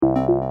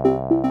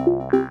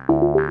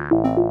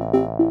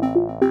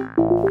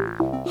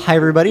Hi,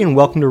 everybody, and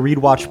welcome to Read,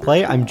 Watch,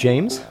 Play. I'm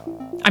James.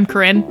 I'm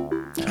Corinne.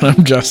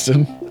 I'm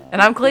Justin.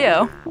 And I'm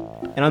Cleo.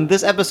 And on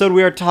this episode,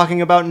 we are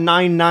talking about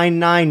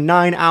 999,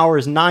 9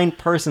 hours, 9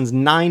 persons,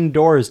 9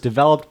 doors,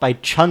 developed by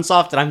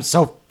Chunsoft, and I'm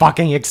so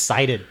fucking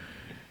excited.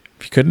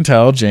 If you couldn't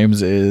tell,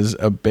 James is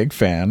a big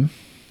fan.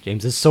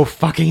 James is so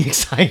fucking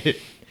excited.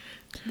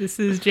 This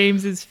is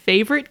James's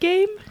favorite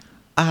game?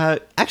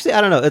 Actually,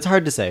 I don't know. It's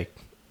hard to say.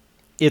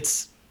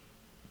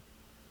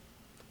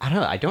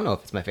 I don't know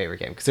if it's my favorite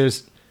game,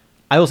 because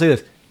I will say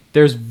this,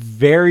 there's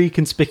very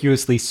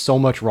conspicuously so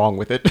much wrong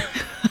with it.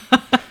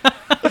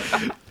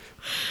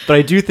 But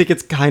I do think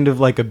it's kind of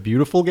like a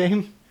beautiful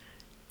game.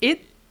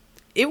 It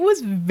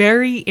was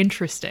very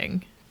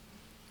interesting.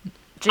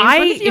 James,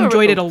 I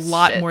enjoyed it a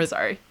lot more.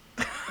 Sorry.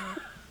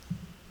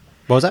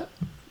 What was that?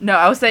 No,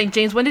 I was saying,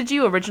 James, when did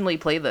you originally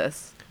play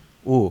this?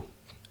 Ooh.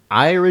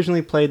 I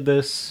originally played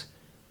this,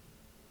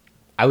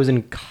 I was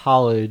in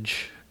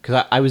college,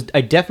 because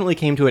I definitely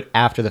came to it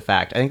after the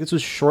fact. I think this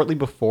was shortly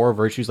before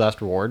Virtue's Last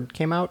Reward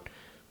came out.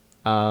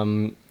 I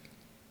want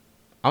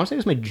to say it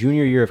was my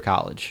junior year of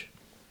college.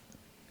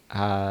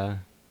 Yeah.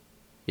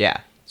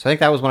 So I think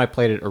that was when I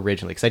played it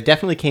originally, because I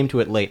definitely came to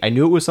it late. I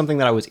knew it was something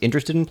that I was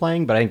interested in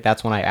playing, but I think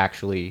that's when I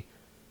actually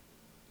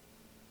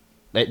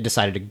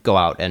decided to go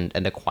out and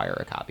acquire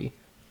a copy.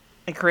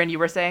 And Corinne, you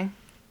were saying?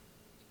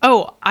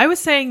 Oh, I was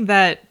saying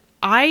that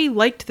I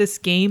liked this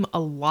game a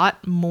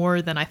lot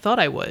more than I thought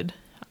I would.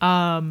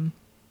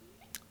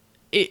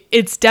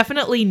 It's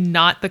definitely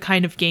not the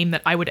kind of game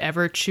that I would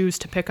ever choose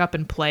to pick up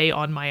and play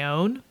on my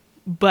own.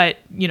 But,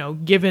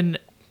 given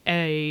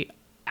a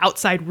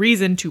outside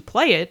reason to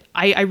play it,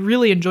 I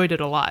really enjoyed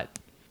it a lot.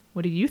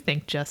 What do you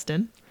think,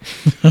 Justin?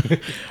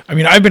 I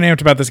mean, I've been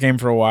amped about this game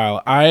for a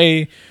while.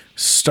 I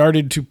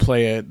started to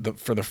play it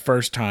for the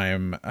first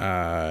time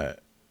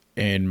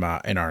in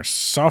our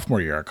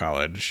sophomore year of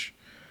college.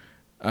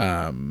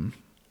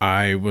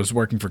 I was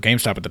working for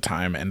GameStop at the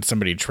time, and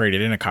somebody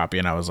traded in a copy,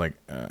 and I was like,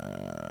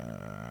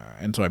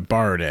 and so I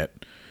borrowed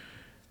it.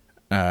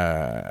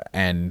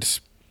 And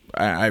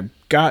I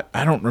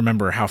don't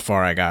remember how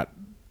far I got.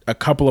 A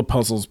couple of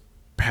puzzles.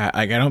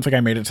 I don't think I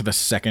made it to the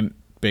second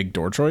big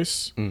door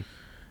choice. And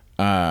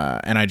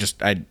I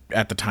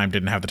at the time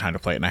didn't have the time to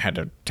play it, and I had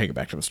to take it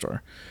back to the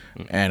store.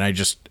 And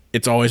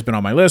it's always been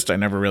on my list. I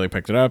never really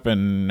picked it up,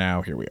 and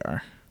now here we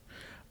are.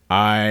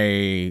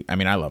 I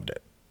mean, I loved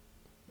it.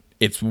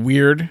 It's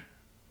weird,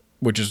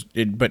 but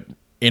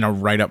in a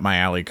right up my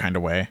alley kind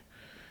of way.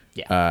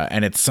 Yeah.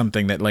 And it's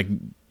something that like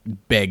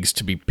begs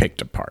to be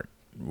picked apart,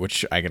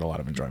 which I get a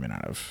lot of enjoyment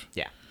out of.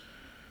 Yeah.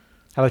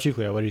 How about you,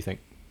 Cleo? What do you think?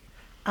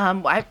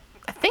 I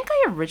think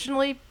I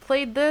originally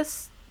played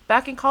this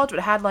back in college, but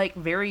had like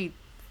very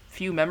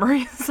few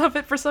memories of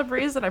it for some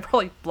reason. I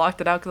probably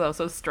blocked it out because I was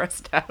so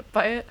stressed out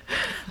by it.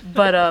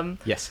 But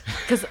Yes.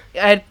 because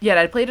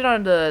I played it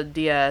on the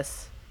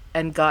DS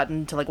and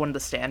gotten to like one of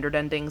the standard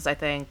endings, I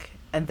think,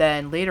 and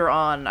then later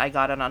on I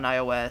got it on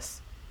iOS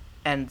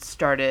and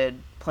started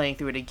playing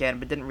through it again,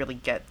 but didn't really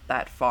get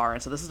that far.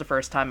 And so this is the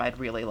first time I'd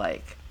really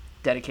like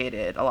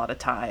dedicated a lot of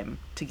time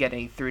to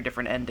getting through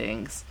different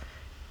endings.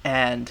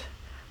 And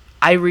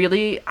I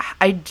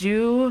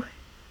do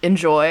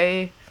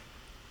enjoy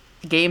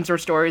games or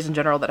stories in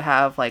general that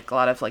have like a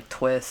lot of like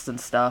twists and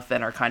stuff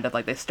and are kind of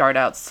like they start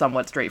out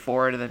somewhat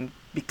straightforward and then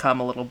become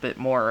a little bit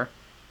more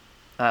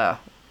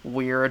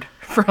weird,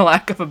 for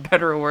lack of a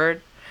better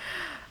word.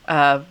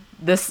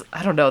 This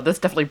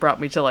definitely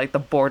brought me to like the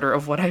border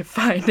of what I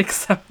find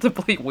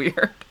acceptably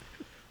weird.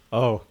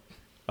 Oh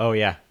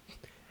yeah.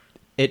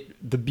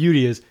 The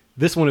beauty is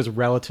this one is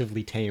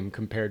relatively tame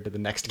compared to the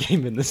next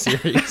game in the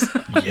series.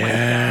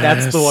 Yes.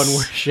 That's the one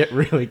where shit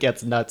really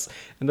gets nuts.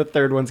 And the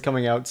third one's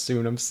coming out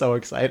soon. I'm so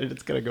excited.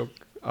 It's going to go...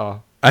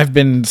 Oh. I've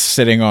been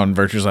sitting on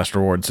Virtue's Last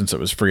Reward since it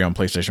was free on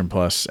PlayStation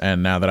Plus,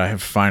 and now that I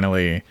have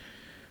finally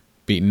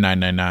beaten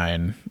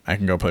 999, I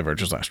can go play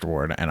Virtue's Last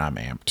Reward, and I'm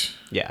amped.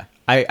 Yeah.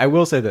 I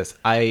will say this.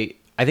 I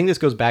think this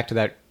goes back to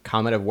that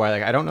comment of why,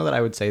 like, I don't know that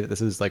I would say that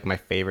this is like my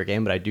favorite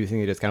game, but I do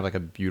think it is kind of like a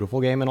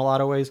beautiful game in a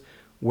lot of ways,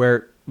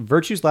 where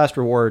Virtue's Last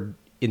Reward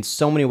in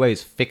so many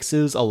ways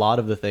fixes a lot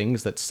of the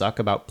things that suck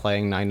about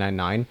playing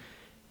 999,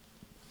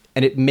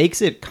 and it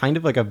makes it kind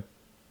of like a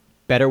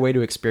better way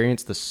to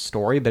experience the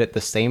story, but at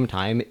the same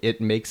time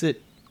it makes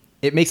it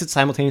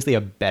simultaneously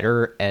a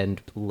better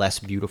and less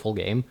beautiful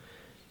game,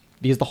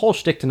 because the whole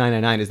shtick to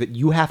 999 is that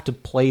you have to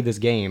play this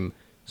game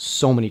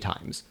so many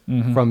times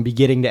from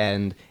beginning to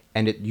end,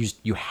 and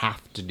you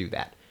have to do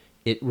that.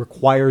 It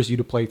requires you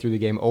to play through the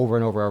game over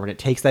and over and over, and it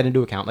takes that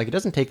into account. Like, it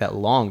doesn't take that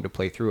long to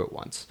play through it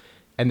once.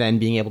 And then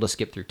being able to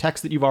skip through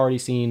text that you've already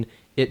seen,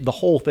 the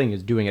whole thing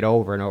is doing it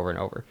over and over and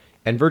over.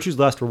 And Virtue's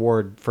Last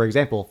Reward, for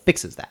example,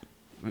 fixes that.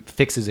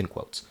 Fixes in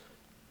quotes.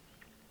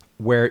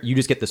 Where you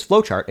just get this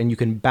flowchart, and you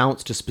can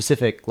bounce to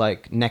specific,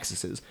 like,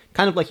 nexuses.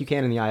 Kind of like you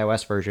can in the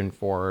iOS version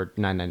for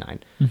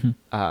 999.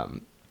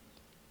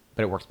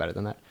 But it works better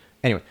than that.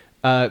 Anyway,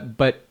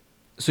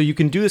 so you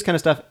can do this kind of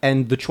stuff,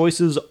 and the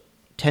choices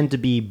tend to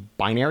be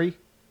binary.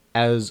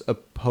 as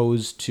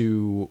opposed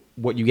to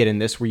what you get in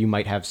this, where you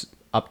might have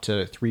up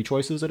to 3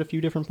 choices at a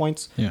few different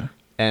points. Yeah.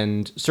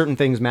 And certain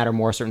things matter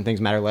more, certain things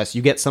matter less.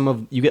 You get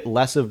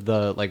less of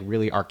the like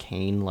really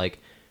arcane, like,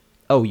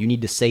 oh, you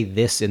need to say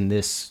this in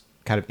this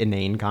kind of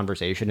inane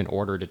conversation in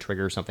order to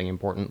trigger something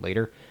important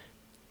later.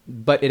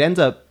 But it ends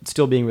up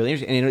still being really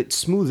interesting, and it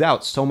smooths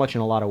out so much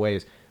in a lot of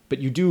ways. But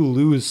you do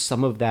lose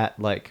some of that,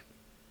 like,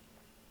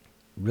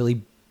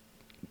 really,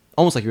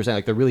 almost like you were saying,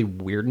 like the really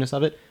weirdness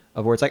of it,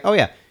 of where it's like, oh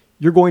yeah,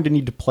 you're going to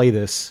need to play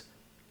this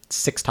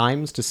 6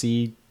 times to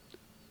see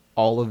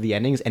all of the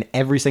endings, and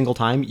every single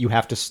time you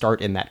have to start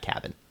in that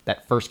cabin,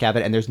 that first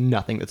cabin, and there's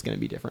nothing that's going to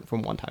be different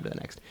from one time to the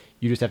next.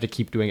 You just have to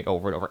keep doing it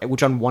over and over,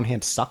 which on one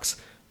hand sucks,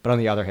 but on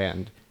the other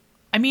hand,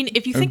 I mean,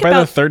 if you think by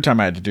about the third time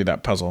I had to do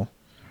that puzzle,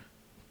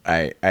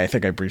 I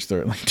think I breezed through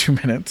it in like 2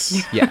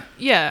 minutes. yeah.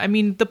 yeah, I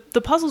mean,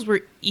 the puzzles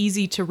were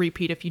easy to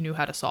repeat if you knew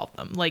how to solve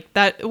them. Like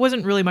that, it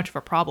wasn't really much of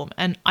a problem.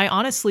 And I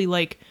honestly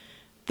like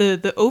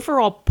the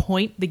overall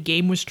point the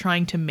game was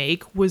trying to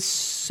make was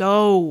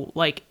so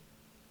like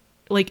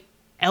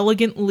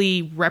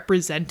elegantly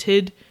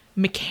represented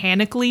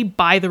mechanically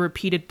by the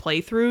repeated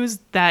playthroughs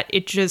that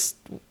it just,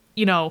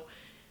 you know,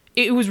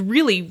 it was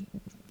really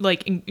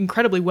like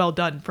incredibly well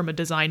done from a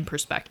design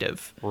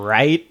perspective.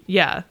 Right?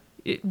 Yeah,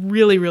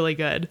 really, really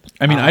good.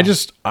 I mean,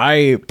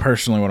 I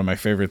personally, one of my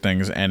favorite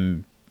things,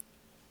 and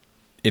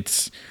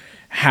it's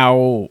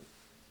how,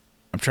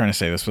 I'm trying to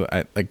say this,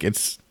 but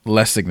it's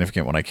less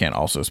significant when I can't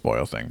also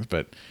spoil things,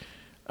 but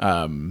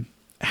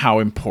how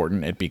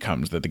important it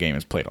becomes that the game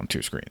is played on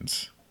 2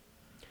 screens.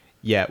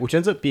 Yeah, which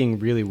ends up being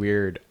really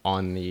weird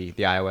on the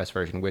iOS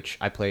version, which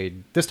I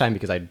played this time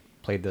because I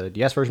played the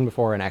DS version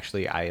before, and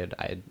actually I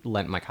had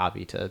lent my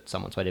copy to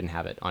someone, so I didn't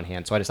have it on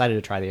hand. So I decided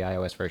to try the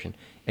iOS version.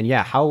 And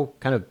yeah, how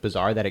kind of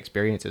bizarre that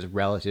experience is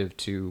relative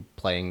to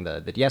playing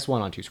the DS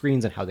one on 2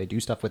 screens and how they do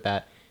stuff with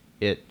that.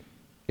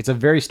 It's a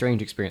very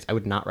strange experience. I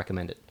would not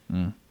recommend it.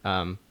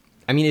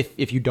 I mean,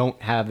 if you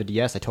don't have a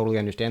DS, I totally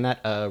understand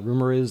that.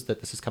 Rumor is that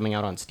this is coming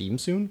out on Steam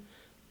soon.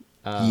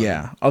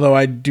 Yeah, although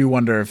I do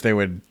wonder if they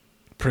would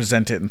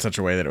present it in such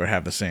a way that it would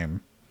have the same.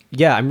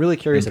 Yeah, I'm really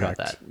curious impact.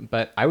 about that.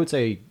 But I would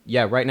say,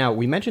 yeah, right now,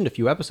 we mentioned a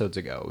few episodes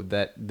ago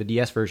that the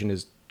DS version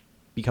has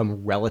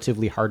become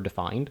relatively hard to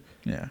find.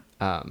 Yeah.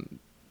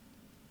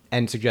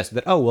 And suggested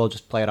that, oh, well,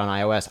 just play it on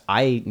iOS.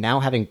 I, now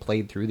having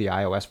played through the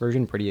iOS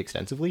version pretty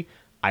extensively,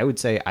 I would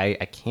say I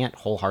can't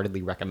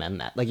wholeheartedly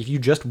recommend that. Like, if you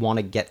just want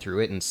to get through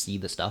it and see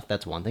the stuff,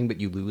 that's one thing, but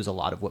you lose a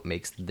lot of what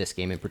makes this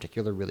game in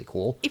particular really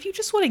cool. If you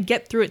just want to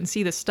get through it and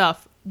see the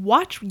stuff,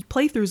 watch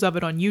playthroughs of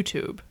it on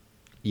YouTube.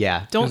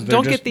 Yeah. Don't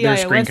get the they're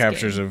iOS screen game.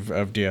 captures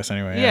of DS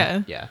anyway.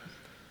 Yeah. Yeah.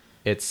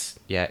 It's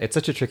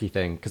such a tricky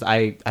thing, because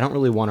I don't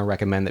really want to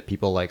recommend that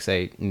people, like,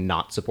 say,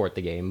 not support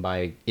the game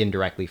by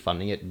indirectly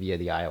funding it via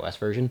the iOS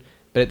version.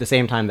 But at the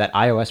same time, that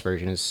iOS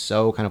version is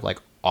so kind of, like,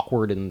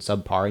 awkward and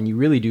subpar, and you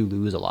really do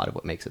lose a lot of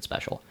what makes it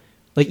special.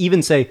 Like,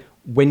 even, say,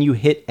 when you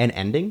hit an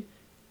ending,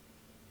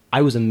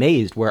 I was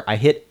amazed where I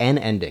hit an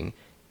ending,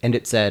 and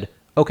it said,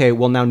 okay,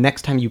 well, now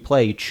next time you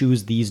play,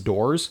 choose these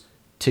doors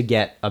to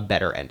get a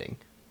better ending.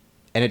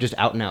 And it just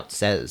out and out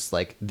says,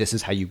 like, this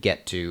is how you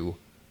get to...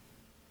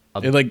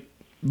 It, like,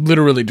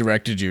 literally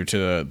directed you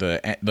to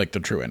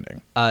the true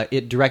ending.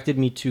 It directed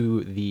me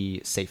to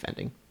the safe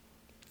ending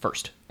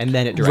first, and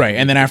then it directed Right, me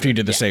and then to after you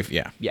did the yeah. safe,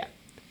 yeah. Yeah,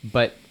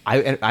 but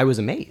I was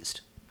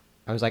amazed.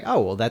 I was like, oh,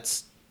 well,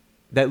 that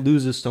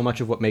loses so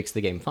much of what makes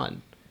the game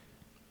fun.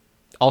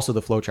 Also,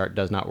 the flowchart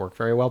does not work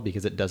very well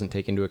because it doesn't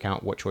take into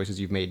account what choices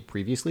you've made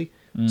previously.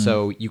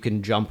 So you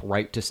can jump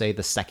right to, say,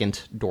 the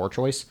second door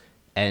choice,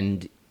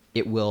 and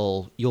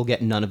you'll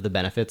get none of the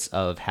benefits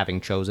of having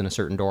chosen a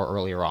certain door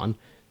earlier on.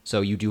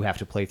 So you do have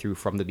to play through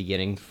from the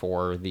beginning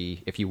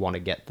if you want to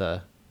get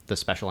the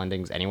special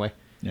endings anyway.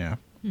 Yeah.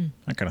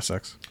 That kind of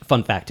sucks.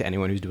 Fun fact to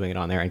anyone who's doing it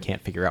on there and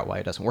can't figure out why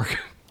it doesn't work.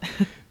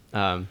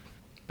 But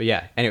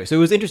yeah, anyway, so it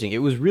was interesting. It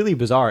was really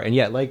bizarre. And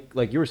yeah,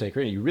 like you were saying,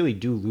 Karina, you really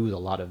do lose a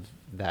lot of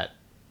that.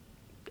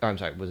 Or I'm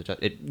sorry,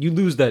 you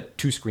lose that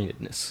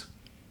 2-screenedness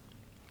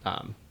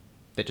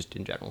that just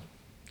in general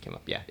came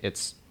up. Yeah,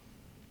 it's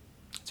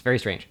very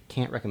strange.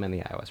 Can't recommend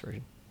the iOS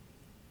version.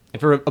 And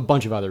for a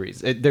bunch of other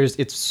reasons.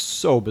 It's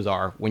so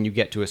bizarre when you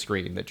get to a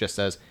screen that just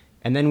says,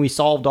 and then we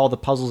solved all the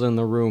puzzles in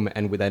the room,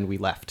 and then we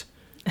left.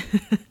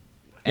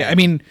 Yeah, I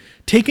mean,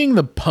 taking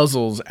the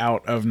puzzles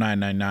out of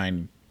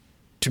 999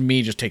 to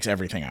me just takes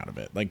everything out of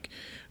it. Like,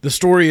 the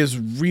story is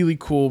really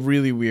cool,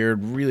 really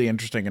weird, really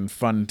interesting, and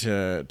fun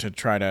to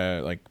try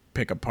to, like,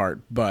 pick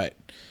apart. But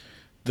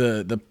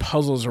the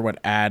puzzles are what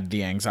add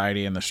the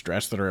anxiety and the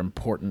stress that are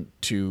important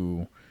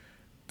to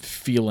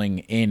feeling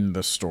in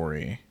the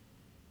story,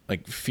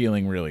 like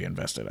feeling really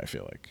invested. I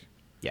feel like.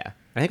 Yeah.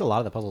 I think a lot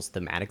of the puzzles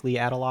thematically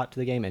add a lot to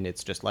the game, and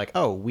it's just like,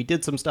 oh, we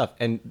did some stuff.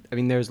 And, I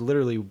mean, there's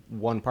literally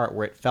one part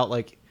where it felt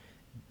like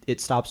it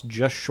stops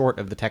just short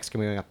of the text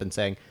coming up and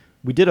saying,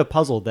 we did a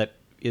puzzle that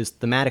is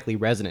thematically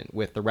resonant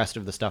with the rest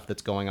of the stuff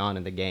that's going on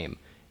in the game,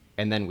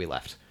 and then we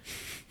left.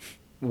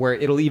 Where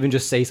it'll even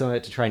just say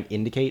something to try and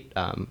indicate,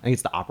 I think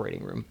it's the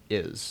operating room,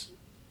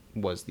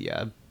 was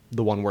the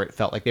the one where it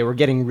felt like they were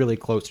getting really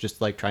close,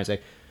 just like trying to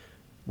say,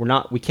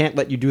 we can't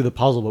let you do the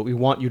puzzle, but we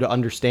want you to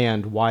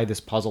understand why this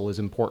puzzle is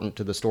important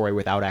to the story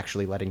without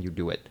actually letting you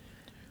do it.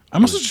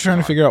 I'm also just trying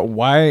to figure out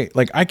why,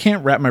 like, I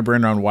can't wrap my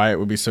brain around why it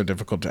would be so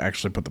difficult to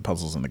actually put the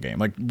puzzles in the game.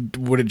 Like,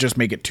 would it just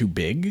make it too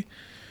big?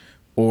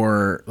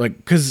 Or, like,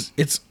 because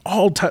it's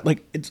all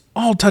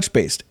touch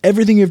based.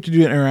 Everything you have to do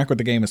to interact with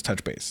the game is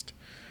touch based.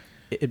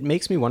 It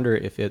makes me wonder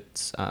if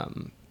it's,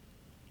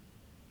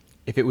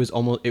 if it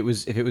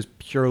was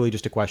purely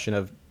just a question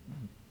of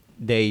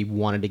they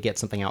wanted to get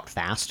something out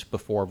fast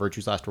before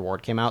Virtue's Last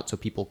Reward came out so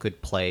people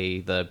could play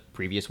the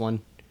previous one.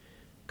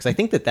 Because I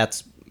think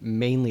that's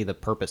mainly the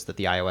purpose that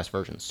the iOS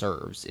version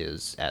serves,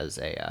 is as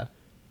a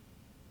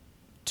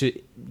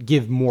to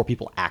give more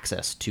people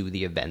access to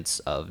the events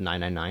of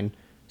 999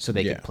 so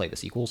they could play the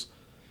sequels.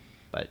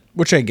 But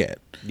which I get.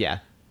 Yeah.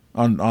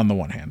 On the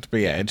one hand.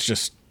 But yeah, it's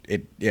just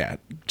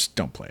just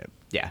don't play it.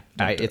 Yeah.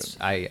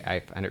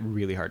 I find it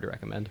really hard to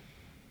recommend.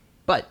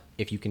 But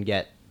if you can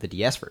get the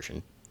DS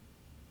version,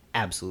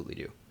 absolutely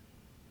do.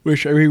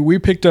 Which, I mean, we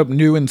picked up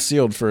new and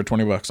sealed for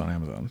 $20 on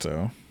Amazon,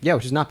 so yeah,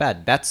 which is not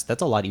bad. That's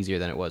a lot easier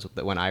than it was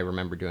when I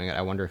remember doing it.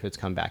 I wonder if it's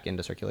come back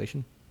into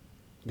circulation,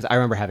 because I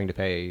remember having to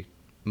pay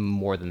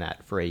more than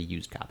that for a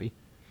used copy.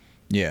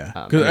 Yeah,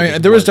 because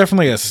there was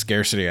definitely a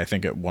scarcity. I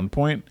think at one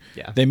point,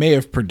 yeah, they may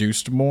have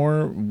produced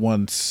more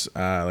once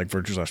like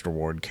Virtue's Last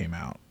Reward came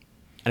out.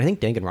 And I think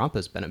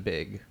Danganronpa's been a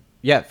big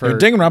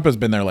Danganronpa's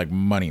been their like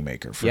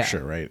moneymaker for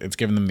sure, right? It's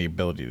given them the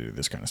ability to do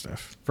this kind of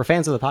stuff. For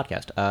fans of the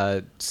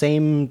podcast,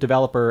 same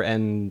developer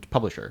and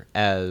publisher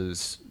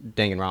as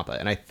Danganronpa,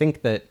 and I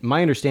think that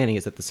my understanding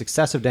is that the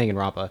success of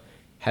Danganronpa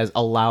has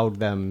allowed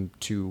them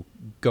to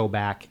go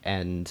back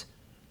and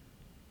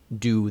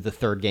do the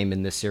third game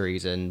in this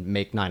series and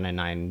make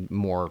 999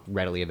 more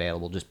readily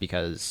available, just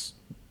because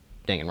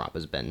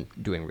Danganronpa's been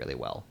doing really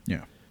well.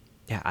 Yeah,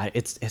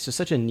 it's just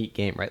such a neat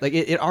game, right? Like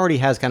it already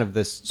has kind of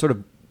this sort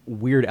of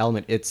weird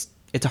element. It's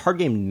a hard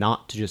game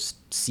not to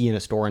just see in a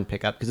store and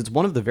pick up, because it's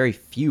one of the very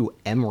few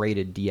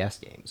M-rated DS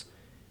games.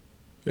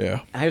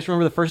 Yeah. I just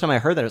remember the first time I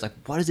heard that, I was like,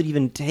 what does it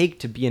even take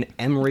to be an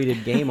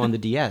M-rated game on the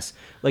DS?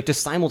 Like, to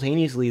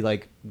simultaneously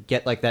like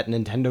get like that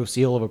Nintendo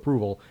seal of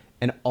approval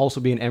and also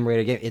be an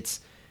M-rated game.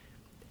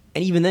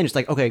 And even then, it's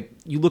like, okay,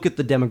 you look at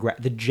the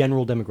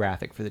general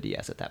demographic for the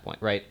DS at that point,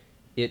 right?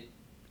 It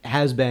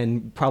has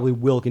been, probably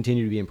will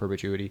continue to be in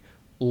perpetuity,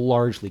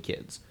 largely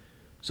kids.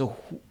 So,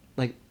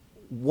 like,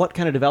 what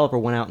kind of developer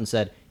went out and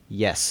said,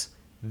 yes,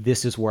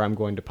 this is where I'm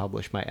going to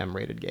publish my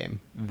M-rated game.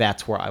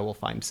 That's where I will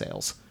find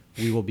sales.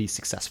 We will be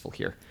successful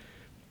here.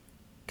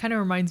 Kind of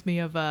reminds me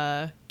of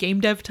Game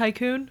Dev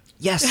Tycoon.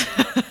 Yes.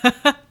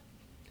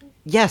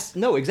 Yes.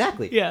 No,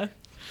 exactly. Yeah.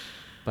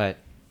 But,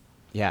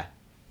 yeah.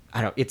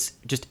 I don't know. It's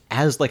just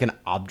as like an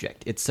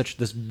object. It's such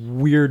this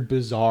weird,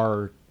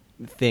 bizarre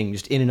thing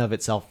just in and of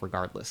itself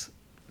regardless.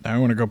 I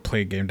want to go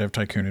play Game Dev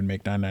Tycoon and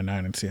make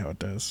 999 and see how it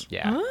does.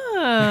 Yeah.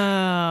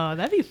 Oh,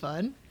 that'd be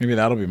fun. Maybe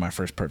that'll be my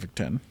first perfect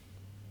 10.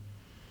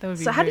 That would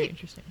be So very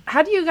interesting.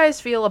 How do you guys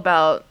feel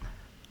about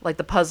like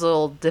the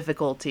puzzle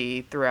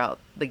difficulty throughout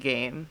the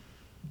game?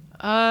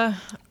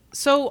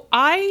 So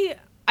I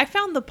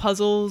found the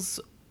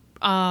puzzles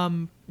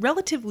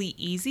relatively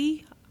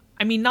easy.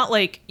 I mean, not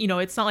like,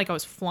 it's not like I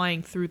was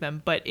flying through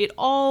them, but it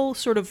all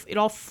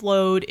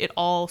flowed. It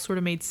all sort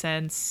of made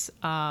sense.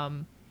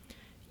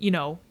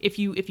 If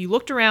you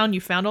looked around,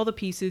 you found all the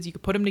pieces, you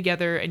could put them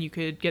together and you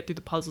could get through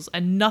the puzzles,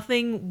 and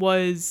nothing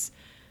was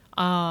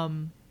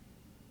nothing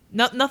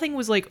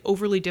was like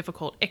overly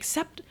difficult,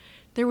 except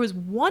there was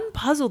one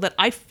puzzle that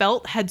I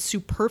felt had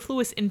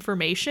superfluous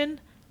information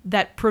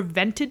that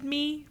prevented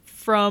me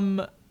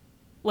from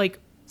like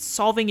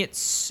solving it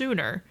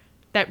sooner.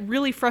 That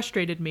really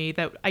frustrated me,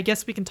 that I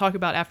guess we can talk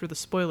about after the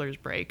spoilers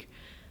break.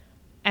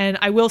 And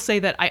I will say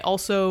that I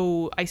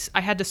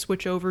had to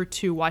switch over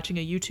to watching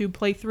a YouTube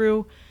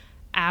playthrough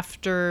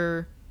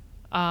after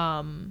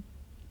for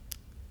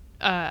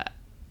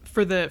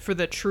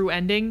the true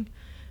ending.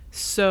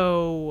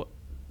 So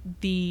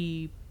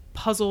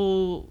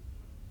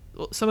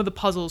some of the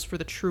puzzles for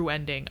the true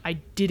ending I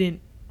didn't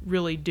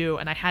really do,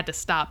 and I had to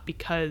stop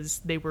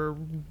because they were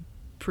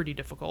pretty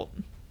difficult.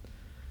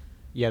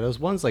 Yeah, those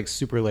ones like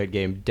super late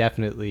game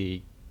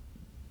definitely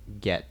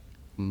get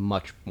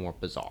much more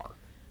bizarre.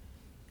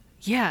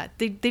 Yeah,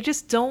 they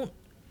just don't.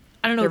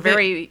 I don't know.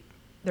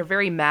 They're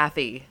very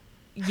mathy.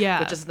 Yeah,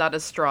 which is not a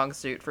strong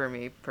suit for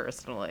me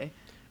personally.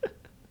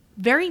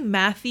 Very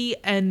mathy,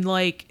 and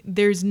like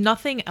there's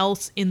nothing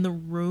else in the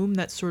room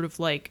that sort of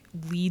like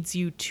leads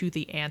you to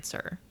the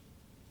answer.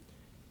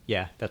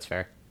 Yeah, that's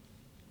fair.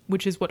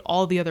 Which is what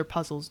all the other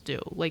puzzles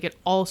do. Like it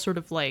all sort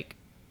of like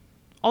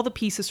all the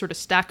pieces sort of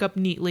stack up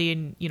neatly,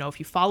 and if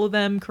you follow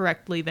them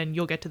correctly, then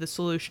you'll get to the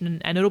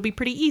solution, and it'll be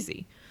pretty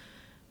easy.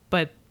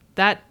 But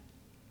that,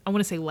 I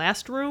want to say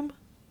last room?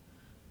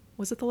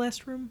 Was it the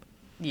last room?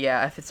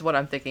 Yeah, if it's what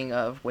I'm thinking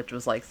of, which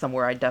was like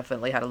somewhere I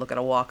definitely had to look at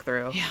a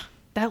walkthrough. Yeah,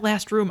 that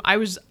last room, I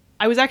was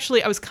I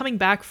was coming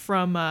back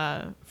from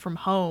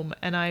home,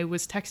 and I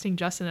was texting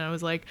Justin, and I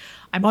was like,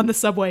 I'm on the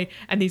subway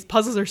and these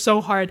puzzles are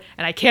so hard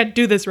and I can't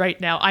do this right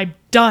now. I'm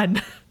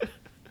done.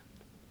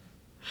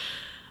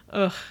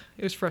 Ugh,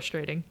 it was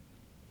frustrating.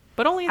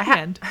 But only at the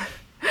end.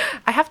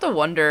 I have to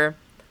wonder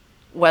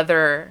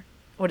whether,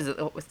 what is it?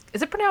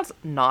 Is it pronounced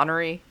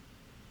nonnery?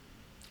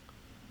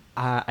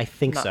 I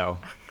think so.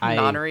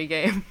 Nonnery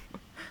game.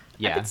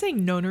 Yeah. I've been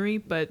saying nonnery,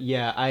 but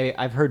Yeah,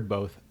 I've heard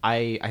both.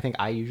 I think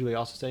I usually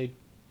also say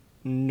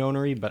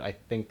nonnery, but I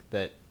think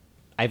that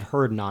I've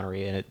heard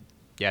nonnery, and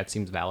it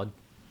seems valid.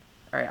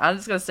 All right, I'm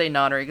just gonna say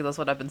nonnery because that's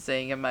what I've been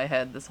saying in my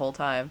head this whole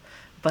time.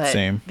 But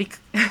Same.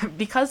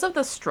 Because of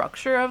the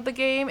structure of the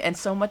game, and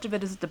so much of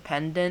it is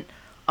dependent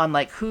on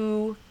like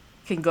who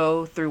can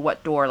go through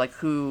what door, like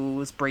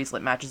whose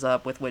bracelet matches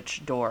up with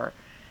which door.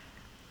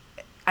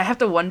 I have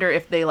to wonder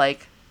if they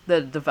the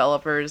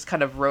developers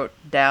kind of wrote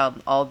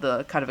down all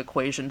the kind of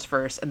equations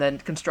first and then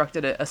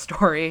constructed a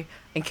story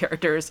and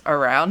characters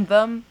around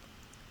them.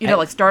 You know,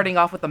 like starting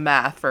off with the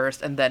math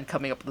first and then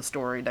coming up with a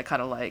story that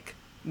kind of like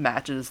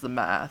matches the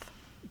math.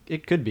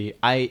 It could be.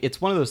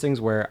 It's one of those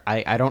things where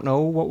I don't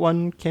know what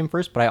one came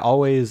first, but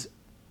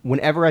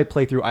whenever I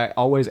play through, I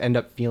always end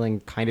up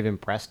feeling kind of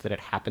impressed that it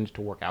happened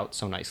to work out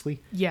so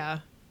nicely. yeah.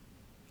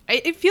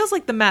 It feels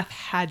like the math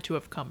had to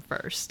have come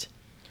first.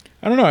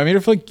 I don't know. I mean, I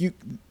feel like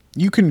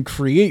you can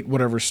create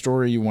whatever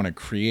story you want to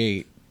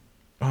create.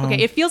 Okay,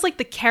 it feels like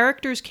the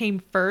characters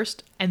came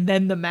first, and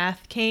then the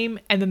math came,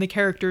 and then the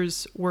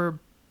characters were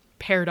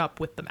paired up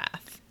with the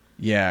math.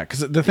 Yeah, because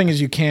the thing is,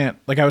 you can't,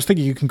 like, I was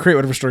thinking you can create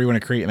whatever story you want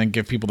to create and then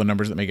give people the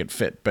numbers that make it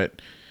fit,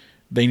 but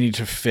they need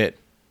to fit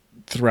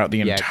throughout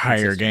the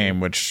entire game,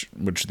 which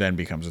then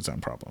becomes its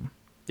own problem.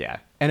 Yeah.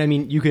 And I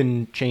mean, you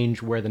can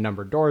change where the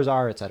numbered doors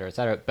are, et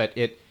cetera, but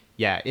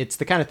it's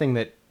the kind of thing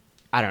that,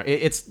 I don't know,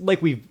 it's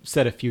like we've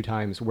said a few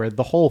times where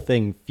the whole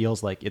thing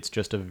feels like it's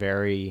just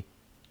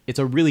it's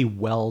a really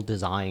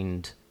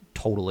well-designed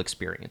total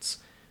experience.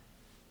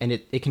 And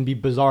it can be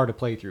bizarre to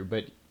play through,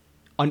 but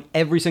on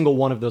every single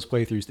one of those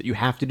playthroughs that you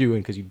have to do,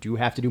 and because you do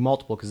have to do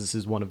multiple, because this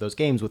is one of those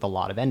games with a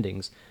lot of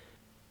endings,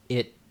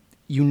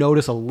 you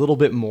notice a little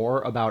bit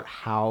more about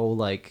how,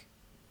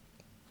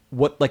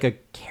 what, a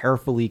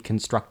carefully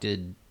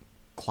constructed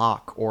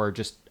clock or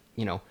just,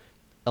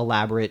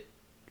 elaborate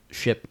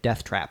ship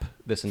death trap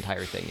this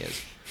entire thing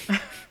is.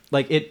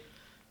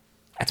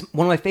 That's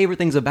one of my favorite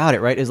things about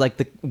it, right? Is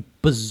the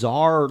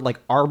bizarre,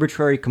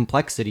 arbitrary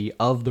complexity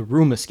of the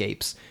room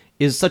escapes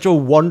is such a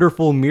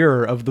wonderful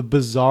mirror of the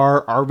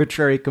bizarre,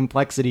 arbitrary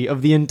complexity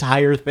of the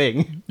entire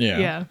thing. Yeah.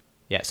 Yeah.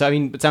 Yeah. So, I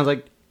mean, it sounds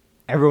like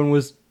everyone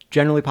was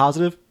generally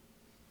positive,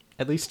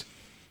 at least.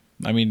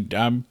 I mean,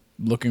 I'm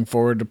looking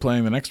forward to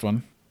playing the next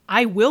one.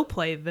 I will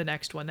play the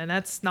next one, and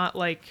that's not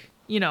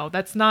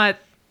that's not,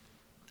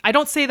 I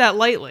don't say that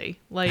lightly.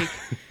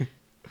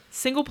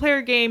 Single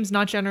player games,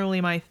 not generally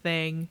my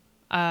thing.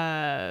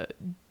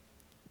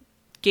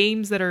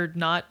 Games that are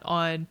not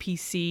on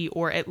PC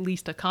or at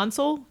least a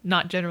console,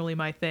 not generally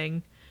my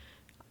thing.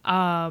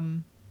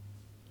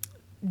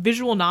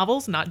 Visual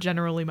novels, not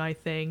generally my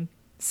thing.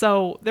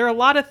 So there are a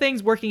lot of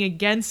things working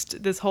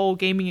against this whole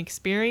gaming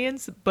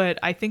experience, but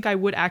I think I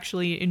would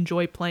actually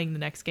enjoy playing the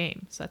next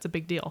game. So that's a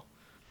big deal.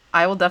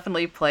 I will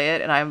definitely play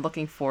it, and I am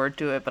looking forward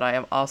to it, but I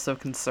am also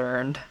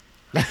concerned.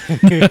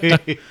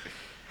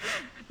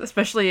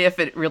 Especially if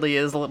it really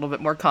is a little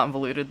bit more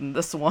convoluted than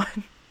this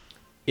one.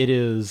 It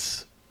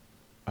is.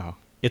 Oh,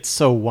 it's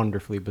so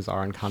wonderfully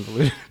bizarre and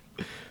convoluted.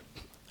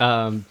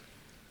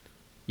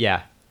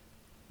 Yeah.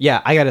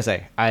 Yeah, I gotta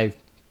say,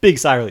 Big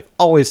Siley,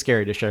 always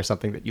scary to share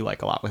something that you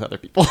like a lot with other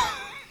people.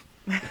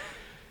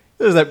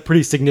 There's that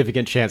pretty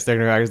significant chance they're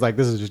gonna be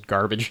this is just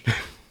garbage.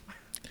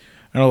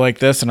 I don't like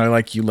this, and I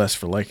like you less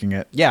for liking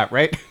it. Yeah,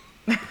 right?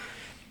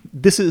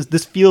 This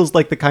feels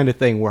like the kind of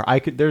thing where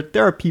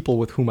there are people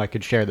with whom I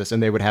could share this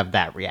and they would have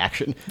that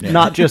reaction. Yeah.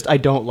 Not just I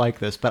don't like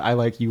this, but I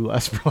like you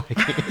less for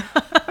liking it.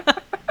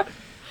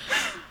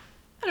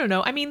 I don't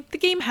know. I mean, the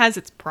game has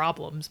its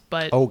problems,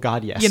 but oh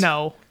god, yes.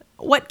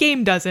 What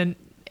game doesn't?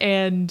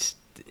 And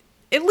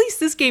at least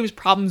this game's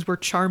problems were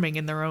charming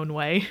in their own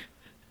way.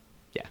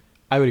 Yeah,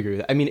 I would agree with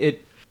that. I mean,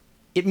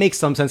 it makes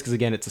some sense because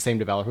again, it's the same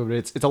developer, but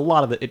it's a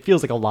lot of it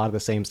feels like a lot of the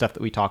same stuff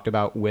that we talked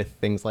about with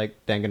things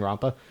like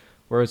Danganronpa,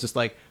 where it's just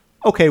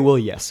okay, well,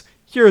 yes,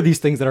 here are these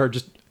things that are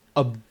just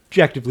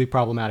objectively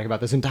problematic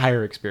about this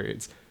entire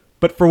experience.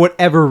 But for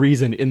whatever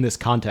reason in this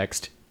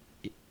context,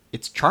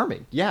 it's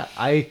charming. Yeah,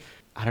 I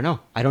don't know.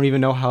 I don't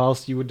even know how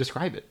else you would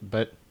describe it,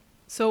 but...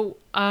 So,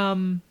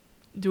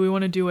 do we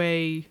want to do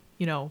a,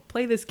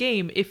 play this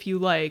game if you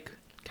like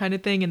kind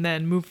of thing and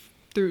then move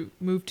to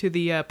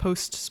the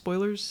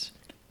post-spoilers?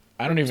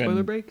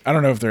 Spoiler break? I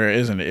don't know if there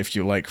is an if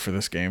you like for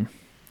this game.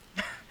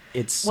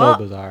 It's so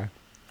bizarre.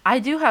 I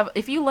do have,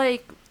 if you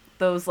like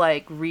those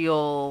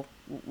real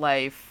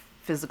life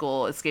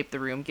physical escape the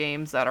room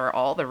games that are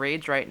all the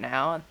rage right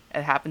now,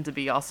 it happened to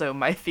be also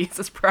my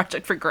thesis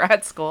project for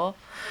grad school.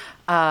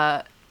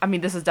 I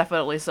mean, this is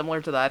definitely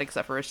similar to that,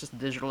 except for it's just a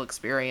digital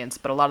experience,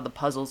 but a lot of the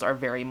puzzles are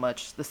very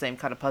much the same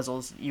kind of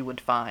puzzles you would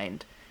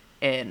find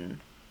in,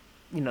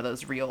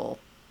 those real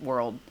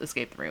world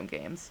escape the room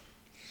games.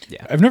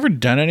 Yeah. I've never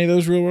done any of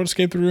those real world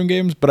escape the room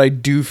games, but I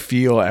do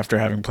feel after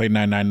having played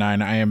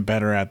 999, I am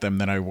better at them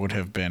than I would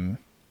have been.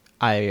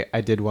 I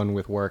did one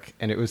with work,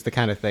 and it was the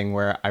kind of thing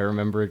where I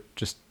remember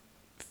just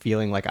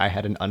feeling like I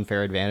had an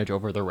unfair advantage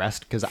over the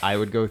rest, because I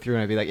would go through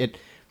and I'd be like,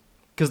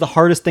 because the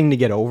hardest thing to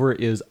get over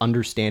is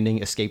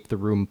understanding escape the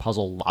room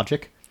puzzle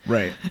logic.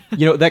 Right.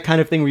 That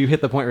kind of thing where you hit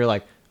the point where you're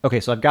like, okay,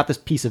 so I've got this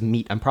piece of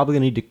meat. I'm probably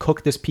going to need to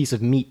cook this piece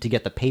of meat to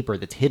get the paper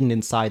that's hidden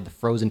inside the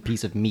frozen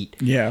piece of meat.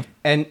 Yeah.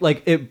 And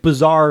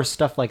bizarre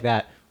stuff like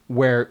that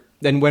where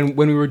then when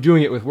we were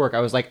doing it with work, I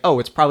was like, oh,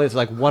 it's probably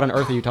like, what on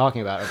earth are you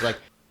talking about? I was like,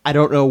 I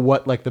don't know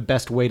what like the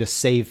best way to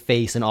save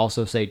face and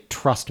also say,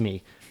 trust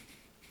me,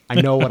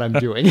 I know what I'm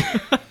doing.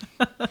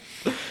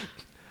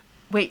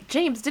 Wait,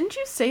 James, didn't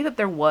you say that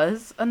there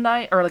was a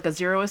night or like a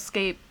zero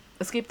escape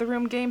the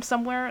room game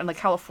somewhere in like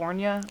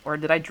California, or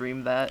did I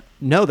dream that?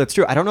 No, that's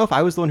true. I don't know if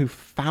I was the one who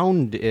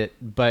found it,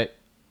 but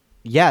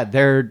yeah,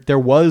 there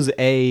was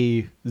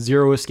a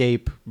Zero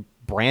Escape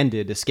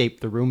branded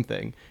escape the room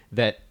thing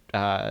that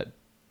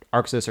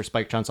Arxis or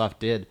Spike Chunsoft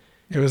did.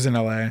 It was in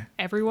LA.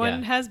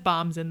 Everyone Yeah. has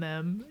bombs in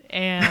them,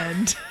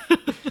 and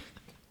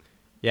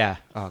Yeah.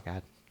 Oh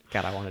God,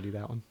 I want to do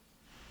that one.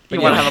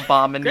 You want to have a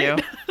bomb in you?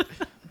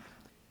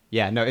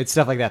 Yeah, no, it's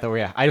stuff like that where,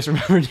 yeah, I just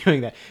remember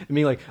doing that and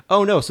being like,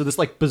 oh no, so this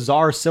like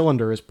bizarre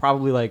cylinder is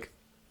probably like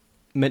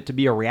meant to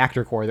be a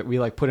reactor core that we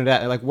like put in that,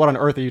 and like, what on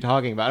earth are you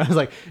talking about? And I was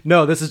like,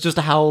 no, this is just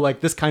how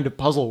like this kind of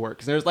puzzle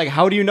works. And there's like,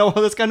 how do you know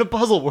how this kind of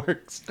puzzle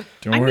works?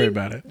 Don't worry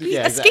about it. the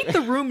Yeah, escape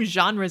exactly. the room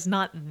genre is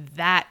not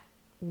that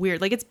weird.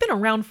 Like, it's been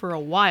around for a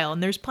while,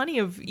 and there's plenty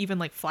of even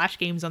like flash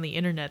games on the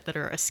internet that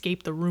are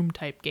escape the room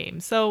type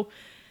games. So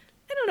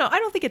I don't know. I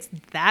don't think it's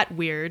that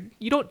weird.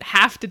 You don't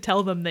have to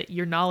tell them that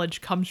your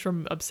knowledge comes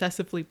from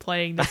obsessively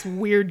playing this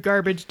weird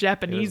garbage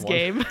Japanese one.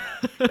 game.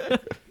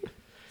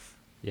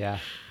 Yeah.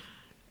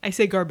 I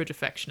say garbage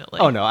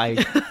affectionately. Oh no, I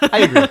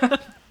agree.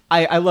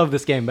 I love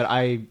this game, but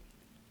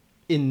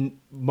in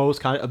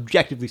most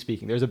objectively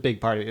speaking, there's a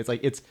big part of it. It's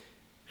like it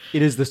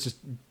is this just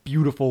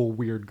beautiful,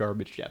 weird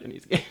garbage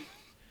Japanese game.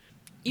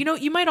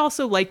 You might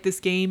also like this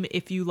game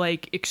if you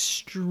like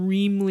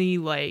extremely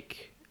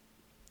like,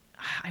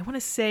 I want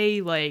to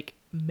say like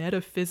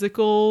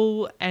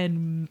metaphysical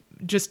and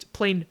just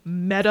plain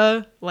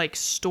meta like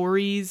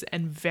stories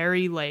and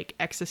very like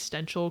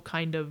existential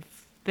kind of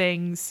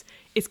things.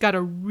 It's got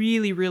a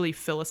really, really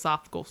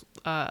philosophical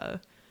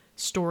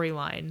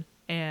storyline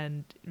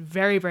and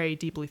very, very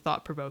deeply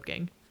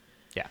thought-provoking.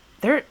 Yeah.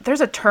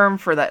 There's a term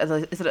for that.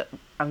 Is it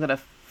I'm gonna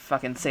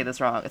fucking say this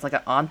wrong. It's like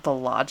an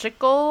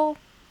ontological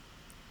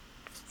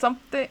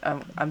something.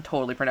 I'm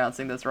totally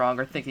pronouncing this wrong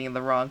or thinking of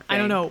the wrong thing. I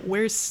don't know.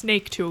 Where's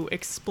Snake to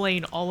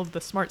explain all of the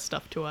smart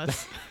stuff to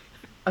us?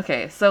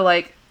 Okay, so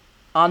like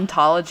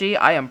ontology,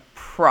 I am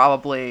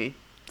probably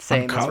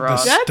saying this wrong. The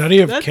study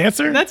of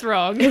cancer? That's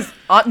wrong.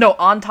 No,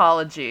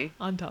 ontology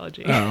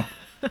Ontology. Oh.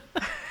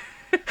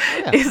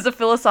 is the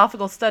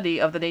philosophical study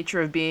of the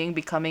nature of being,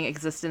 becoming,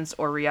 existence,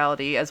 or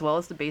reality, as well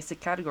as the basic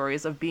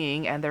categories of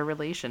being and their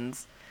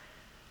relations.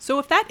 So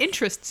if that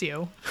interests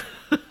you,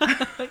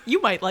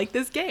 you might like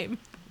this game.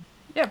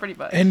 Yeah, pretty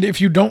much. And if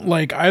you don't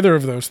like either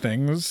of those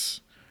things,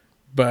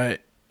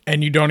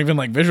 and you don't even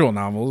like visual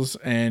novels,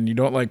 and you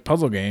don't like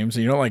puzzle games,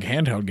 and you don't like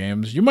handheld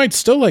games, you might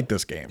still like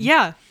this game.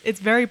 Yeah, it's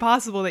very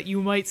possible that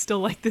you might still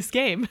like this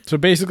game. So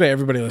basically,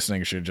 everybody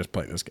listening should just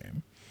play this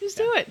game. Just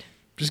do it.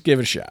 Just give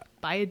it a shot.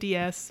 Buy a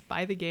DS,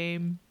 buy the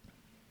game.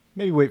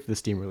 Maybe wait for the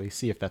Steam release,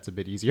 see if that's a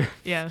bit easier.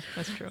 Yeah,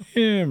 that's true.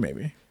 Yeah,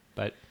 maybe.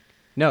 But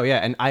no, yeah,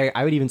 and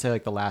I would even say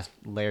like the last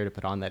layer to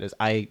put on that is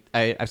I've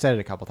said it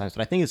a couple times,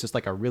 but I think it's just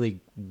like a really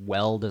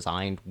well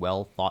designed,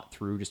 well thought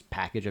through just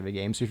package of a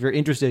game. So if you're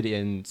interested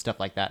in stuff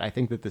like that, I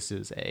think that this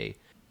is a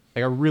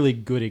really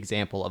good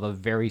example of a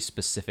very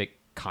specific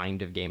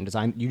kind of game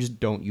design you just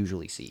don't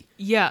usually see.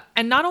 Yeah,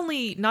 and not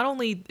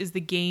only is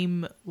the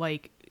game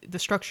like the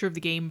structure of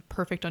the game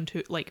perfect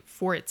unto like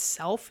for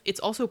itself, it's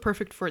also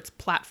perfect for its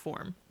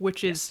platform,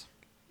 which is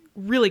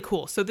really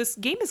cool. So this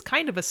game is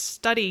kind of a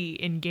study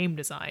in game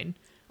design.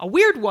 A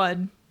weird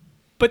one,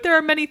 but there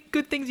are many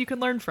good things you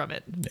can learn from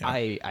it. Yeah.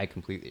 I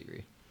completely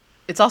agree.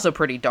 It's also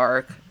pretty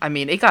dark. I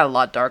mean, it got a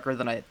lot darker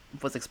than I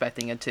was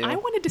expecting it to. I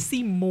wanted to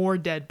see more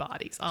dead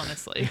bodies,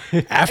 honestly. I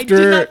did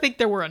After not think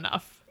there were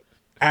enough.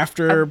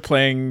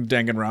 playing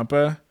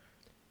Danganronpa,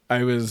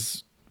 I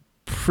was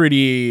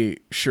pretty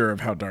sure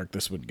of how dark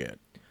this would get.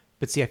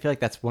 But see, I feel like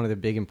that's one of the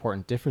big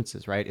important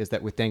differences, right? Is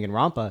that with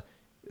Danganronpa,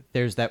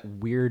 there's that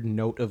weird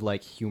note of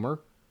like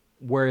humor,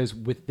 whereas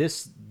with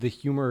this, the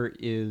humor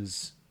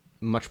is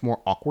much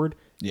more awkward.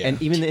 Yeah.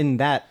 And even in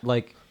that,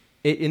 like,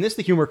 in this,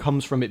 the humor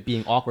comes from it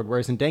being awkward,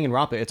 whereas in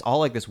Danganronpa, it's all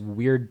like this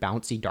weird,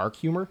 bouncy, dark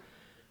humor.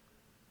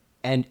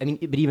 And I mean,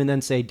 but even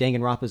then, say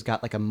Danganronpa's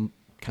got like a kind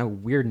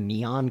of weird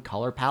neon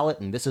color palette,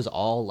 and this is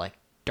all like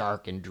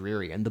dark and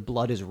dreary, and the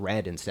blood is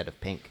red instead of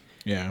pink.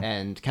 Yeah.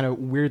 And kind of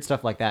weird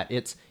stuff like that.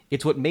 It's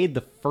what made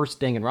the first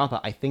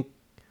Danganronpa, I think,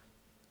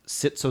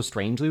 sit so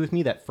strangely with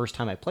me that first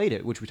time I played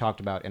it, which we talked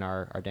about in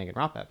our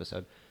Danganronpa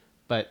episode.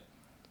 But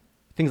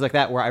things like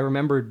that, where I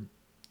remembered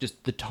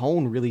just the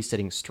tone really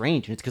sitting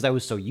strange. And it's because I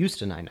was so used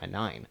to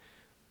 999.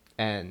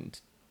 And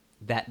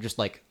that just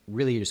like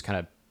really just kind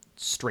of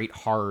straight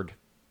hard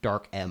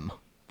dark M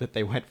that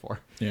they went for.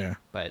 Yeah.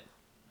 But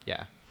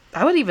yeah.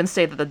 I would even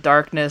say that the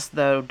darkness,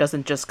 though,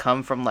 doesn't just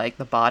come from, like,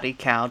 the body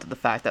count, the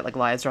fact that, like,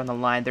 lives are on the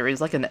line. There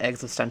is, like, an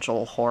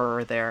existential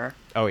horror there.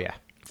 Oh, yeah.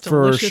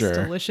 For Delicious, sure.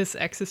 delicious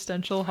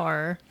existential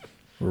horror.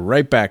 We're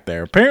right back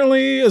there.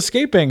 Apparently,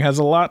 escaping has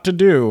a lot to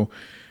do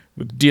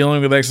with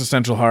dealing with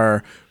existential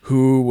horror.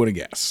 Who would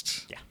have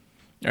guessed? Yeah.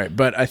 All right,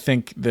 but I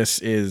think this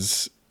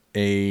is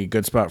a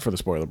good spot for the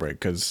spoiler break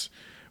because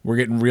we're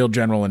getting real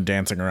general and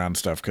dancing around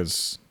stuff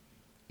because...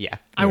 Yeah.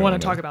 I want no.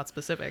 to talk about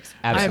specifics.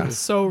 Absolutely. I'm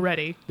so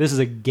ready. This is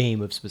a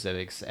game of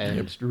specifics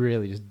and just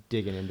really just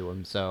digging into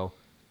them. So,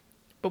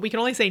 But we can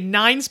only say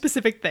 9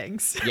 specific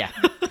things.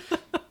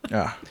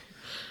 yeah.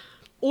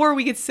 Or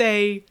we could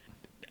say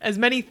as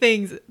many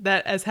things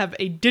that as have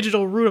a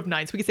digital root of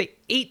 9. So we could say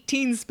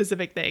 18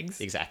 specific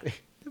things. Exactly.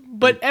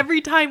 But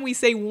every time we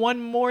say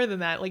one more than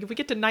that, like if we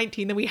get to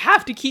 19, then we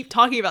have to keep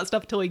talking about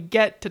stuff till we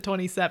get to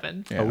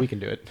 27. Yeah. Oh, we can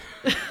do it.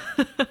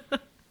 All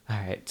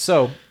right.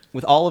 So,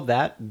 with all of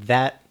that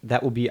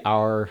will be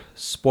our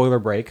spoiler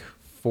break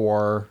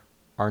for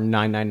our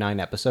 999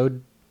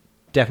 episode.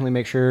 Definitely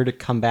make sure to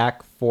come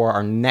back for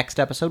our next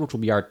episode, which will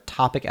be our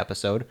topic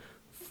episode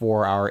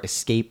for our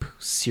Escape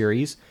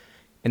series.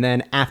 And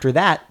then after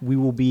that, we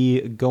will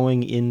be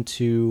going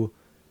into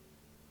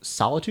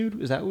Solitude.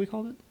 Is that what we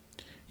called it?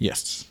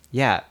 Yes.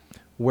 Yeah,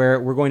 where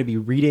we're going to be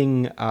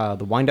reading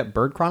the Wind Up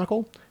Bird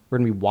Chronicle. We're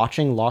going to be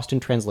watching Lost in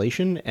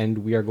Translation, and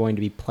we are going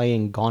to be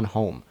playing Gone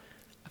Home.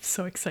 I'm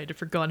so excited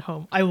for Gone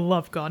Home. I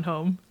love Gone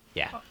Home.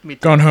 Yeah, Me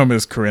too. Gone Home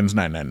is Corinne's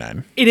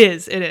 999. It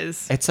is. It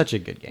is. it's such a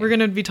good game. We're going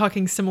to be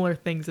talking similar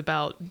things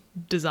about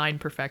design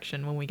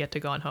perfection when we get to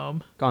Gone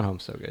Home. Gone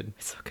Home's so good.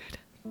 It's so good.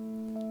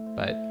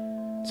 But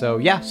so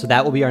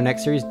that will be our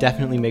next series.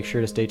 Definitely make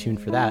sure to stay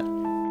tuned for that.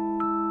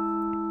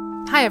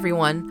 Hi,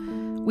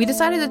 everyone. We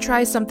decided to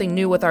try something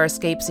new with our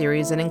Escape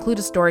series and include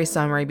a story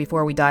summary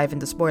before we dive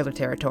into spoiler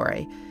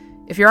territory.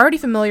 If you're already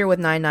familiar with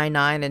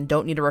 999 and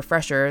don't need a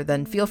refresher,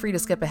 then feel free to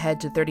skip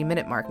ahead to the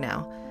 30-minute mark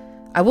now.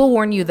 I will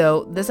warn you,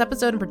 though, this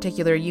episode in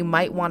particular you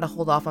might want to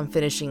hold off on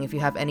finishing if you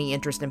have any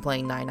interest in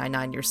playing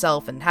 999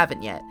 yourself and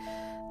haven't yet.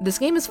 This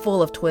game is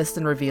full of twists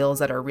and reveals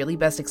that are really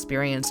best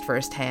experienced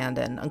firsthand,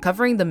 and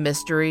uncovering the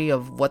mystery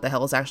of what the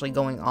hell is actually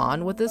going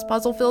on with this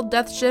puzzle-filled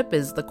death ship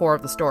is the core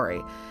of the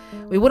story.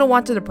 We wouldn't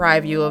want to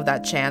deprive you of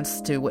that chance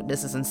to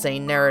witness this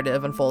insane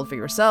narrative unfold for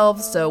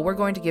yourselves, so we're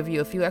going to give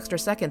you a few extra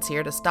seconds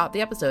here to stop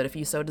the episode if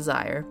you so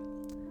desire.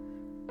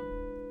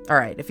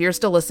 Alright, if you're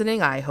still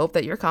listening, I hope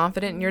that you're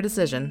confident in your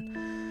decision.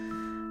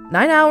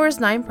 9 Hours,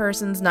 9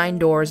 Persons, 9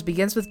 Doors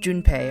begins with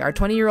Junpei, our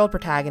 20-year-old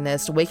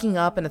protagonist, waking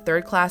up in a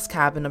third-class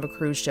cabin of a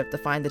cruise ship to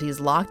find that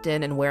he's locked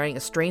in and wearing a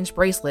strange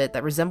bracelet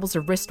that resembles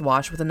a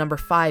wristwatch with a number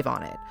 5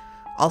 on it.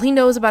 All he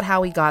knows about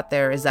how he got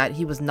there is that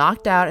he was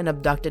knocked out and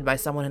abducted by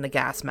someone in a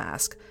gas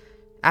mask.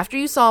 After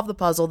you solve the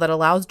puzzle that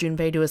allows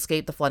Junpei to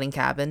escape the flooding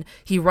cabin,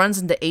 he runs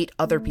into 8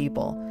 other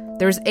people.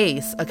 There's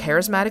Ace, a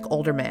charismatic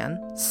older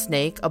man,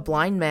 Snake, a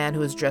blind man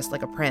who is dressed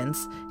like a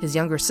prince, his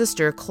younger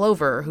sister,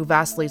 Clover, who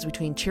vacillates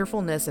between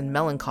cheerfulness and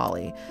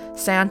melancholy,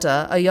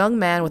 Santa, a young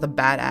man with a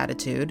bad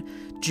attitude,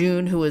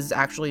 June, who is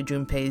actually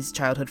Junpei's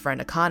childhood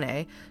friend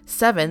Akane,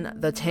 Seven,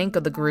 the tank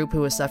of the group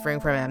who is suffering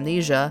from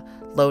amnesia,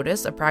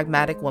 Lotus, a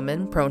pragmatic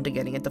woman prone to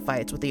getting into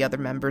fights with the other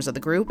members of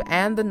the group,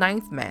 and the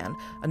 9th man,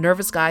 a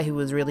nervous guy who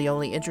is really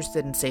only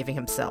interested in saving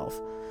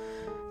himself.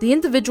 The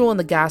individual in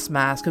the gas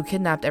mask who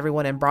kidnapped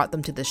everyone and brought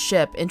them to the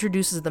ship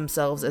introduces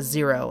themselves as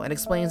Zero and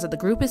explains that the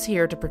group is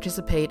here to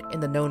participate in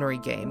the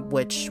Nonary game,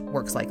 which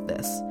works like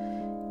this.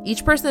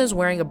 Each person is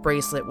wearing a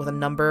bracelet with a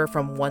number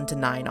from 1 to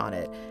 9 on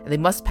it, and they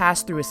must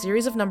pass through a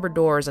series of numbered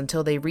doors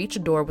until they reach a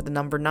door with the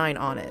number 9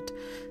 on it.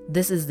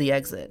 This is the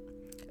exit.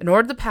 In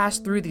order to pass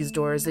through these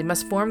doors, they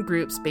must form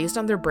groups based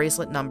on their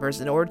bracelet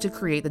numbers in order to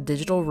create the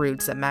digital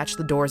routes that match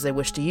the doors they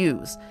wish to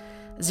use.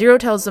 Zero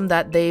tells them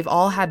that they've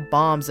all had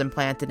bombs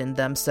implanted in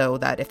them so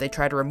that if they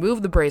try to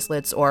remove the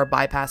bracelets or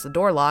bypass the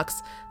door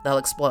locks, they'll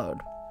explode.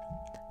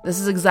 This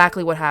is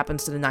exactly what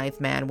happens to the 9th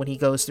man when he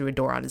goes through a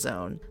door on his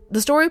own.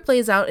 The story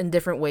plays out in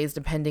different ways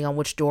depending on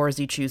which doors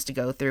you choose to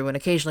go through and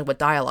occasionally what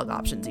dialogue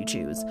options you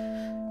choose.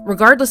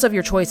 Regardless of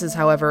your choices,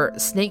 however,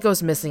 Snake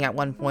goes missing at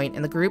one point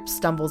and the group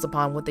stumbles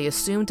upon what they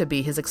assume to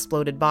be his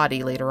exploded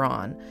body later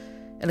on.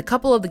 In a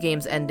couple of the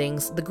game's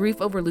endings, the grief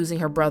over losing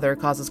her brother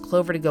causes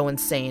Clover to go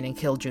insane and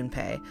kill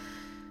Junpei.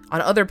 On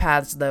other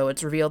paths, though,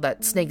 it's revealed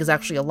that Snake is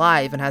actually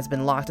alive and has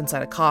been locked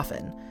inside a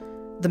coffin.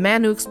 The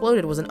man who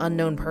exploded was an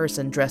unknown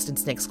person dressed in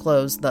Snake's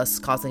clothes, thus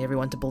causing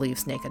everyone to believe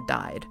Snake had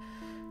died.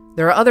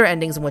 There are other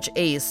endings in which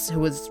Ace,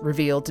 who is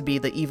revealed to be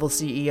the evil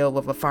CEO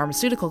of a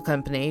pharmaceutical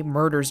company,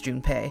 murders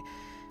Junpei.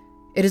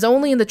 It is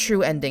only in the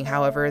true ending,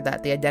 however,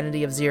 that the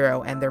identity of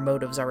Zero and their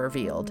motives are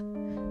revealed.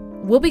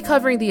 We'll be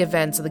covering the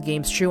events of the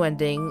game's true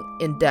ending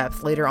in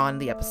depth later on in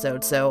the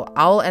episode, so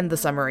I'll end the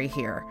summary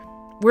here.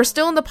 We're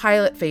still in the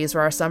pilot phase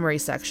for our summary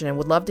section and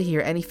would love to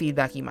hear any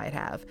feedback you might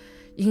have.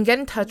 You You can get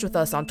in touch with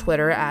us on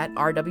Twitter at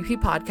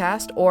RWP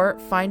Podcast or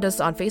find us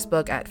on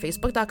Facebook at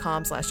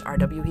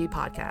facebook.com/RWP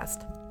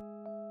Podcast.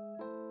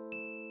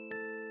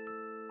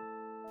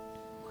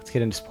 Let's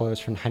get into spoilers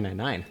for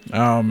 999.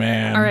 Oh,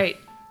 man. All right.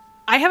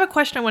 I have a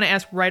question I want to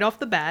ask right off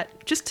the bat,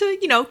 just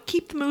to,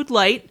 keep the mood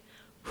light.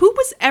 Who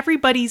was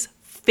everybody's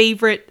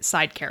favorite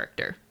side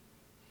character?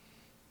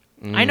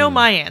 I know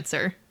my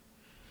answer.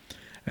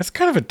 That's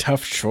kind of a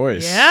tough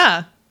choice.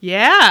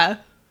 Yeah.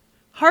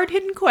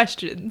 Hard-hitting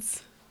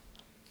questions.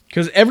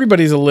 Because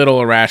everybody's a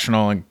little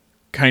irrational and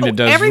kind of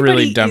does everybody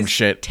really dumb is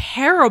shit.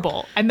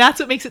 Terrible. And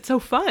that's what makes it so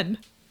fun.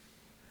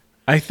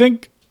 I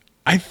think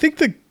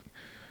the...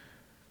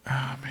 Do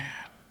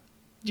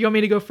you want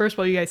me to go first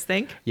while you guys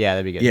think? Yeah,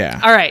 that'd be good.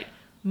 Yeah. All right.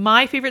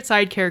 My favorite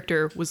side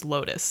character was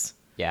Lotus.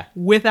 Yeah.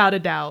 Without a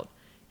doubt.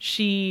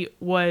 She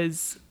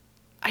was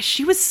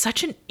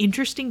such an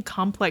interesting,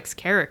 complex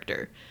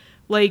character.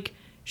 Like,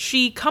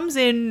 she comes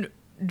in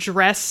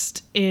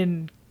dressed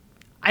in,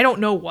 I don't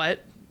know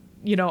what.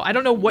 I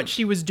don't know what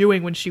she was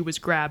doing when she was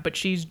grabbed, but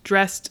she's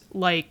dressed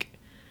like,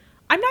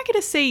 I'm not going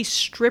to say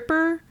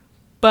stripper,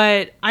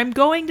 but I'm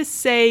going to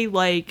say,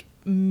 like,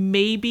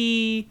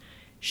 maybe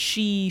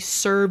she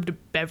served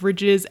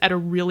beverages at a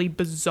really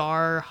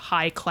bizarre,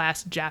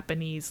 high-class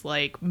Japanese,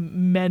 like,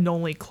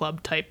 men-only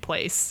club type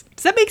place.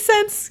 Does that make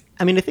sense?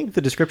 I mean, I think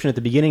the description at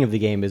the beginning of the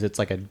game is it's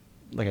like a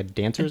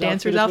dancer's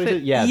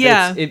outfit? Yeah.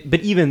 Yeah. But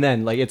even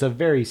then, like, it's a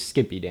very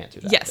skimpy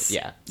dancer's Yes.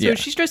 outfit. Yeah. So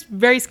she's dressed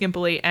very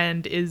skimpily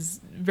and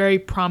is very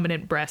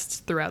prominent breasts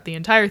throughout the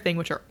entire thing,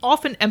 which are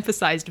often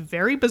emphasized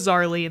very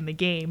bizarrely in the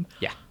game.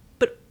 Yeah.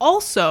 But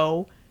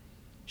also,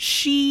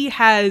 she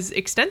has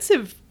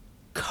extensive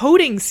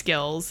coding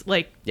skills,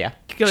 like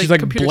She's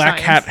like computer black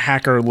science. hat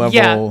hacker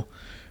level.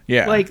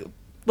 Yeah.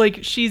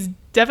 Like she's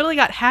definitely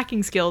got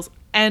hacking skills,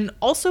 and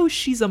also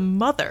she's a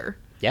mother.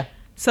 Yeah.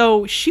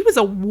 So she was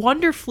a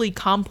wonderfully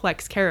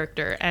complex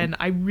character, and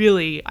I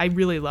really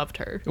loved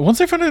her. Once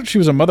I found out she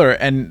was a mother,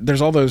 and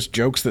there's all those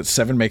jokes that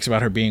Seven makes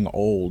about her being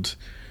old.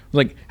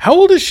 Like, how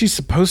old is she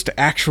supposed to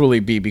actually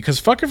be? Because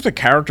fuck if the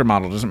character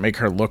model doesn't make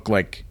her look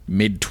like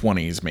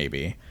mid-20s,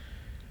 maybe.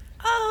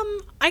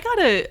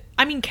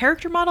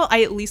 Character model,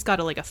 I at least got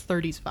a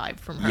 30s vibe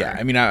from her. Yeah,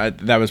 I mean,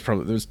 that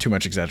was too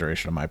much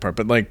exaggeration on my part,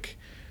 but like,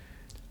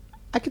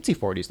 I could see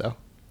 40s though.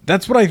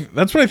 that's what I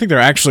think they're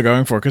actually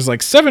going for. Because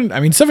like Seven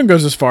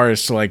goes as far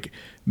as to like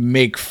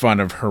make fun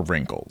of her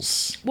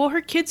wrinkles. Well,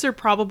 her kids are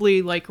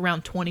probably like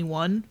around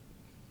 21,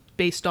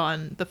 based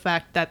on the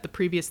fact that the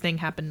previous thing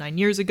happened 9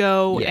 years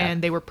ago, Yeah.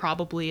 and they were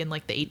probably in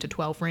like the 8 to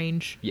 12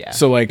 range. Yeah.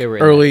 So like They were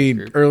in that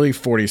age early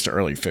group. 40s to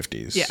early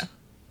 50s. Yeah.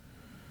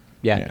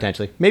 Yeah, Yeah.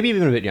 potentially. Maybe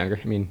even a bit younger.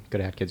 I mean, could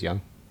have had kids young.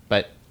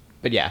 But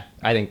yeah,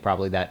 I think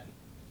probably that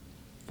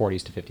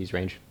 40s to 50s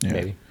range, Yeah.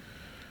 maybe.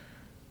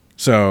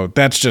 So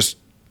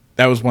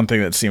that was one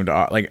thing that seemed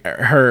odd. Like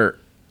her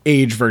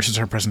age versus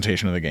her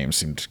presentation of the game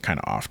seemed kind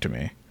of off to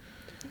me.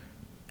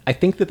 I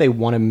think that they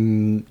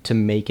want to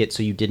make it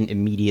so you didn't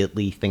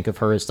immediately think of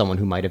her as someone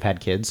who might have had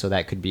kids, so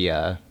that could be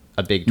a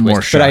big twist. More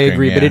But I shocking,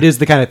 agree, but yeah. it is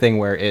the kind of thing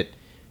where it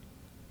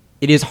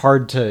is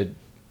hard to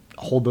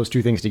hold those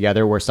two things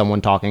together, where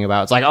someone talking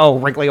about, it's like, oh,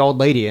 wrinkly old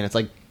lady, and it's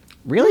like,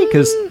 really?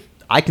 Because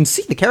I can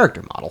see the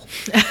character model.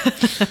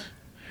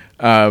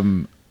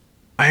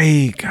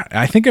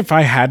 I think if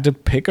I had to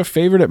pick a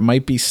favorite, it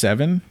might be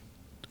Seven.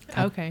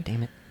 Okay.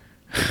 Damn it.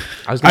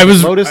 I was going to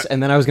pick Lotus,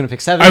 and then I was going to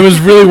pick Seven. I was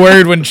really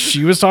worried when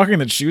she was talking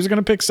that she was going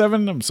to pick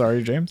Seven. I'm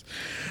sorry, James.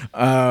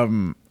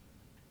 Seven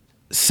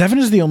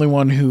is the only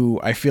one who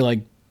I feel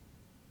like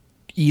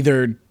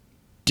either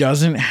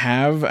doesn't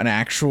have an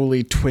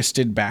actually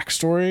twisted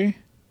backstory,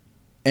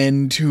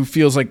 and who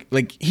feels like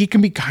he can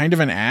be kind of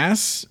an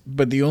ass,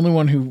 but the only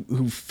one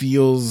who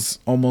feels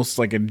almost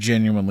like a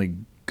genuinely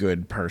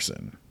good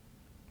person.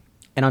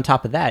 And on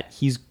top of that,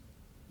 he's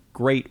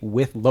great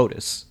with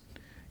Lotus.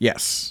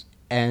 Yes.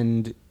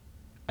 And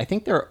I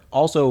think there are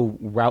also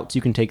routes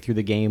you can take through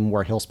the game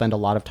where he'll spend a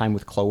lot of time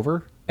with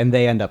Clover, and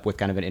they end up with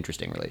kind of an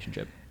interesting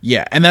relationship.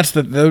 Yeah, and those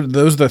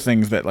are the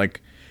things that,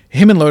 like,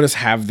 him and Lotus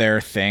have their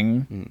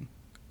thing.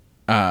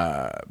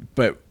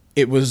 But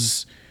it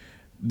was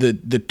the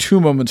two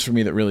moments for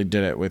me that really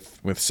did it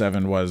with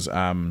Seven was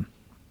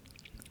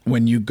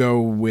when you go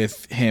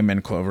with him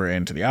and Clover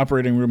into the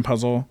operating room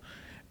puzzle,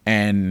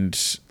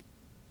 and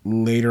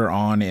later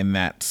on in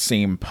that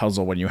same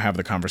puzzle when you have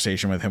the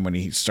conversation with him when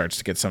he starts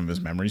to get some of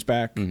his memories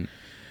back. And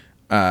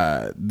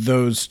then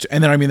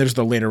I mean there's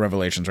the later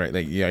revelations, right?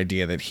 Like the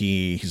idea that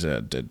he's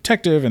a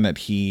detective and that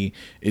he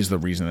is the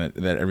reason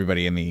that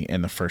everybody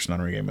in the first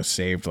Nunnery game was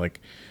saved. Like,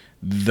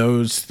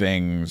 those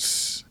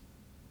things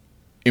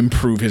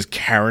improve his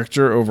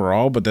character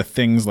overall, but the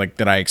things like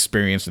that I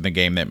experienced in the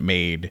game that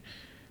made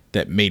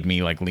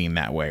me like lean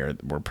that way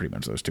were pretty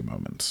much those two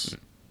moments.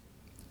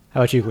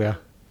 How about you, Cleo?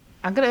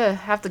 I'm gonna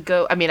have to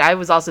go. I mean, I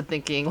was also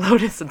thinking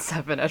Lotus and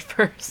Seven at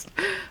first,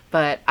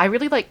 but I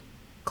really like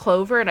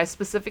Clover, and I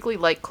specifically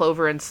like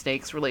Clover and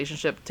Snake's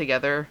relationship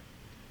together.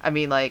 I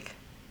mean, like,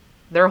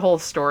 their whole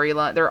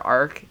storyline, their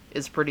arc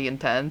is pretty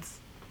intense.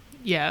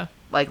 Yeah.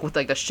 Like, with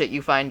like the shit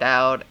you find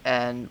out,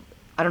 and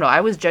I don't know.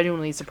 I was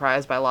genuinely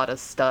surprised by a lot of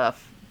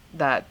stuff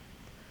that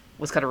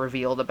was kind of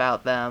revealed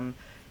about them,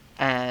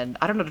 and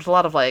I don't know. There's a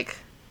lot of like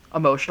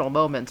emotional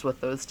moments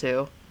with those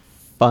two.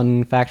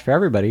 Fun fact for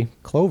everybody: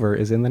 Clover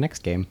is in the next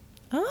game.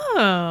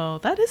 Oh,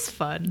 that is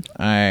fun.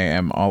 I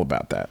am all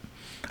about that.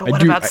 But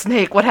what about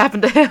Snake? What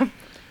happened to him?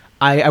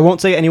 I won't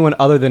say anyone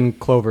other than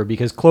Clover,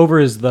 because Clover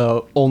is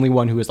the only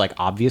one who is like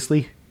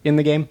obviously in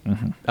the game.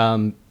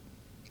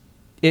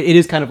 It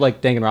is kind of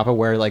like Danganronpa,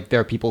 where like there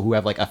are people who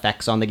have like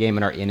effects on the game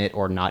and are in it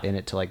or not in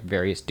it to like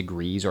various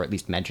degrees, or at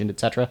least mentioned,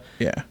 etc.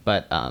 Yeah.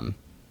 But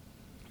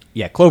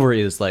yeah, Clover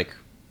is like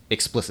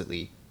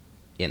explicitly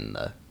in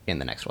the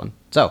next one.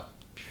 So,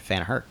 if you're a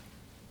fan of her.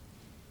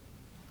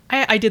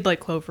 I did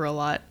like Clover a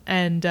lot,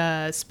 and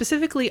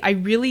specifically, I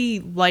really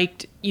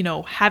liked, you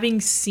know,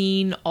 having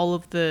seen all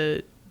of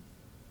the.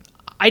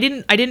 I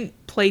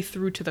didn't play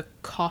through to the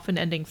coffin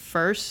ending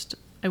first.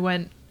 I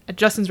went at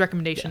Justin's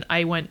recommendation.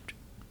 Yeah.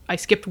 I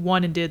skipped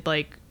 1 and did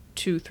like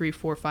 2, 3,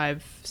 4,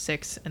 5,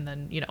 6, and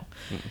then, you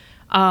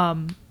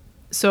know.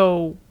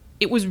 So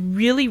it was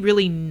really,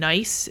 really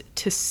nice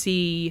to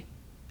see,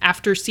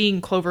 after seeing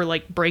Clover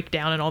like break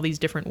down in all these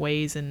different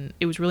ways, and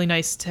it was really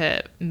nice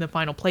to, in the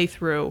final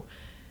playthrough,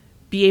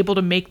 be able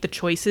to make the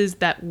choices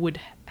that would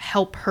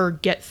help her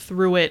get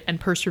through it and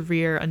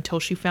persevere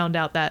until she found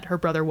out that her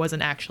brother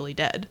wasn't actually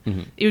dead.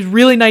 It was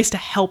really nice to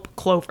help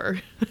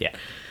Clover. Yeah.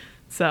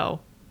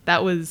 So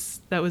that was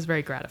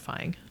very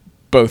gratifying.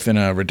 Both in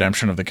a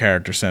redemption of the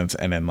character sense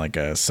and in like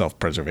a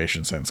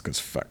self-preservation sense, because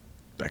fuck,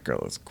 that girl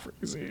is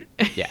crazy.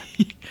 Yeah.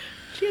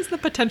 She has the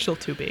potential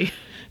to be.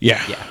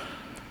 Yeah. Yeah.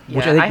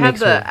 Yeah, think I had makes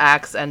the her-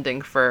 axe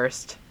ending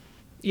first.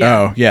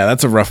 Oh, yeah,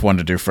 that's a rough one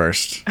to do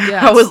first.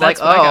 Yeah, I was that's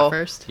like, what I got oh.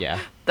 first. Yeah.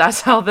 That's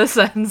how this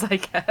ends, I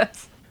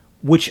guess.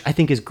 Which I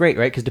think is great,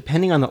 right? Because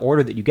depending on the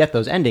order that you get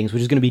those endings,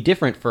 which is going to be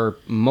different for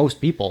most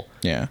people,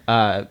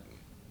 Yeah.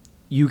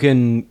 you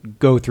can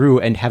go through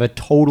and have a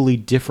totally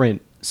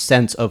different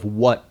sense of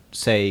what,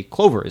 say,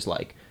 Clover is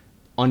like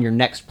on your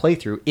next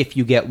playthrough if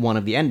you get one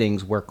of the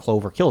endings where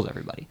Clover kills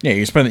everybody. Yeah,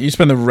 you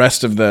spend the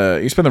rest of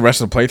the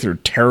playthrough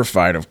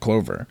terrified of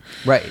Clover.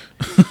 Right.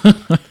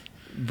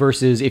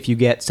 Versus if you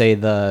get, say,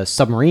 the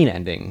submarine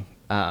ending,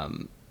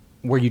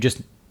 where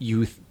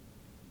You're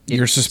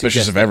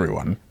suspicious of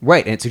everyone.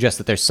 Right, and it suggests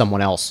that there's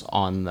someone else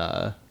on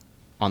the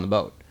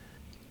boat.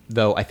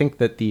 Though I think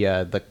that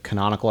the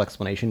canonical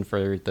explanation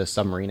for the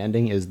submarine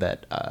ending is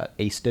that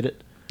Ace did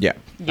it. Yeah.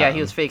 Yeah, he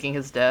was faking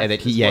his death. And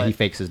that is he what-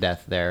 fakes his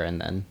death there, and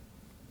then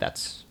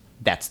that's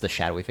the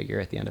shadowy figure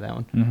at the end of that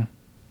one.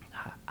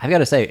 I've got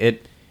to say,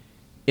 it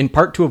in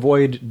part to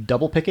avoid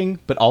double picking,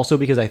 but also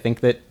because I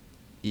think that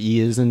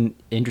he is an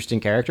interesting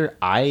character.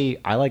 I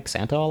like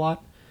Santa a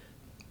lot.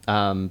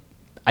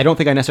 I don't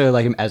think I necessarily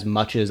like him as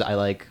much as I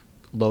like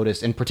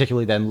Lotus, and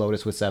particularly then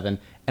Lotus with 7.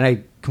 And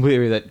I completely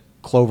agree that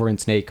Clover and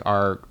Snake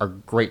are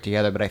great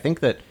together, but I think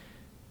that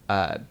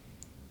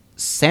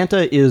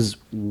Santa is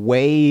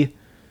way...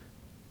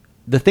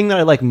 The thing that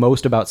I like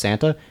most about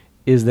Santa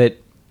is that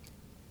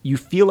you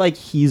feel like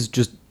he's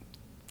just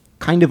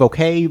kind of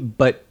okay,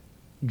 but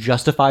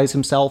justifies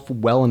himself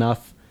well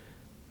enough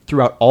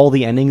throughout all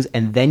the endings,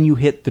 and then you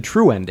hit the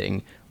true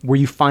ending, where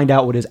you find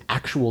out what his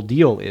actual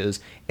deal is,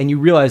 and you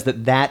realize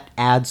that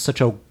adds such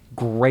a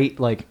great,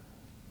 like,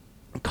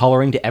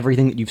 coloring to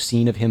everything that you've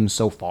seen of him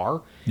so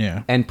far.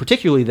 Yeah. And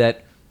particularly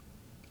that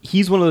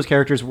he's one of those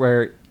characters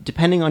where,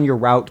 depending on your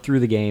route through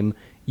the game,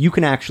 you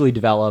can actually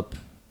develop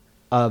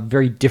a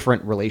very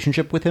different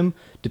relationship with him,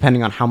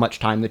 depending on how much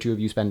time the two of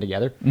you spend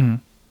together,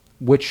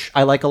 which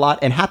I like a lot,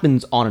 and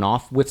happens on and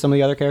off with some of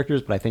the other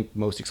characters, but I think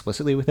most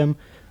explicitly with him.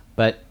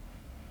 But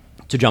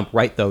to jump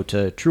right, though,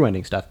 to true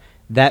ending stuff,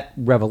 that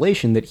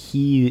revelation that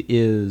he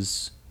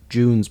is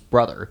June's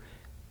brother,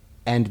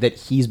 and that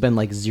he's been,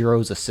 like,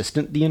 Zero's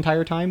assistant the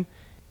entire time,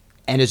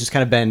 and has just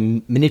kind of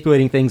been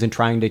manipulating things and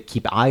trying to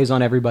keep eyes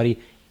on everybody,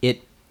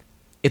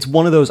 it's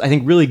one of those, I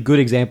think, really good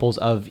examples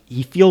of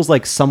he feels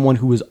like someone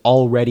who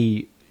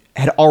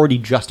had already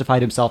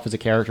justified himself as a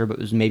character, but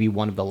was maybe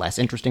one of the less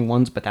interesting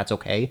ones, but that's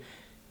okay.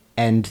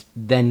 And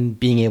then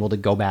being able to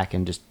go back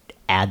and just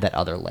add that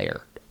other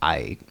layer,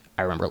 I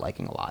remember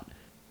liking a lot.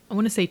 I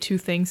want to say 2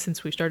 things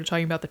since we started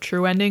talking about the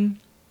true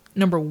ending.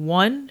 Number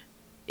 1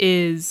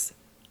 is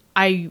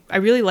I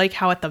really like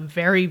how at the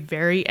very,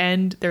 very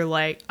end, they're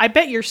like, I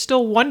bet you're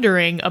still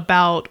wondering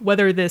about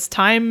whether this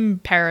time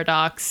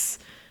paradox,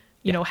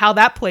 you know, how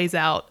that plays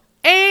out.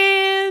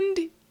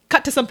 And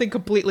cut to something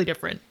completely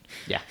different.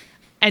 Yeah.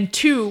 And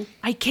 2,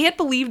 I can't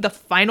believe the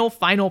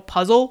final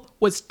puzzle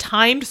was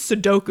timed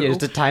Sudoku. Yeah,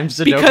 it's a timed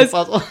Sudoku because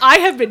puzzle. I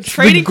have been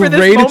training for this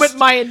greatest- moment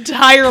my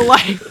entire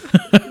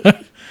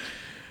life.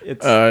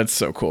 It's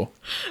so cool.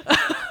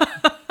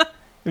 Have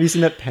you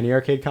seen that Penny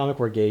Arcade comic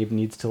where Gabe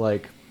needs to,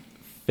 like,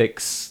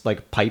 fix,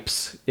 like,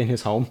 pipes in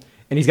his home?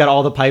 And he's got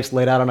all the pipes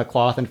laid out on a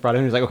cloth in front of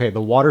him. He's like, okay,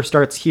 the water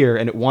starts here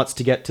and it wants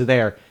to get to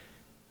there.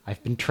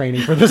 I've been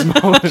training for this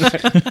moment.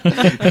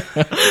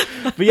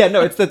 But yeah,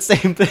 no, it's that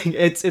same thing.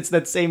 It's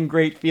that same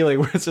great feeling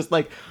where it's just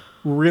like,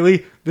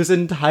 really, this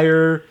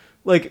entire,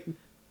 like,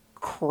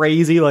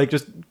 crazy, like,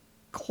 just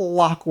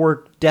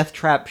clockwork death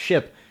trap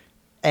ship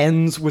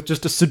ends with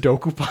just a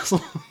Sudoku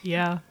puzzle.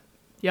 Yeah.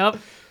 Yep.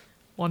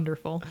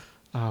 Wonderful.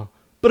 Oh.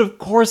 But of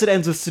course it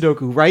ends with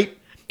Sudoku, right?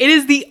 It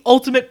is the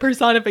ultimate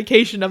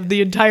personification of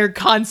the entire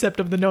concept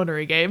of the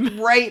Nonary game.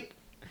 Right.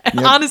 And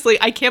honestly,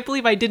 I can't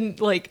believe I didn't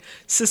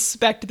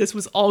suspect this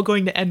was all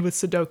going to end with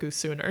Sudoku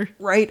sooner.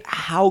 Right.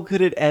 How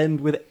could it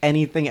end with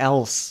anything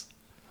else?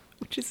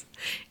 Which is,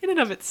 in and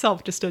of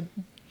itself, just a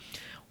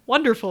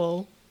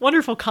wonderful,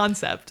 wonderful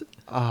concept.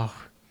 Oh.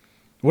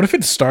 What if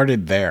it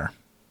started there?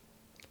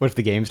 What if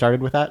the game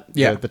started with that?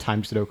 Yeah. The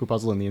timed Sudoku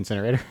puzzle in the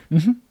incinerator?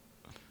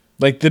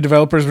 Like, the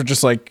developers were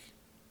just like,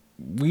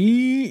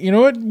 you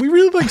know what? We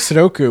really like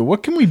Sudoku.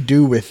 What can we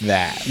do with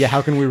that? Yeah,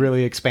 how can we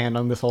really expand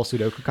on this whole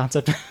Sudoku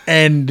concept?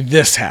 And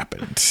this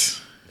happened.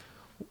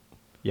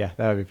 Yeah,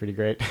 that would be pretty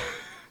great.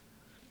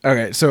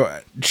 Okay, so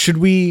do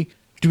we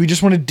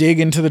just want to dig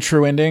into the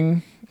true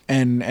ending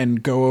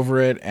and go over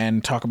it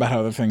and talk about how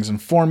other things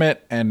inform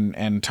it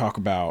and talk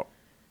about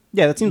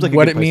Yeah, that seems like a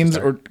what good it place to means,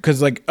 start. or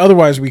because like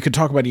otherwise we could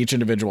talk about each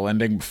individual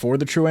ending before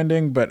the true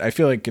ending, but I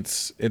feel like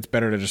it's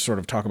better to just sort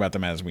of talk about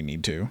them as we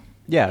need to.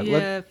 Yeah,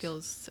 It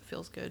feels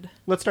good.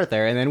 let's start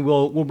there, and then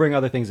we'll bring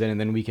other things in, and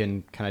then we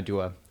can kind of do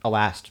a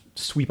last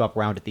sweep up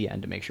round at the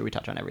end to make sure we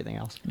touch on everything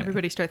else.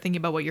 Everybody start thinking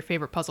about what your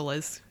favorite puzzle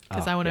is,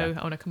 because Oh, I want to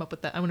yeah. come up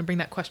with that. I want to bring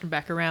that question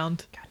back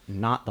around.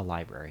 Not the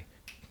library.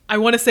 I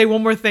want to say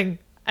one more thing,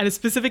 and it's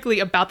specifically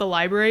about the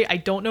library. I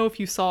don't know if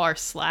you saw our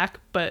Slack,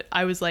 but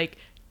I was like,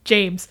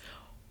 James,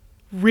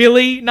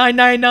 really?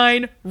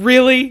 999?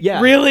 Really?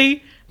 Yeah.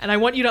 Really? And I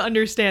want you to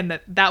understand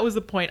that was the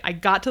point. I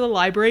got to the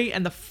library,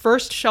 and the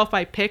first shelf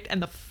I picked,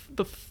 and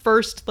the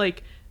first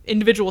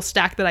individual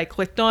stack that I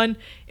clicked on,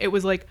 it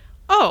was like,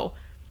 oh,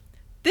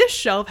 this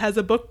shelf has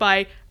a book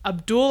by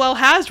Abdul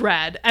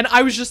El-Hazrad. And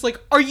I was just like,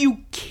 are you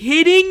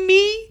kidding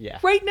me Yeah.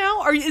 right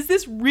now? Is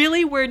this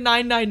really where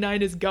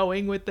 999 is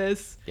going with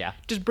this? Yeah.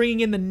 Just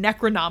bringing in the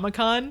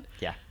Necronomicon?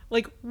 Yeah.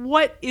 Like,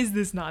 what is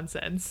this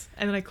nonsense?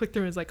 And then I clicked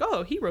through and it was like,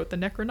 oh, he wrote the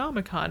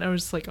Necronomicon. I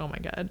was just like, oh my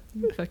God, are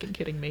you fucking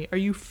kidding me? Are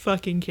you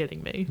fucking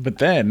kidding me? But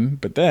then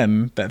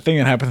that thing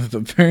that happened at the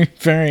very,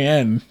 very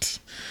end.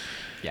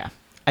 Yeah.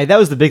 That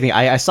was the big thing.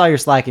 I saw your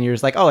Slack, and you were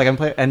just like, oh, I'm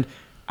playing, and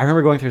I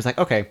remember going through, it's like,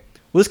 okay,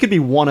 well, this could be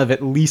one of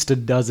at least a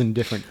dozen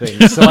different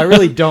things, so I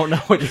really don't know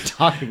what you're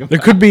talking about. There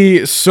could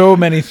be so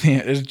many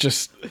things. It's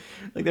just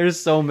There's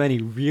so many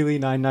really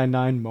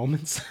 999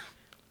 moments.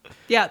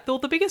 Yeah,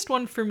 the biggest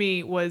one for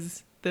me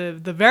was the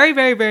very,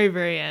 very, very,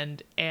 very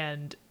end,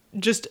 and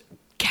just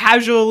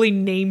casually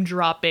name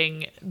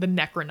dropping the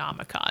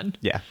Necronomicon.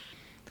 Yeah.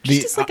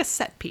 Just like a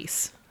set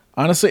piece.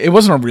 honestly, it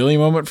wasn't a really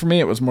moment for me.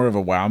 It was more of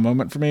a wow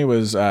moment for me. It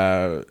was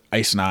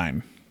Ice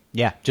 9.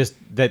 Yeah, just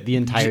that the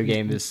entire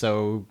game is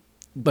so...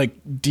 Like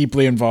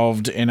deeply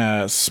involved in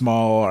a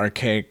small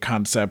archaic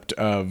concept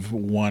of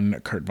one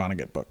Kurt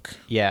Vonnegut book,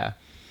 Yeah.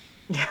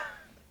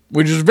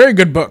 which is a very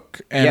good book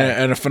and,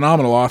 Yeah. and a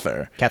phenomenal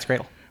author. Cat's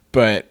Cradle.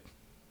 But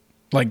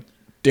like,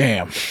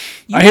 damn,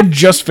 I had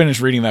just finished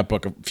reading that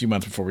book a few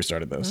months before we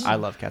started this. I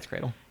love Cat's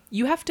Cradle.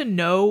 You have to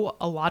know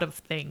a lot of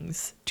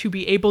things to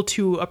be able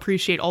to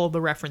appreciate all of the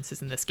references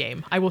in this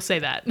game. I will say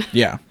that.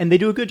 Yeah, And they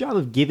do a good job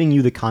of giving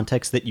you the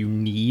context that you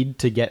need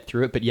to get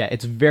through it. But yeah,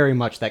 it's very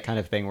much that kind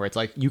of thing where it's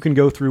like you can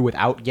go through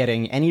without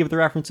getting any of the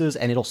references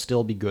and it'll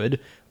still be good.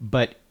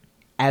 But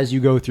as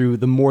you go through,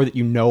 the more that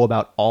you know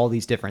about all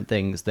these different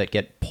things that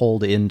get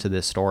pulled into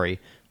this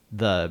story,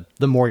 the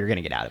more you're going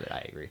to get out of it.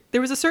 I agree.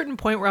 There was a certain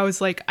point where I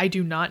was like, I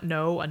do not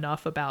know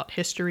enough about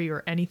history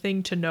or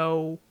anything to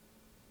know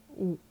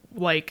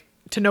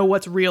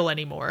what's real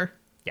anymore.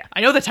 Yeah.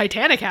 I know the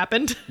Titanic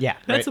happened. Yeah,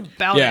 That's right.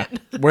 about yeah.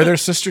 it. Were there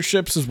sister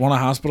ships? Is one a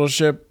hospital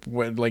ship?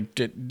 What, like,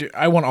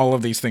 I want all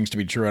of these things to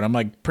be true, and I'm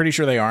like pretty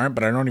sure they aren't,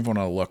 but I don't even want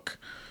to look.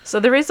 So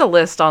there is a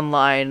list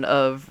online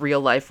of real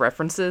life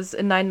references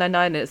in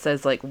 999, and it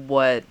says like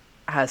what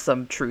has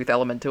some truth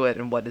element to it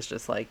and what is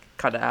just like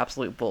kind of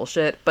absolute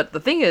bullshit. But the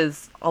thing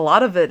is, a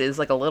lot of it is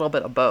like a little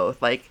bit of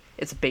both. Like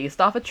it's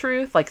based off of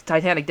truth. Like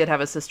Titanic did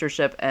have a sister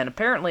ship, and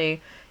apparently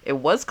it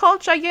was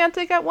called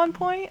Gigantic at one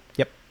point.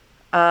 Yep.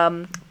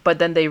 But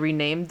then they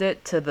renamed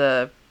it to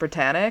the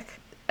Britannic,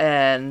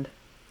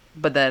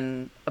 but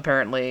then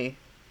apparently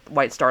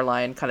White Star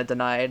Line kind of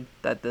denied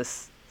that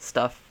this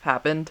stuff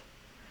happened.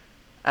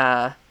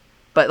 But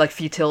like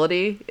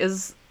Futility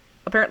is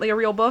apparently a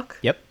real book.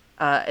 Yep.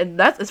 And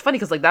it's funny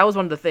because like that was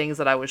one of the things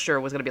that I was sure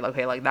was gonna be like,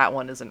 okay, like that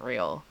one isn't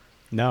real.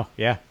 No,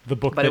 yeah. The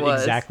book But that it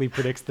was. exactly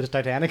predicts the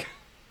Titanic.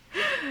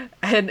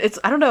 And it's,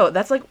 I don't know,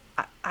 that's like,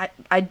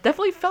 I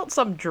definitely felt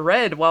some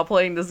dread while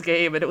playing this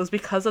game, and it was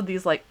because of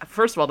these, like,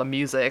 first of all, the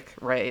music,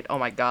 right? Oh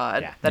my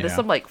god. Yeah. That is Yeah.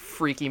 some, like,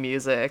 freaky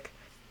music.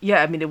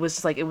 Yeah, I mean, it was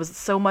just, like, it was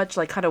so much,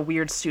 like, kind of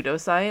weird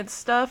pseudoscience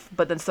stuff,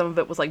 but then some of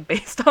it was, like,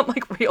 based on,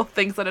 like, real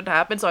things that had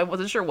happened, so I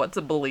wasn't sure what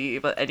to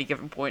believe at any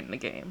given point in the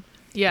game.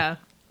 Yeah.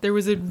 There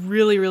was a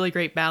really, really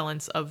great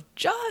balance of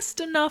just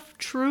enough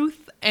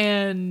truth,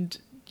 and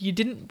you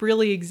didn't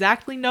really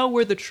exactly know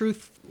where the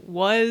truth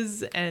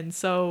was, and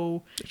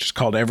so It just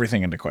called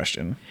everything into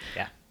question.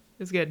 Yeah. it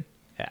was good.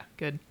 Yeah.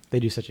 Good. They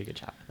do such a good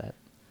job with that.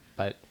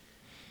 But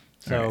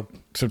So All right.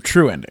 So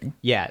true ending.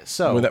 yeah,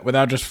 so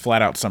Without just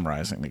flat out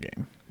summarizing the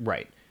game.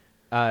 right.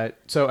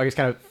 So I guess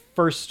kind of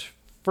first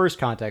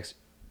context,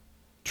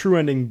 true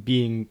ending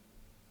being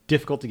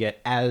difficult to get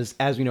as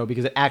we know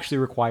because it actually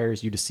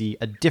requires you to see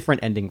a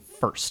different ending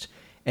first.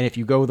 And if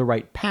you go the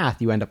right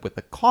path, you end up with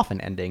the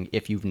coffin ending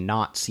if you've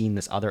not seen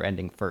this other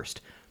ending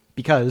first.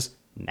 Because,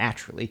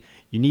 naturally,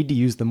 you need to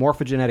use the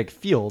morphogenetic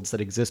fields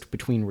that exist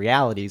between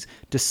realities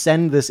to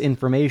send this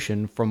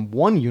information from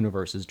one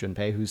universe's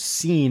Junpei, who's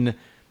seen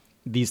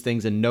these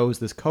things and knows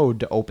this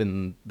code to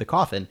open the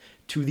coffin,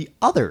 to the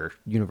other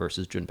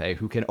universe's Junpei,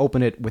 who can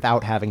open it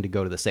without having to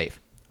go to the safe.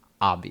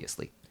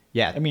 Obviously.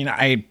 Yeah. I mean,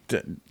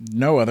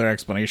 no other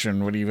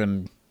explanation would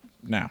even...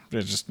 No.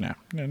 It's just no.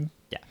 Yeah.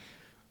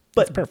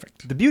 But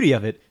perfect. The beauty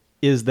of it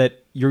is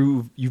that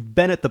you've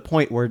been at the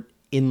point where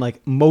in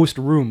like most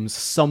rooms,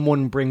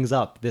 someone brings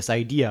up this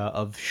idea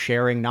of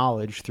sharing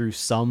knowledge through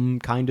some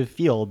kind of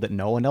field that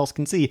no one else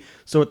can see.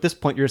 So at this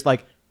point, you're just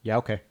like, yeah,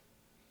 okay.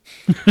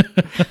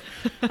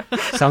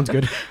 Sounds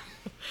good.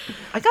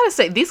 I gotta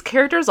say, these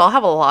characters all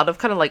have a lot of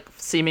kind of like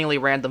seemingly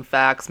random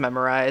facts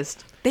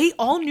memorized. They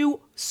all knew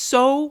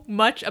so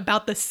much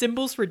about the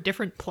symbols for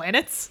different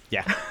planets.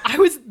 Yeah.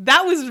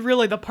 That was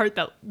really the part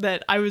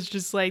that I was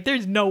just like,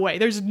 there's no way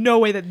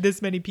that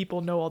this many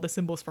people know all the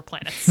symbols for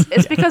planets.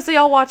 It's because they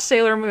all watched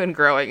Sailor Moon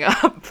growing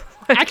up.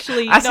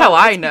 Actually, that's no, how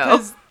I it's know.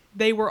 because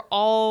they were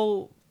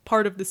all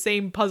part of the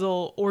same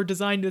puzzle or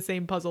designed the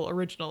same puzzle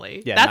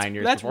originally. Yeah, that's 9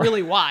 years that's before.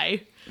 really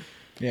why.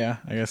 Yeah,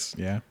 I guess,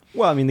 yeah.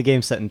 Well, I mean, the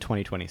game's set in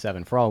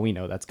 2027. For all we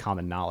know, that's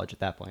common knowledge at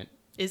that point.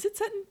 Is it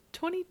set in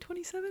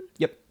 2027?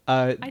 Yep.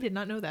 I did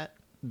not know that.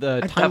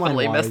 The I timeline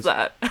definitely missed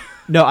that.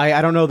 No,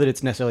 I don't know that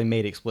it's necessarily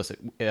made explicit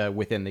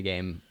within the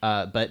game.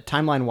 But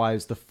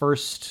timeline-wise, the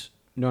first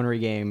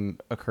Nonary game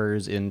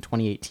occurs in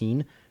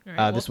 2018. All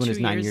right, This well, one is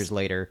 2 9 years. years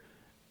later.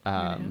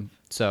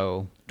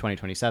 So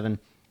 2027.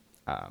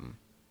 And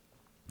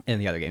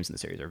the other games in the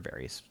series are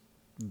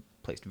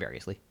placed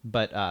variously.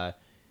 But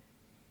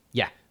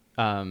yeah.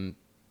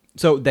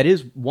 So that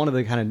is one of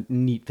the kind of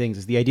neat things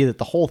is the idea that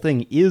the whole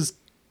thing is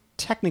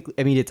technically,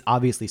 I mean, it's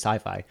obviously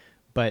sci-fi,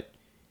 but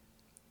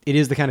it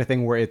is the kind of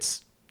thing where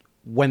it's,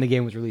 when the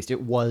game was released,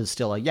 it was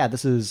still like, yeah,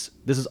 this is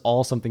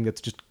all something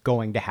that's just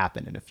going to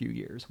happen in a few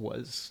years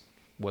was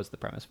the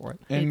premise for it.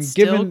 It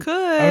still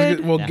could.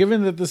 Yeah.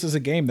 Given that this is a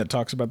game that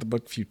talks about the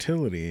book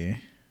Futility,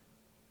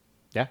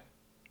 Yeah.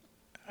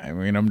 I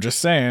mean, I'm just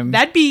saying.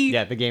 That'd be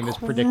Yeah, the game is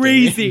predicting.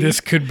 crazy. This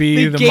could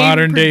be the game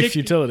modern day predicted-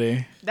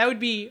 Futility. That would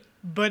be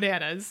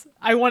bananas.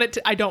 I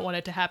don't want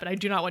it to happen. I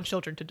do not want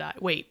children to die.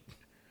 Wait.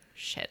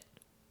 Shit.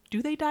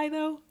 Do they die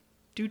though?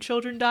 Do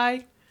children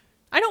die?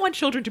 I don't want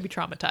children to be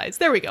traumatized.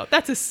 There we go.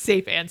 That's a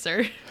safe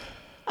answer.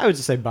 I would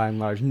just say, by and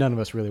large, none of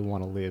us really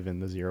want to live in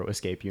the Zero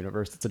Escape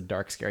universe. It's a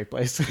dark, scary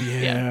place.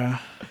 Yeah.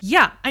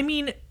 Yeah, I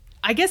mean,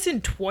 I guess in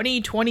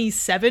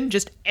 2027,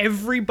 just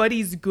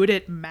everybody's good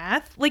at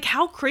math. Like,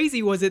 how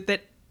crazy was it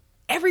that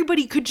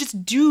everybody could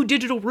just do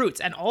digital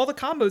roots and all the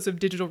combos of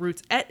digital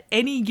roots at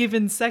any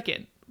given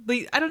second?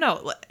 Like, I don't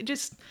know.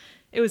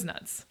 It was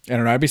nuts. I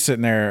don't know. I'd be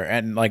sitting there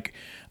and like,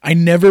 I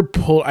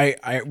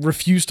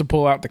refuse to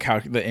pull out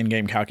the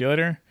in-game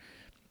calculator,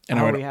 and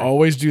I would yeah.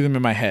 always do them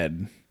in my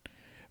head.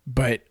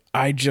 But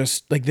I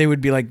just like, they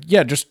would be like,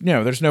 yeah, just,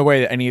 there's no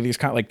way that any of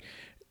these like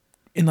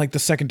in like the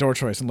second door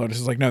choice, and Lotus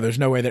is like, no, there's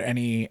no way that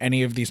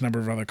any of these number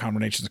of other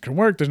combinations can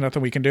work. There's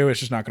nothing we can do. It's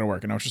just not going to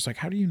work. And I was just like,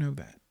 how do you know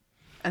that?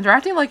 And they're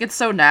acting like it's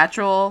so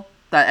natural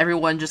that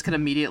everyone just can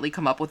immediately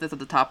come up with this at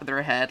the top of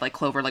their head. Like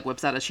Clover like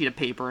whips out a sheet of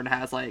paper and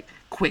has like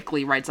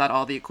quickly writes out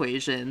all the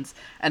equations.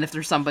 And if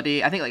there's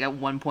somebody, I think like at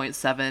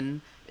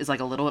 1.7 is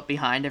like a little bit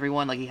behind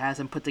everyone, like he has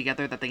them put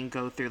together that they can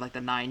go through like the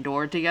 9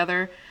 door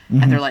together.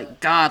 Mm-hmm. And they're like,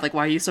 God, like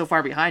why are you so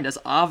far behind us?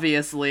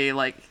 Obviously,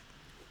 like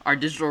our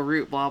digital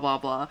route, blah blah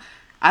blah.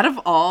 Out of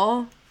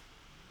all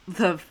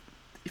the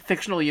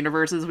fictional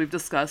universes we've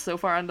discussed so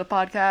far on the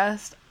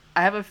podcast,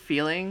 I have a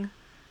feeling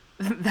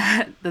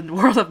that the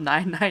world of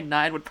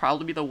 999 would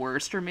probably be the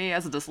worst for me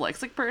as a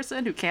dyslexic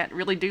person who can't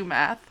really do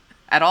math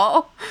at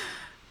all.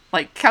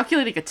 Like,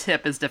 calculating a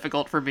tip is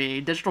difficult for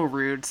me. Digital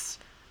roots,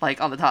 like,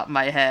 on the top of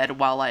my head,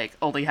 while, like,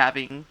 only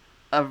having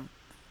a,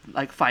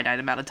 like, finite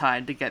amount of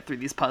time to get through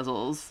these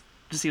puzzles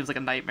just seems like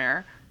a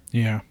nightmare.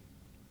 Yeah.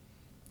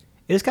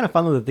 It is kind of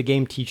fun, though, that the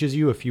game teaches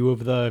you a few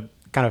of the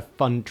kind of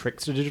fun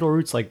tricks to digital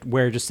roots, like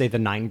where just say the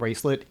 9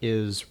 bracelet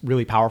is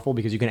really powerful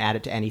because you can add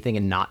it to anything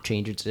and not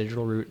change its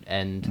digital root,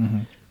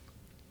 and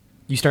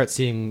you start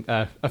seeing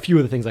a few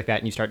of the things like that,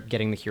 and you start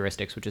getting the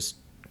heuristics, which is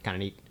kind of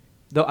neat.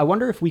 Though I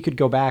wonder if we could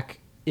go back,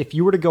 if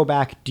you were to go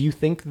back, do you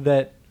think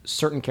that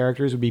certain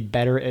characters would be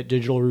better at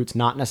digital roots,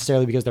 not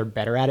necessarily because they're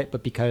better at it,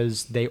 but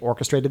because they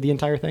orchestrated the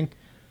entire thing?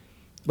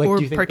 Like, Or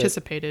do you think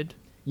participated.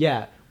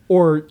 yeah.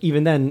 Or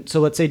even then, so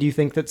let's say, do you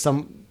think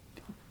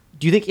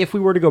if we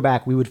were to go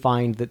back, we would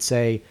find that,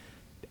 say,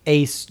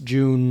 Ace,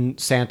 June,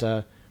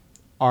 Santa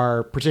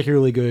are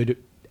particularly good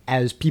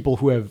as people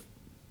who have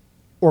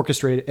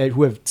orchestrated,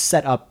 who have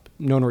set up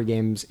Nonary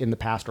games in the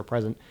past or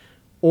present?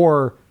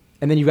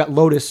 And then you've got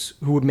Lotus,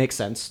 who would make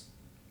sense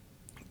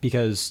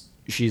because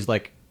she's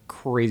like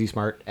crazy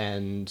smart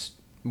and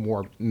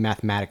more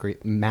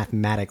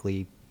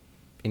mathematically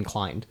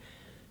inclined.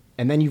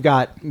 And then you've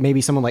got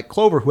maybe someone like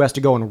Clover who has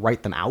to go and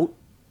write them out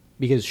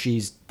because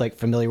she's like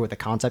familiar with the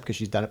concept because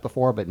she's done it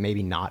before, but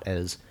maybe not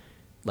as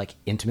like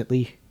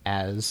intimately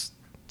as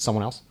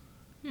someone else.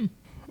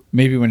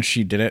 Maybe when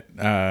she did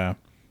it,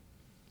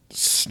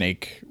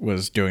 Snake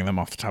was doing them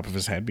off the top of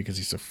his head because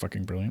he's so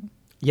fucking brilliant.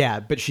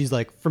 Yeah, but she's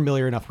like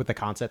familiar enough with the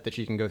concept that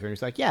she can go through and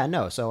she's like, yeah,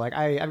 no. So like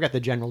I've got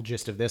the general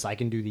gist of this. I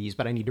can do these,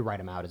 but I need to write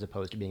them out as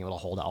opposed to being able to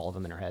hold all of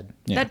them in her head.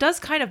 Yeah. That does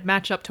kind of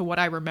match up to what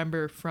I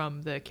remember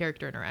from the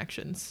character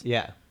interactions.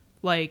 Yeah.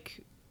 Like,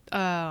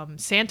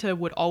 Santa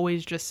would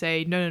always just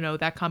say, no,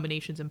 that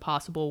combination's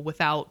impossible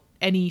without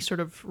any sort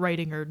of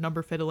writing or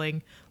number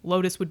fiddling.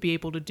 Lotus would be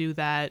able to do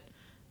that.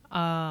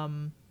 I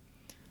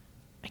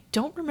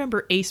don't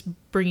remember Ace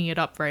bringing it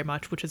up very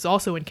much, which is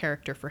also in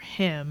character for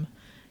him.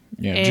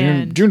 Yeah,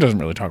 And- June doesn't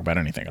really talk about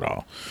anything at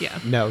all. Yeah.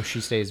 No,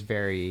 she stays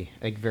very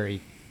very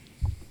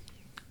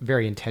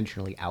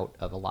intentionally out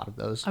of a lot of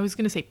those. I was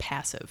going to say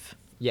passive.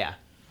 Yeah.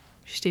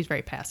 She stays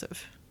very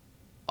passive.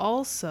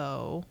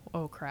 Also,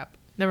 oh crap.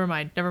 Never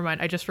mind.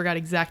 I just forgot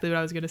exactly what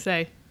I was going to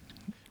say.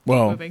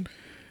 Well, Moving.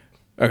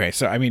 okay,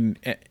 so I mean,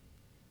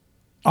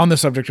 on the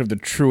subject of the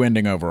true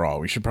ending overall,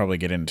 we should probably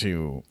get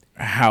into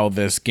how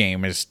this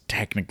game is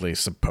technically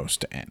supposed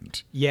to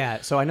end.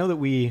 Yeah, so I know that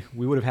we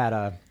would have had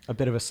a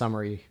bit of a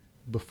summary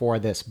before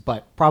this,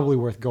 but probably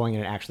worth going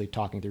in and actually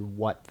talking through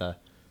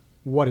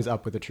what is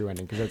up with the true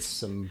ending, because that's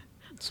some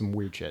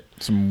weird shit.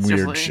 Some weird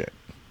Seriously? shit.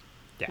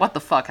 Yeah. What the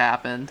fuck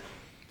happened?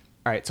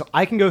 All right, so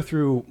I can go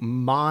through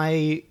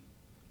my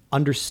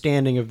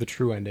understanding of the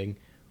true ending,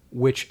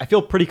 which I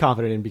feel pretty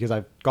confident in because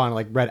I've gone and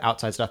like read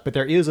outside stuff, but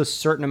there is a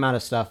certain amount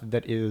of stuff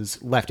that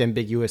is left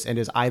ambiguous and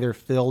is either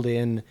filled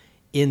in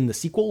the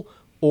sequel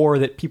or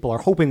that people are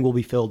hoping will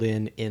be filled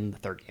in the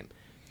third game.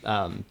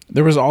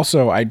 There was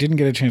also, I didn't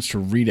get a chance to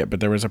read it,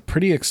 but there was a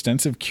pretty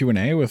extensive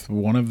Q&A with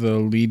one of the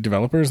lead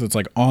developers that's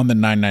like on the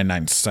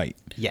 999 site.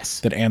 Yes.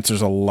 That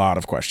answers a lot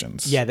of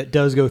questions. Yeah, that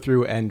does go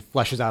through and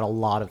fleshes out a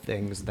lot of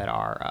things that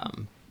are...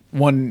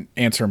 One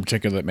answer in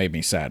particular that made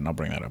me sad, and I'll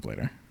bring that up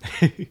later.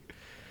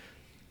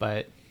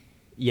 But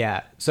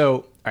yeah, so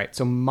all right,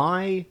 so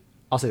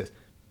I'll say this.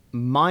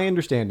 My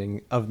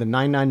understanding of the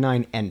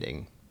 999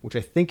 ending, which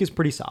I think is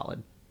pretty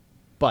solid,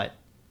 but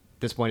at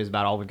this point is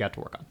about all we've got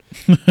to work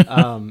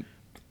on,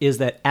 is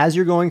that as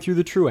you're going through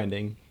the true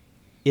ending,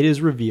 it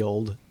is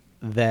revealed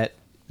that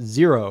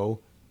Zero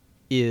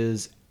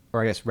is,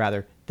 or I guess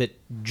rather, that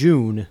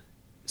June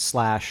 /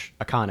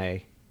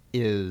 Akane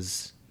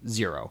is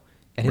Zero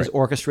and has Right.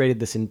 orchestrated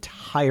this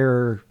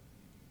entire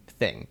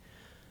thing.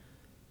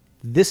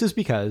 This is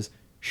because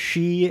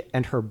she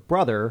and her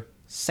brother,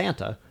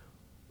 Santa,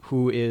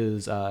 who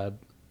is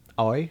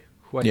Aoi,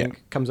 who I Yeah.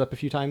 think comes up a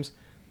few times,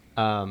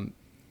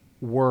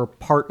 were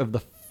part of the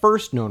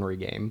first Nonary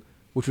game,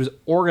 which was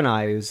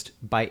organized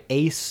by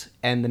Ace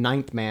and the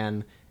Ninth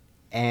Man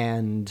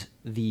and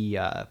the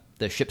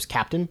ship's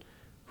captain,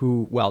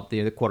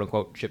 the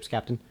quote-unquote ship's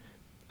captain.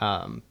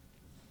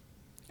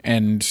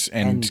 And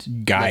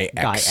Guy X.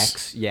 Guy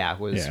X, yeah,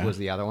 was Yeah.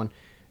 the other one.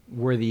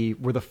 Were the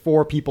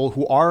four people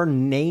who are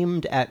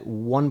named at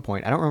one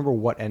point. I don't remember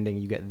what ending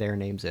you get their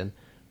names in.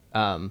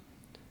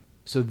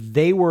 So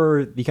they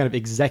were the kind of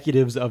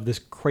executives of this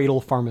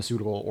Cradle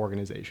Pharmaceutical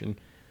organization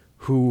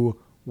who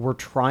were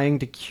trying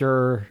to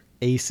cure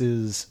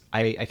Ace's...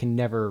 I can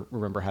never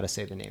remember how to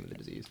say the name of the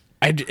disease.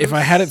 If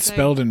I had it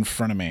spelled in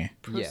front of me,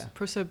 Yeah.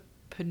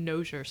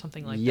 Prosopagnosia or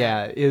something like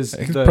Yeah, that. is I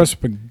think the...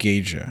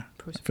 Prospagasia.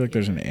 I feel like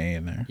there's an A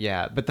in there.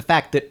 Yeah, but the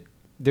fact that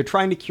they're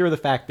trying to cure the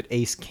fact that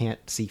Ace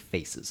can't see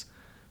faces.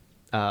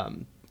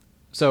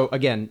 So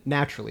again,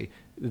 naturally,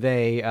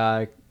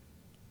 they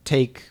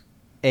take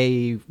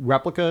a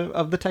replica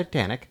of the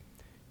Titanic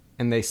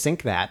and they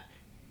sink that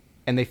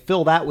and they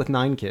fill that with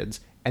 9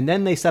 kids. And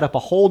then they set up a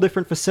whole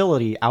different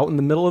facility out in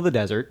the middle of the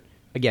desert,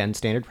 again,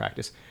 standard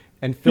practice,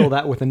 and fill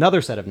that with another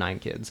set of 9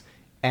 kids.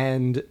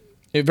 And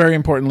Very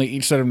importantly,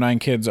 each set of 9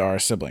 kids are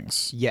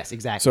siblings. yes,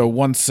 exactly. So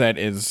one set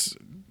is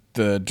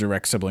the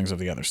direct siblings of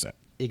the other set.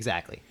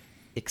 Exactly.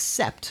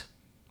 Except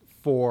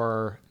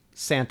for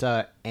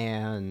Santa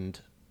and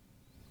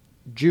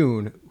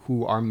June,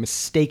 who are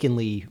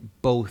mistakenly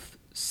both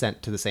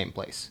sent to the same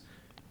place,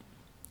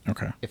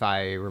 Okay. if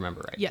I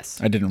remember right. Yes,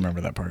 I didn't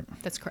remember that part.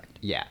 that's correct.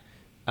 Yeah.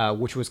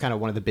 Which was kind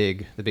of one of the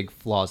big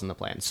flaws in the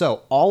plan.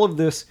 So all of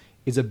this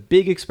is a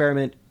big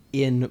experiment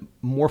in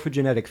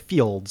morphogenetic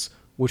fields,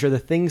 which are the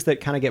things that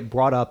kind of get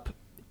brought up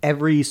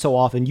every so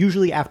often,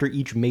 usually after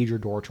each major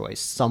door choice.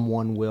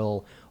 Someone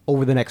will,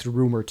 over the next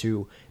room or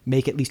two,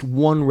 make at least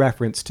one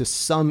reference to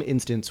some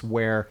instance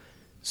where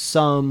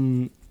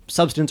some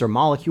substance or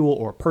molecule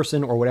or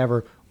person or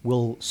whatever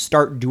will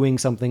start doing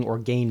something or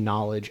gain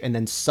knowledge, and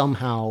then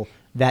somehow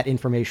that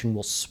information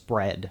will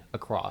spread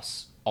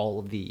across all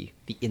of the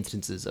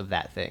instances of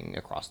that thing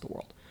across the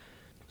world.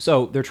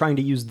 So they're trying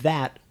to use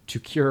that to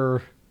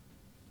cure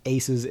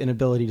Ace's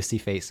inability to see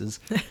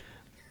faces.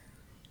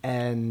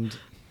 And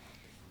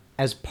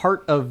as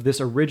part of this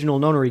original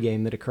Nonary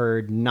game that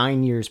occurred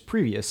 9 years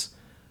previous,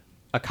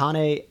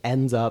 Akane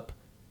ends up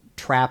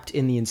trapped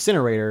in the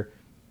incinerator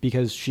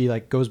because she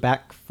like goes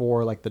back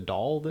for like the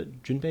doll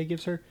that Junpei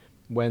gives her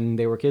when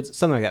they were kids,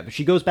 something like that. But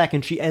she goes back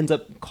and she ends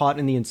up caught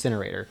in the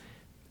incinerator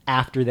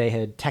after they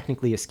had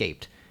technically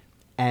escaped,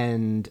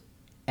 and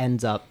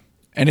ends up.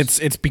 And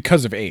it's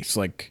because of Ace.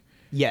 Like,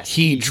 yes,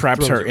 he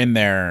traps her throws in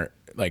there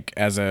like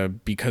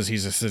because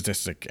he's a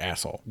sadistic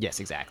asshole.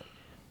 Yes, exactly.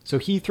 So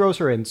he throws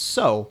her in.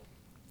 So,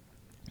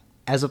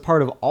 as a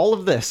part of all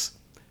of this,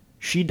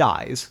 she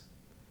dies.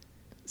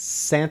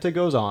 Santa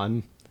goes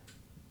on,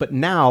 but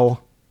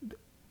now,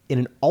 in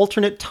an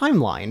alternate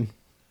timeline,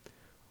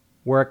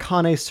 where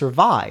Akane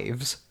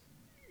survives,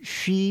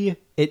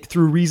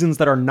 through reasons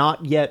that are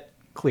not yet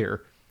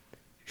clear,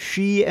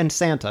 she and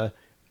Santa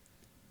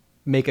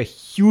make a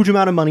huge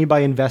amount of money by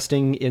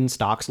investing in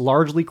stocks,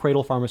 largely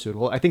Cradle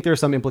Pharmaceutical. I think there are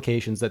some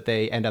implications that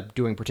they end up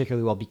doing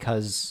particularly well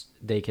because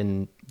they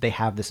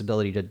have this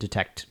ability to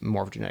detect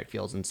morphogenetic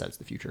fields and sense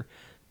the future.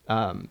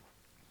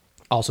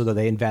 Also, though,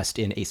 they invest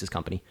in Ace's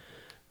company.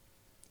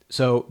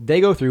 So they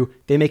go through,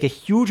 they make a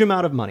huge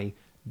amount of money.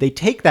 They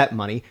take that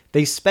money,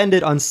 they spend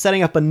it on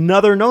setting up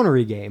another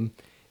Nonary game,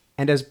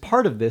 and as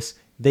part of this,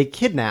 they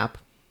kidnap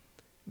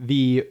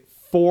the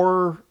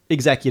 4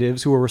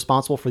 executives who were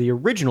responsible for the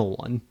original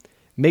one,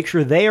 make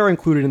sure they are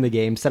included in the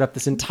game, set up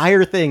this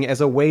entire thing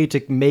as a way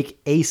to make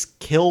Ace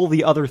kill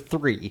the other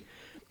 3,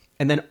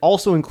 and then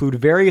also include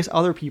various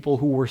other people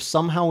who were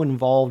somehow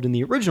involved in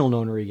the original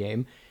Nonary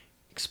game,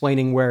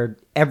 explaining where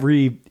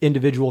every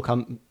individual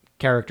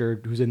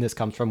character who's in this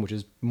comes from, which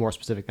is more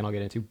specific than I'll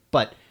get into.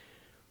 But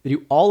they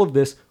do all of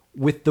this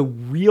with the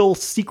real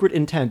secret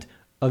intent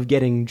of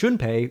getting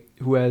Junpei,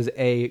 who has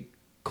a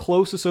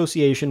close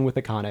association with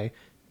Akane,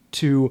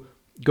 to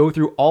go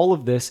through all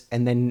of this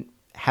and then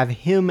have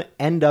him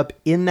end up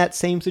in that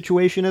same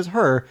situation as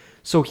her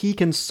so he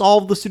can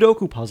solve the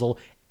Sudoku puzzle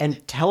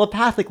and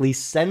telepathically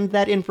send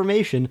that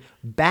information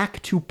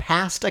back to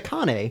past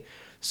Akane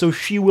so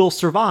she will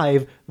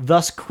survive,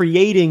 thus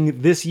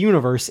creating this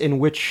universe in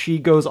which she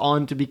goes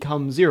on to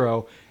become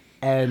Zero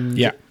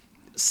and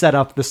set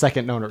up the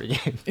second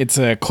Nonary game. It's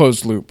a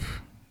closed loop.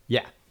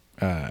 Yeah.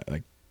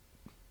 Like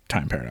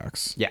time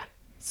paradox. Yeah.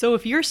 So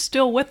if you're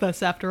still with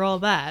us after all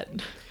that,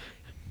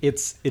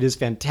 it is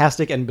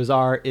fantastic and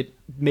bizarre. It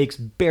makes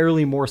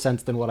barely more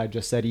sense than what I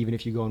just said, even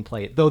if you go and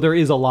play it. Though there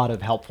is a lot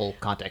of helpful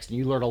context, and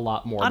you learn a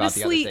lot more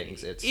honestly, about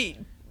the other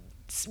things.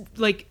 It's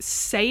like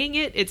saying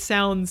it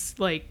sounds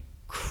like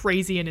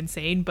crazy and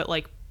insane, but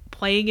like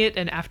playing it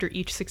and after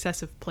each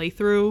successive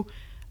playthrough,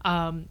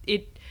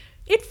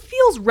 it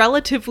feels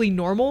relatively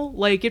normal.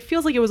 Like, it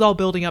feels like it was all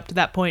building up to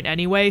that point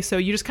anyway, so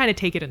you just kind of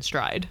take it in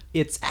stride.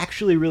 It's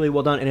actually really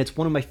well done, and it's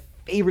one of my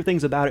favorite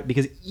things about it,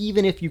 because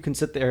even if you can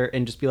sit there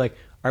and just be like,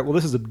 all right, well,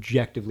 this is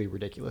objectively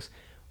ridiculous,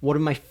 one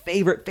of my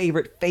favorite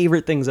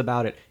things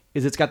about it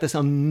is it's got this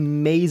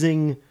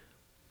amazing...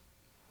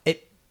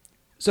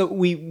 So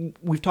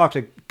we've talked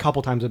a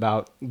couple times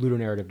about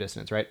ludonarrative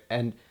dissonance, right?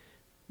 And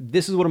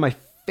this is one of my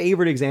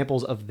favorite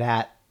examples of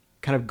that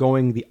kind of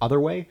going the other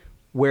way,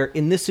 where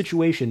in this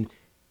situation,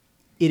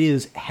 it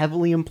is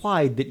heavily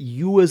implied that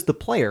you as the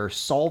player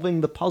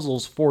solving the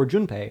puzzles for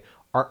Junpei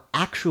are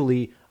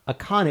actually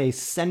Akane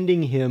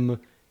sending him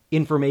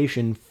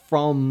information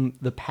from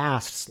the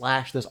past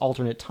 / this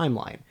alternate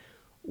timeline,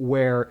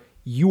 where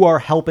you are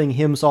helping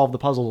him solve the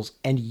puzzles,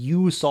 and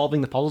you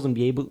solving the puzzles and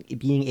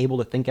being able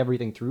to think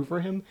everything through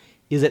for him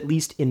is at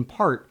least in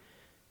part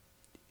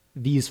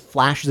these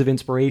flashes of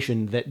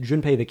inspiration that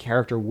Junpei the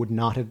character would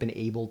not have been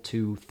able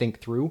to think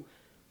through,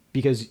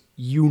 because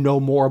you know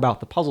more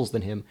about the puzzles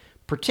than him,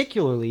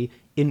 particularly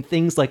in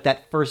things like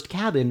that first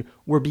cabin,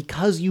 where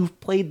because you've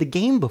played the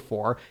game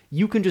before,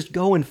 you can just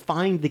go and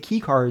find the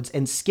key cards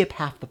and skip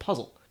half the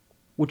puzzle,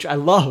 which I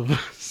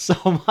love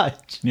so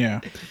much. Yeah.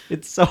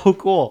 It's so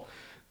cool.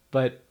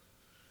 But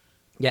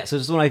yeah, so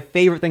this is one of my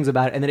favorite things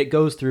about it. And then it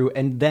goes through,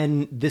 and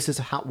then this is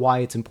why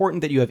it's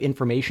important that you have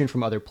information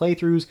from other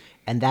playthroughs,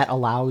 and that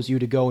allows you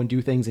to go and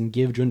do things and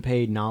give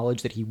Junpei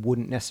knowledge that he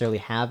wouldn't necessarily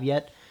have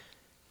yet.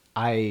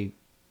 I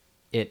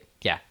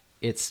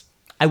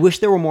wish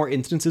there were more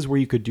instances where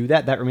you could do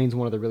that. That remains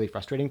one of the really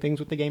frustrating things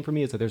with the game for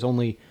me, is that there's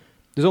only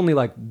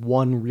like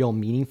one real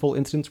meaningful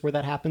instance where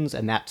that happens,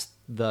 and that's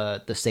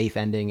the safe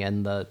ending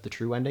and the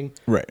true ending.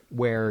 Right.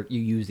 Where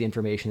you use the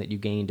information that you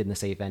gained in the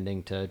safe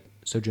ending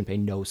so Junpei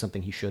knows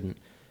something he shouldn't.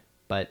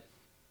 But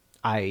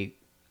I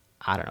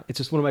don't know. It's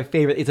just one of my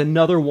favorite. It's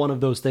another one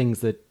of those things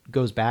that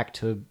goes back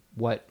to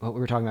what we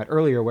were talking about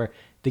earlier, where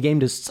the game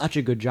does such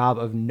a good job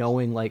of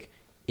knowing like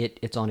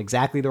it's on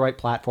exactly the right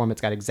platform.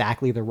 It's got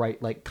exactly the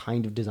right like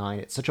kind of design.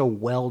 It's such a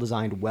well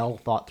designed, well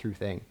thought through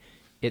thing.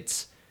 I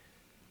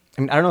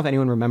don't know if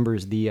anyone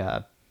remembers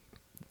it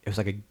was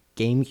like a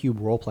GameCube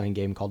role playing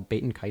game called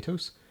Baten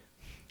Kaitos.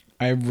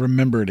 I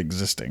remember it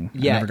existing.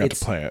 Yeah, I never got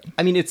to play it.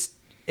 I mean,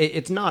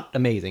 it's not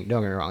amazing.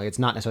 Don't get me wrong. It's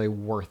not necessarily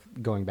worth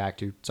going back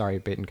to. Sorry,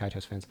 Baten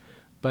Kaitos fans,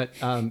 but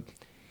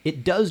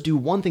it does do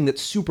one thing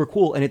that's super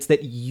cool, and it's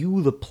that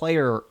you, the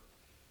player,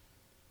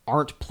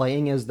 aren't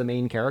playing as the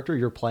main character.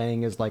 You're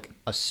playing as like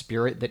a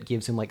spirit that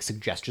gives him like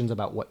suggestions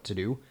about what to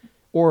do,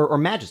 or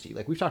Majesty.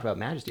 Like we've talked about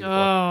Majesty before.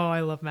 Oh, I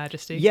love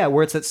Majesty. Yeah,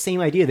 where it's that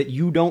same idea that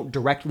you don't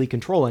directly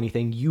control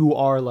anything. You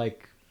are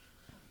like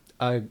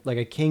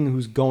a king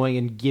who's going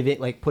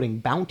and putting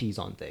bounties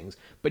on things,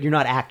 but you're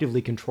not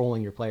actively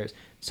controlling your players.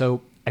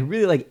 So I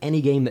really like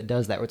any game that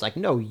does that, where it's like,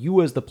 no,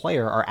 you as the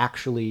player are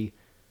actually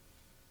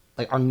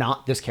are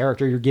not this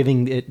character. You're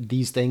giving it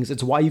these things.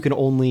 It's why you can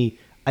only.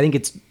 I think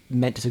it's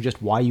meant to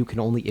suggest why you can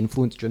only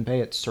influence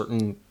Junpei at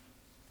certain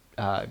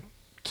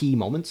key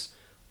moments.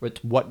 Where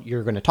it's what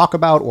you're going to talk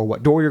about, or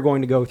what door you're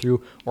going to go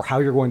through, or how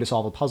you're going to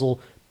solve a puzzle.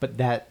 But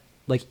that,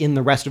 like, in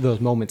the rest of those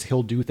moments,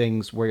 he'll do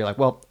things where you're like,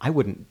 well, I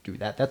wouldn't do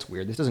that. That's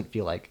weird. This doesn't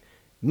feel like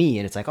me.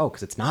 And it's like, oh,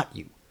 because it's not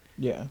you.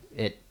 Yeah.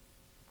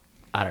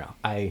 I don't know.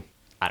 I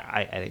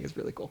think it's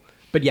really cool.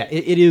 But yeah,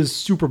 it is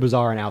super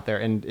bizarre and out there,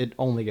 and it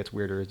only gets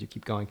weirder as you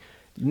keep going.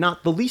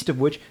 Not the least of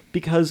which,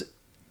 because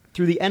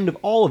through the end of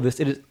all of this,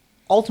 it is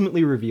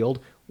ultimately revealed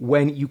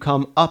when you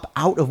come up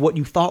out of what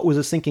you thought was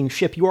a sinking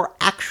ship, you are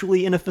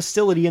actually in a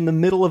facility in the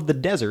middle of the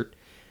desert,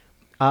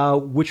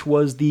 which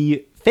was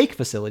the fake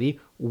facility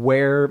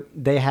where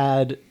they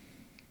had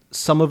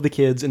some of the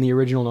kids in the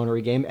original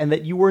Nonary game, and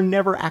that you were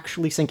never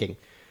actually sinking.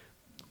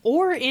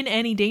 Or in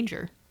any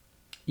danger.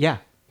 Yeah.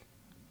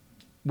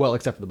 Well,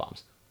 except for the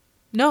bombs.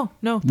 No.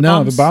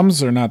 The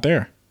bombs are not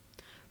there.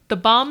 The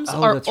bombs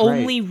Oh, are that's right.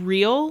 only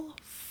real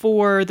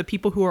for the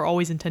people who are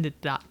always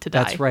intended to die.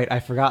 That's right.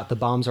 I forgot. The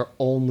bombs are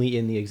only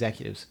in the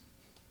executives.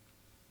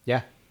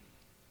 Yeah.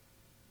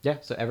 Yeah.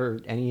 So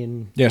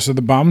Yeah, so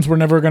the bombs were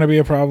never going to be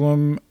a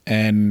problem,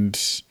 and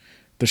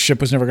the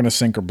ship was never going to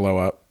sink or blow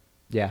up.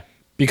 Yeah.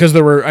 Because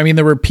there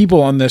were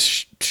people on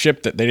this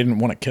ship that they didn't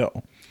want to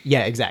kill.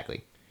 Yeah,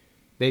 exactly.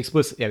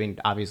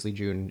 Obviously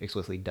June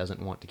explicitly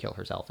doesn't want to kill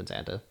herself and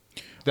Santa.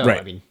 Though,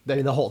 Right.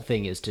 The whole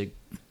thing is to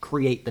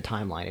create the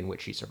timeline in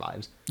which she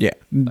survives. Yeah.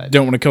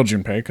 Don't want to kill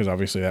Junpei, because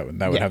obviously that would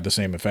Yeah. have the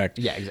same effect.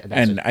 Yeah,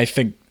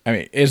 exactly.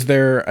 And is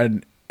there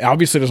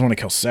obviously doesn't want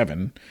to kill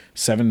Seven.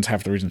 Seven's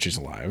half the reason she's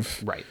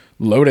alive. Right.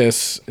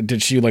 Lotus,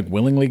 did she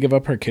willingly give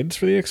up her kids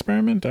for the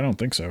experiment? I don't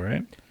think so,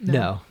 right?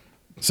 No.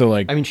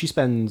 So she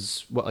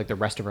spends the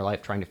rest of her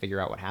life trying to figure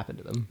out what happened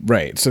to them.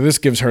 right. So this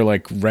gives her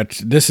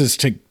this is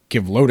to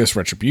give Lotus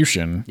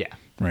retribution. Yeah.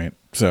 Right.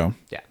 So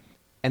Yeah.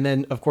 And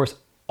then, of course,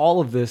 all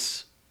of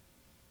this,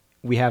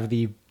 we have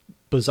the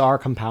bizarre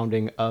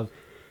compounding of...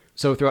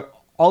 So throughout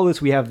all of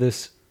this, we have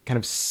this kind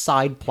of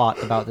side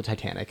plot about the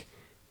Titanic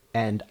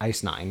and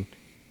Ice Nine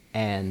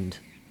and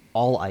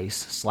All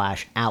Ice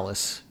 /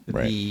 Alice,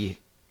 Right. the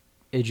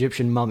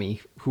Egyptian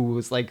mummy who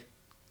was,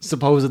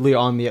 supposedly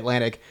on the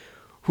Atlantic,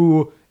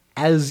 who,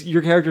 as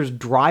your characters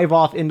drive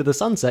off into the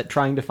sunset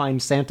trying to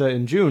find Santa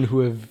and June, who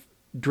have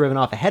driven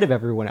off ahead of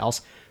everyone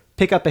else,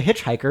 pick up a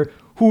hitchhiker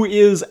who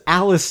is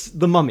Alice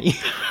the mummy.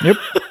 Yep.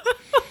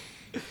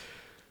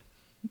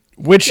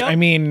 Which,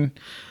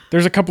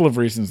 there's a couple of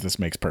reasons this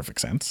makes perfect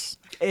sense.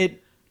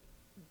 It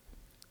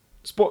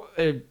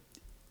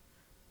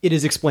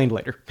is explained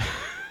later.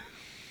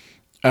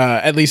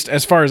 At least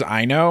as far as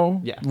I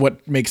know, Yeah.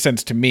 what makes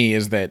sense to me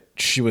is that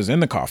she was in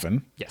the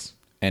coffin Yes.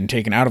 and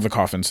taken out of the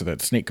coffin so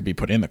that Snake could be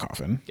put in the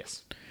coffin.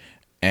 Yes.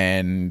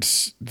 And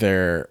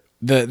the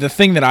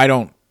thing that I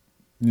don't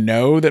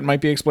know that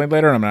might be explained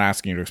later, and I'm not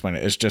asking you to explain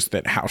it, is just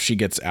that how she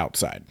gets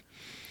outside.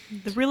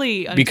 The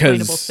really Because-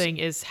 unexplainable thing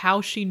is how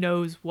she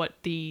knows what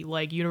the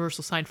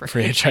universal sign for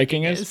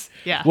Hitchhiking is?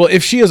 Yeah. Well,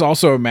 if she is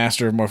also a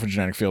master of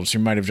morphogenetic fields, she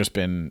might have just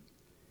been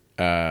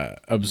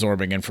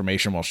absorbing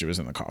information while she was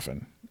in the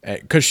coffin.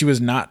 Because she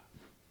was not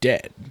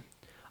dead.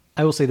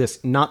 I will say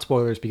this, not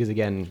spoilers, because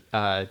again,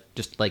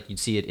 just like you'd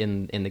see it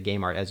in the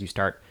game art as you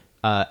start,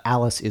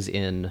 Alice is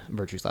in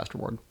Virtue's Last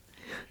Reward.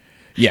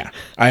 Yeah,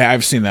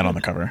 I've seen that on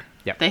the cover.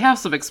 They have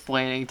some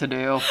explaining to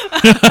do.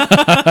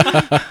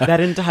 That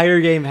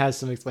entire game has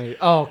some explanation.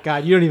 Oh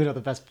god, you don't even know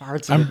the best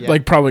parts of I'm it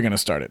yet. probably going to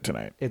start it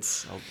tonight. It's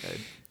so good.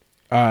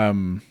 I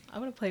want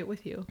to play it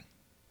with you.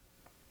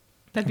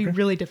 That'd be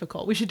really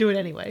difficult. We should do it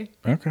anyway.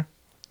 Okay.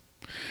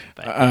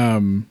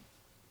 But-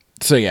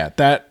 So yeah,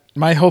 that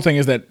my whole thing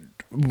is that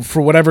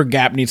for whatever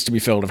gap needs to be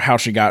filled of how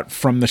she got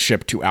from the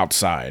ship to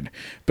outside,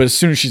 but as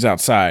soon as she's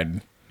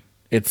outside,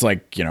 it's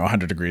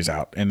 100 degrees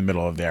out in the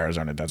middle of the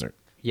Arizona desert.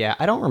 Yeah,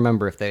 I don't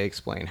remember if they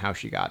explain how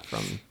she got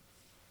from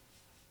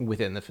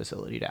within the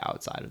facility to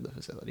outside of the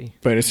facility.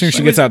 But as soon as she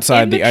She gets was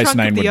outside, in the Ice trunk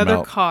Nine of would the other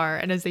melt. car,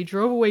 and as they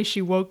drove away,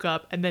 she woke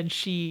up, and then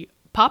she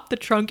popped the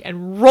trunk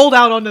and rolled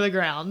out onto the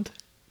ground.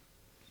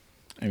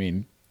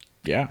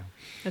 Yeah.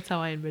 That's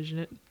how I envision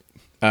it.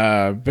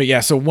 But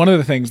yeah, so one of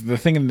the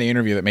thing in the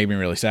interview that made me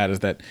really sad is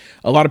that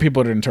a lot of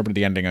people had interpreted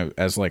the ending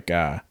as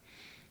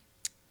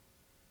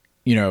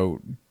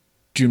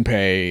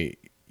Junpei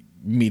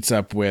meets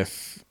up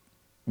with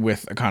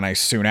Akane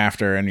soon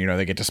after, and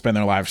they get to spend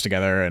their lives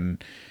together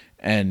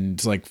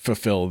and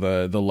fulfill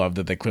the love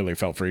that they clearly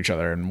felt for each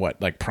other, and what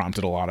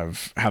prompted a lot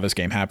of how this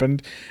game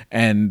happened.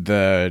 And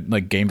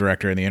the game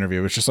director in the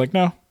interview was just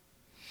no.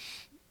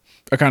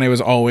 Akane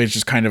was always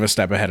just kind of a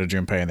step ahead of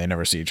Junpei, and they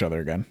never see each other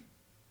again.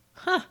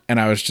 And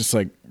I was just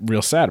like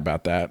real sad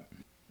about that.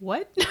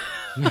 What?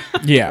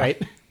 Yeah.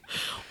 Right?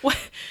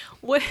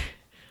 What?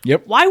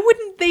 Yep. Why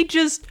wouldn't they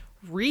just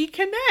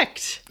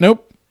reconnect?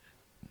 Nope.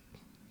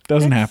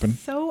 Doesn't That's happen.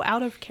 So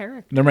out of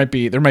character. There might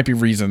be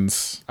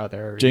reasons. Oh,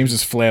 there. James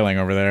is flailing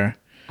over there.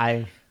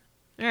 All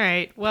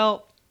right.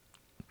 Well,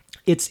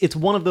 It's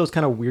one of those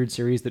kind of weird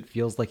series that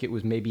feels like it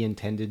was maybe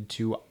intended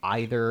to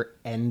either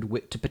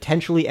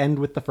potentially end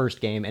with the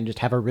first game and just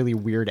have a really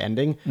weird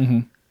ending,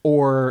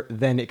 or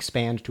then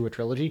expand to a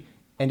trilogy.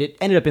 And it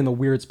ended up in the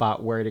weird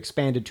spot where it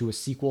expanded to a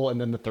sequel,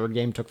 and then the third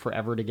game took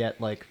forever to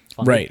get like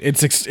funded. Right.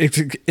 It's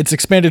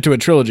expanded to a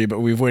trilogy, but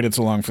we've waited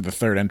so long for the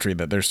third entry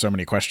that there's so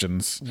many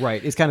questions.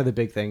 Right. It's kind of the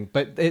big thing.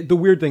 But the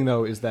weird thing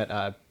though is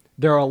that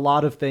there are a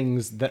lot of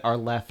things that are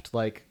left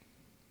like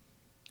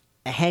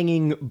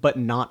hanging, but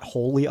not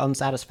wholly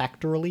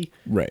unsatisfactorily.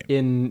 Right.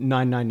 In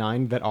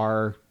 999 that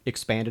are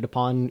expanded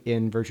upon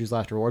in Virtue's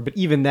Last Reward. But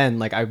even then,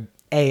 like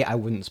I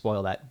wouldn't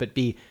spoil that. But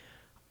B,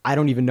 I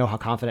don't even know how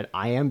confident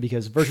I am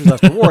because Virtue's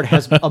Last Reward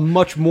has a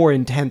much more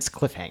intense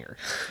cliffhanger.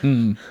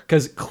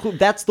 Because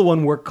that's the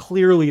one where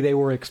clearly they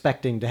were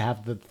expecting to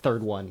have the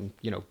third one,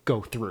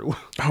 go through.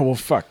 Oh, well,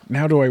 fuck.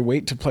 Now do I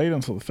wait to play it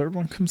until the third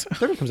one comes out?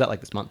 Third one comes out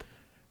like this month.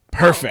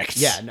 Perfect.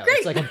 Yeah, no,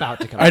 it's like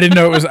about to come out. I didn't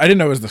know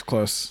it was this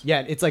close.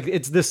 Yeah,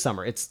 it's this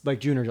summer. It's like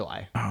June or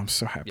July. Oh, I'm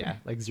so happy. Yeah,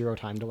 like Zero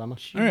Time Dilemma.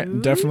 All right.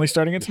 I'm definitely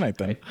starting it tonight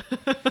then.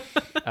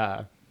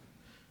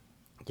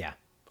 Yeah.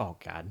 Oh,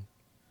 God.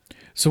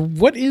 So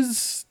what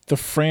is the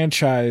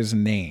franchise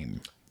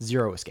name?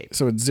 Zero Escape.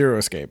 So it's Zero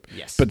Escape.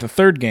 Yes. But the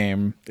third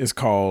game is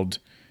called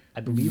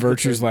I believe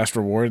Virtue's Last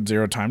Reward,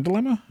 Zero Time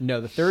Dilemma?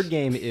 No, the third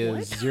game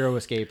is Zero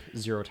Escape,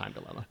 Zero Time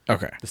Dilemma.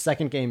 Okay. The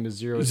second game is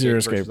Zero Escape, Zero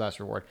Escape. Virtue's Last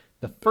Reward.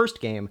 The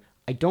first game,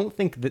 I don't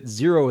think that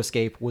Zero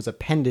Escape was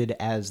appended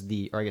as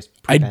I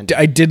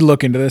prepended. did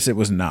look into this. It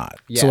was not.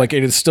 Yeah. So like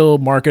it is still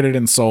marketed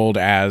and sold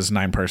as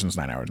 9 persons,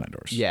 9 hours, 9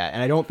 doors. Yeah,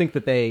 and I don't think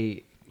that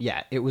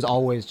it was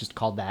always just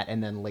called that,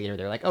 and then later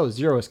they're like, oh,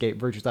 Zero Escape,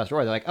 Virtue's Last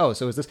Reward. They're like, oh,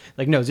 so is this...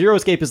 Like, no, Zero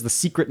Escape is the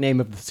secret name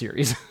of the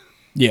series.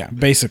 Yeah,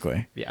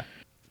 basically. Yeah.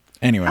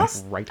 Anyway.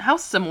 Right. How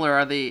similar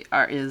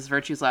is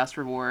Virtue's Last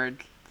Reward,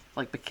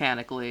 like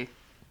mechanically?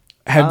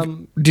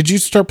 Did you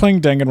start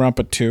playing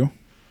Danganronpa 2?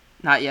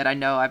 Not yet. I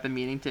know. I've been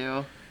meaning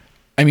to.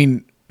 I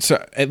mean,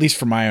 so at least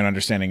from my own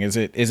understanding, does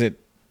it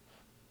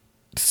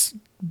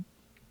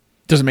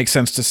make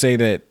sense to say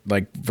that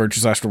like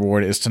Virtue's Last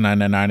Reward is to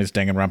 999 as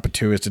Danganronpa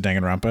 2 is to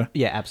Danganronpa?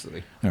 Yeah,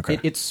 absolutely.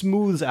 Okay. It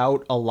smooths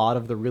out a lot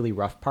of the really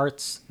rough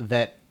parts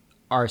that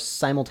are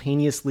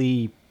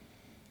simultaneously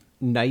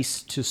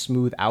nice to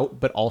smooth out,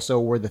 but also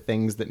were the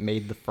things that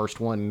made the first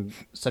one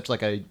such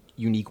like a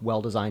unique,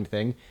 well-designed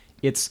thing.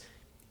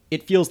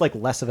 It feels like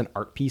less of an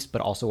art piece,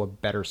 but also a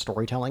better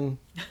storytelling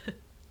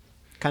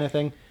kind of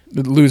thing.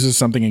 It loses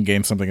something and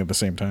gains something at the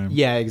same time.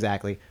 Yeah,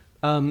 exactly.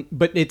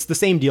 But it's the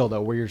same deal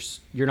though, where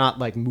you're not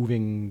like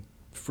moving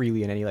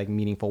freely in any like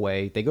meaningful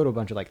way. They go to a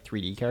bunch of like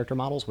 3D character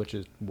models, which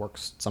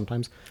works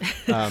sometimes.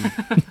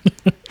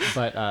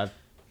 But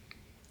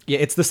yeah,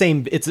 it's the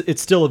same.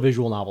 It's still a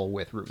visual novel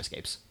with room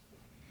escapes,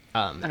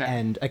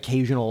 and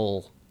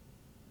occasional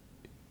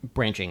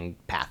branching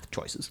path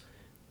choices,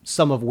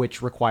 some of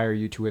which require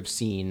you to have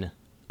seen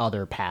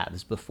other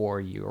paths before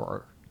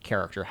your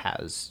character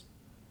has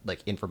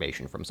like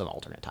information from some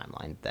alternate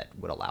timeline that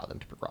would allow them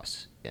to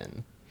progress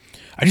in.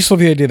 I just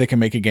love the idea they can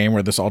make a game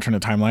where this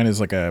alternate timeline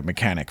is like a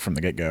mechanic from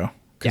the get-go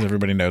because Yeah.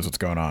 everybody knows what's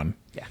going on.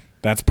 Yeah.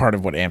 That's part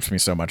of what amps me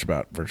so much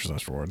about Virtue's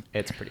Last Reward.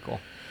 It's pretty cool.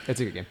 It's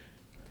a good game.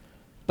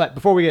 But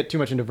before we get too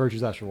much into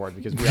Virtue's Last Reward,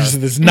 because we are, This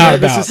is not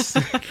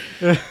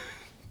about.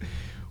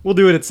 we'll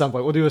do it at some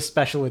point. We'll do a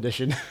special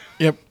edition.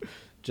 Yep.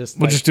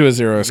 We'll just do a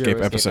Zero Escape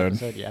episode.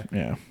 Yeah.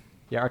 Yeah.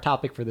 Yeah, our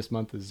topic for this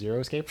month is Zero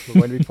Escape. We're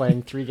going to be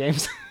playing 3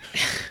 games.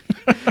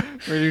 We're going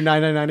to do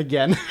 999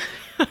 again.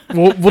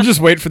 We'll just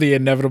wait for the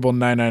inevitable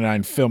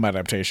 999 film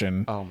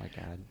adaptation, Oh my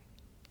god.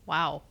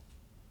 wow.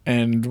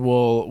 and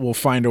we'll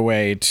find a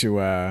way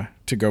to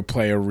go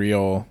play a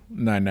real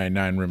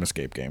 999 room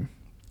escape game.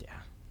 Yeah.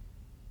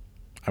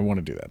 I want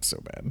to do that so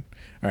bad.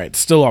 All right,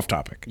 still off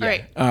topic. All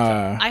right.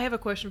 I have a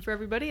question for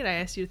everybody, and I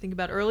asked you to think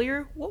about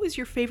earlier. What was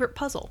your favorite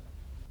puzzle?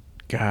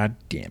 God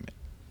damn it.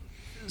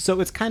 So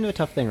it's kind of a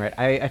tough thing, right?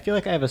 I feel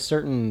like I have a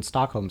certain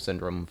Stockholm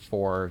syndrome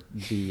for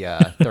the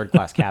third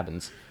class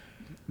cabins.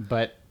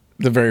 But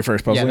The very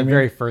first puzzle. yeah, the you mean?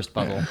 very first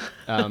puzzle.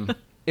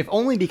 If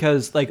only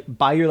because like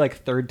by your like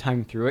third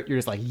time through it, you're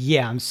just like,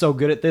 yeah, I'm so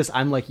good at this.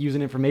 I'm like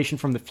using information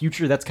from the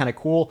future. That's kind of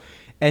cool.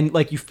 And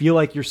like you feel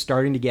like you're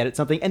starting to get at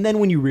something. And then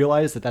when you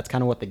realize that that's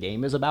kind of what the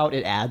game is about,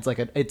 it adds like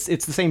it's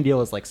the same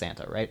deal as like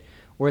Santa, right?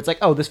 Where it's like,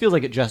 oh, this feels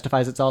like it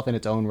justifies itself in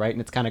its own right,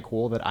 and it's kind of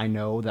cool that I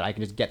know that I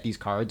can just get these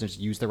cards and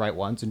just use the right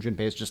ones. And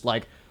Junpei's just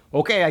like,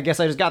 okay, I guess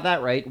I just got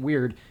that right.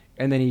 Weird.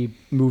 And then he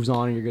moves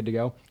on, and you're good to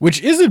go.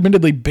 Which is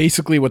admittedly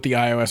basically what the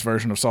iOS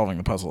version of solving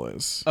the puzzle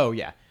is. Oh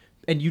yeah,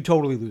 and you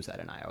totally lose that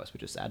in iOS,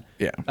 which is sad.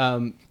 Yeah.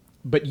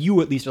 But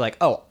you at least are like,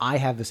 oh, I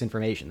have this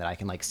information that I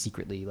can like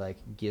secretly like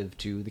give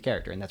to the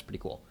character, and that's pretty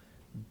cool.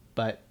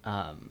 But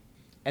and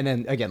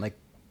then again, like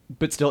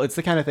but still, it's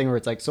the kind of thing where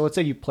it's like, so let's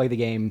say you play the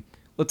game,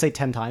 let's say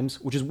 10 times,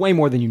 which is way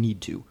more than you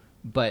need to,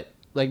 but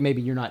like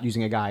maybe you're not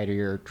using a guide or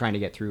you're trying to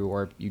get through,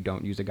 or you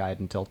don't use a guide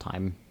until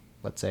time,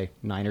 let's say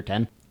 9 or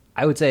 10.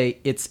 I would say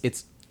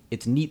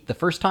it's neat the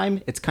first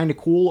time. It's kind of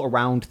cool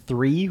around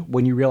 3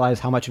 when you realize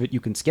how much of it you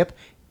can skip,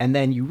 and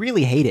then you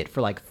really hate it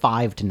for like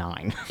 5 to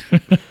 9.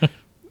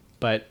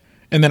 But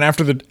And then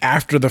after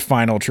the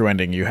final true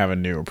ending, you have a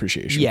new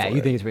appreciation. yeah, for you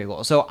it. think it's pretty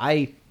cool. So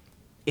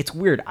it's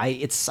weird.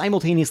 It's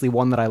simultaneously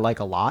one that I like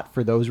a lot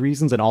for those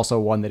reasons, and also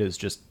one that is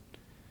just,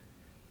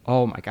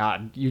 oh my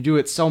god, you do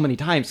it so many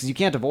times because you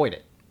can't avoid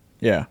it.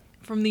 Yeah.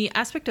 From the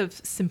aspect of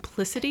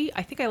simplicity,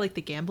 I think I like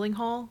the gambling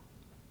hall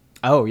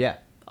Oh yeah,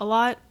 a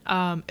lot.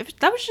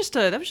 That was just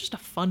a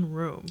fun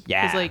room.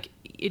 Yeah. 'Cause, like,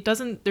 it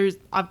doesn't.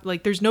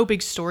 There's no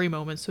big story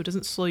moments, so it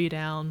doesn't slow you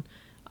down.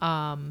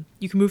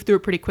 You can move through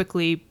it pretty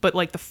quickly, but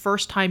like the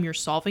first time you're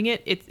solving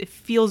it, it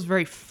feels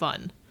very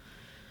fun.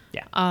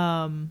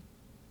 yeah.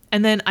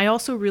 And then I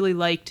also really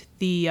liked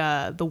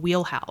the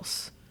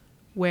wheelhouse,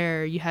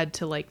 where you had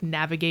to like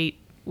navigate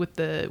with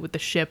the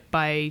ship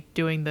by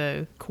doing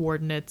the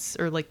coordinates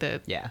or like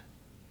the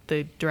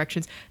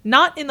directions.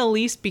 Not in the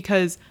least,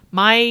 because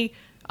my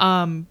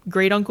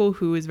great uncle,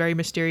 who is very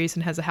mysterious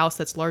and has a house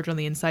that's larger on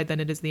the inside than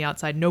it is on the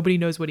outside. Nobody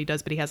knows what he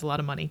does, but he has a lot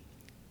of money.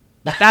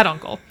 That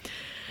uncle.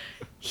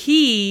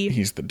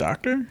 He's the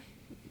doctor?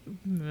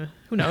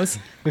 Who knows?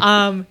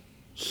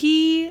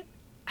 He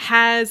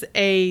has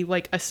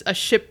a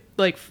ship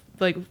like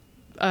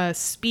a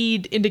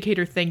speed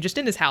indicator thing just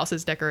in his house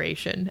as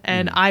decoration,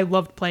 and I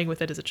loved playing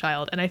with it as a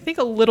child, and I think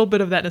a little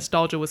bit of that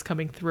nostalgia was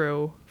coming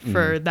through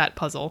for that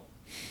puzzle.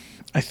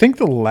 I think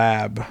the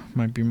lab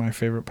might be my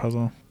favorite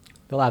puzzle.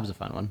 The lab's a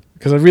fun one.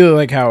 Because I really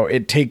like how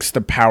it takes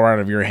the power out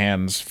of your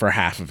hands for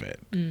half of it.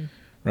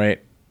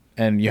 Right?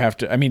 And you have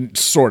to, I mean,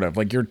 sort of,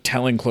 like you're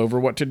telling Clover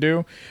what to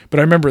do. But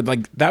I remember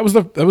like that was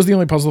the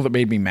only puzzle that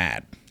made me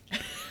mad.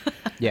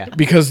 Yeah.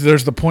 Because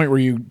there's the point where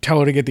you tell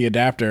her to get the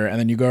adapter and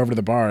then you go over to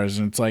the bars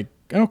and it's like,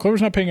 oh,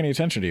 Clover's not paying any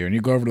attention to you. And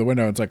you go over to the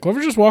window and it's like,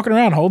 Clover's just walking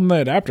around holding the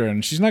adapter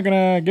and she's not going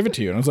to give it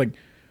to you. And I was like,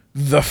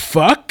 the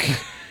fuck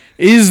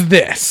is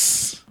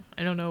this?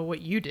 I don't know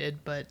what you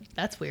did, but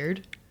that's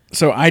weird.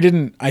 So what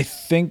did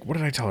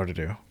I tell her to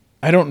do?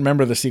 I don't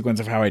remember the sequence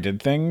of how I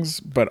did things,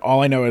 but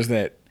all I know is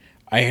that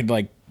I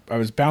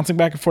was bouncing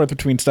back and forth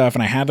between stuff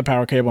and I had the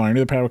power cable and I knew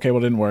the power cable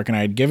didn't work and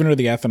I had given her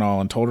the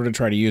ethanol and told her to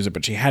try to use it,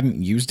 but she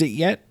hadn't used it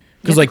yet.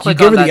 Because like you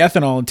give her the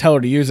ethanol and tell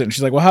her to use it and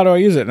she's like, well, how do I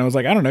use it? And I was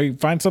like, I don't know, you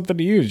find something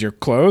to use. Your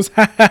clothes?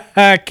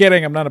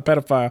 Kidding, I'm not a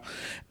pedophile.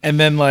 And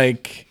then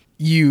like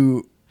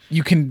you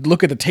can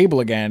look at the table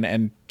again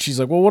and she's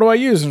like, well, what do I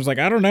use? And I was like,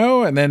 I don't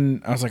know. And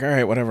then I was like, all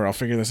right, whatever, I'll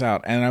figure this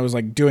out. And I was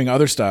like doing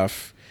other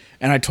stuff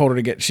and I told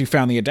her she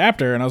found the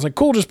adapter and I was like,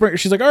 cool, just bring.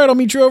 She's like, all right, I'll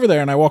meet you over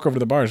there. And I walk over to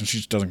the bars and she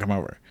just doesn't come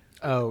over.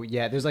 Oh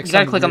yeah, there's like You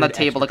gotta some click on the weird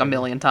table extra like a code.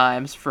 million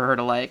times for her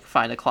to like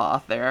find a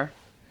cloth there.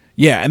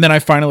 Yeah, and then I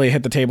finally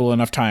hit the table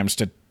enough times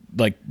to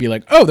like be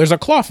like, oh, there's a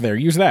cloth there,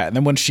 use that. And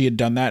then when she had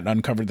done that and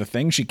uncovered the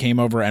thing, she came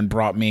over and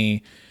brought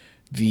me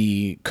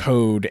the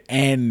code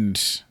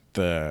and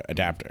the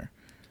adapter.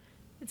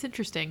 It's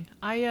interesting.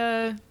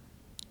 I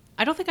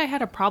don't think I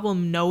had a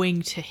problem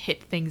knowing to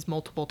hit things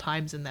multiple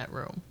times in that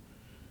room.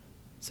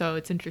 So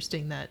it's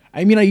interesting that...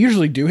 I mean, I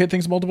usually do hit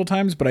things multiple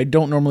times, but I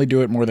don't normally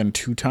do it more than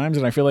 2 times.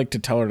 And I feel like to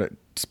tell her to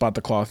spot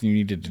the cloth, you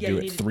needed to do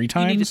it 3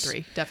 times. You needed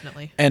 3,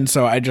 definitely. And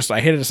so I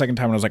hit it a second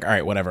time and I was like, all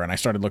right, whatever. And I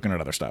started looking at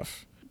other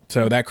stuff.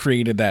 So that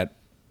created that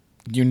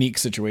unique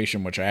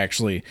situation, which I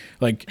actually,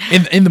 like,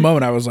 in the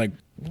moment, I was like,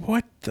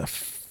 what the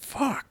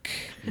fuck?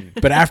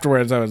 But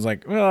afterwards, I was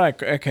like, well,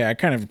 okay, I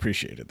kind of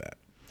appreciated that.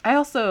 I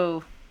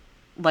also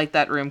like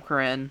that room,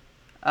 Corinne.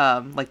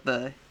 Like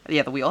the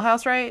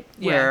wheelhouse, right?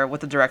 Yeah. Where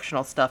with the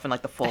directional stuff and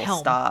like the full The helm,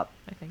 stop.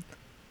 I think.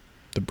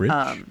 The bridge?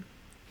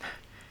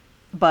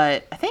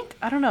 But I think,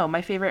 I don't know,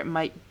 my favorite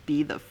might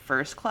be the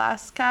first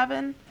class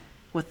cabin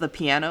with the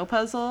piano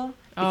puzzle.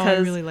 Oh, I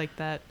really like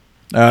that.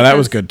 That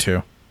was good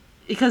too.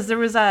 Because there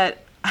was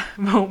that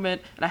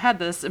moment, and I had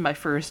this in my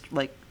first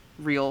like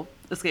real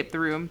Escape the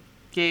Room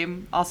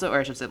game also, or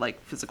I should say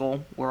like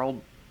physical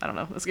world, I don't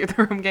know, Escape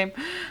the Room game,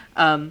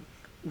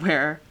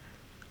 where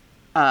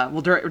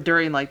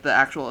during like the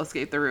actual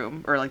Escape the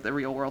Room or like the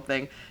real world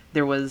thing,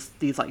 there were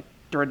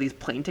these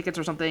plane tickets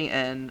or something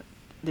and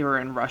they were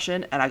in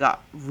Russian and I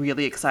got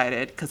really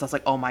excited because I was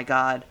like, oh my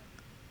god,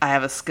 I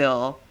have a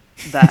skill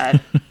that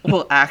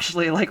will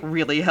actually like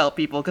really help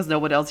people because no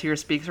one else here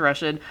speaks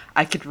Russian.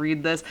 I could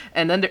read this,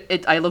 and then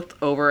I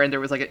looked over and there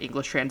was like an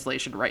English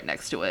translation right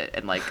next to it,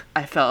 and like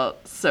I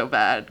felt so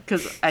bad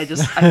because I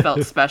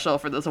felt special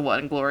for this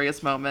one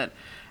glorious moment.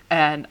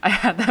 And I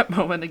had that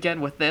moment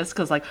again with this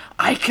because like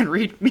I can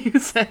read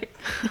music.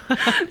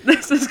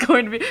 This is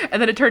going to be,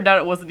 and then it turned out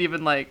it wasn't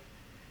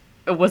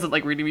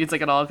like reading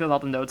music at all because all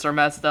the notes are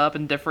messed up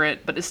and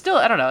different. But it's still,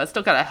 I don't know, it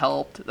still kind of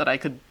helped that I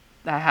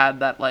had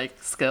that like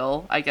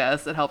skill, I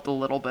guess. It helped a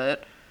little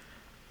bit.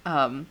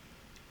 But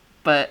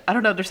I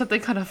don't know, there's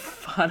something kind of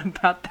fun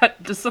about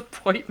that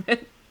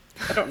disappointment.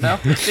 I don't know.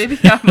 Maybe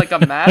I'm like a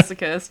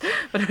masochist,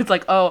 but it's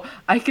like, oh,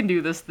 I can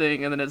do this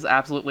thing, and then it's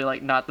absolutely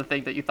like not the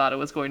thing that you thought it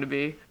was going to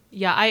be.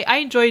 Yeah, I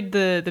enjoyed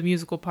the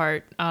musical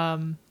part.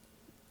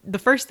 The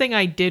first thing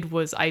I did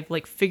was I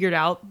like figured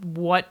out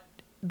what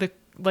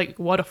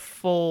a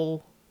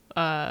full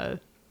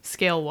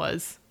scale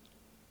was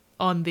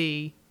on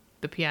the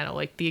piano,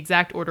 like the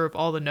exact order of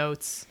all the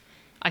notes.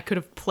 I could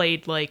have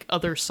played like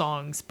other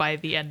songs by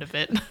the end of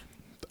it.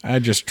 I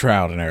just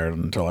trialed and errored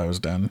until I was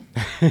done.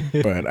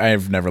 But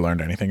I've never learned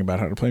anything about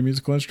how to play a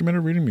musical instrument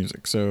or reading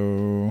music,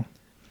 so...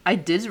 I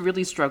did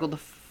really struggle to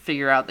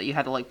figure out that you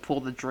had to like pull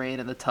the drain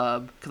in the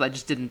tub, because I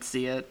just didn't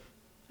see it.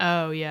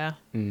 Oh, yeah.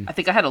 I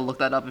think I had to look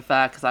that up, in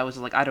fact, because I was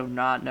just like, I do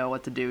not know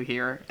what to do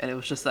here. And it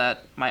was just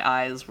that my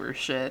eyes were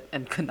shit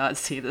and could not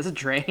see this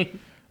drain.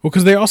 Well,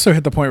 because they also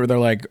hit the point where they're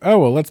like, oh,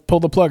 well, let's pull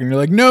the plug. And you're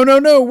like,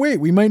 no, wait,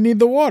 we might need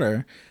the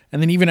water.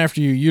 And then even after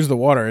you use the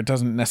water, it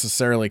doesn't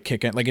necessarily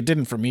kick in. Like, it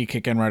didn't for me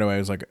kick in right away. I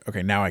was like,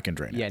 okay, now I can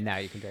drain it. Yeah, now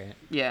you can drain it.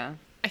 Yeah.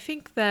 I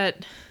think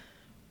that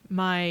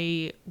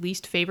my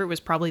least favorite was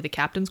probably the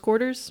captain's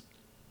quarters.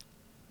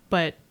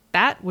 But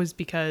that was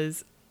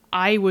because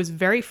I was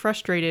very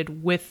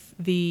frustrated with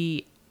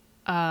the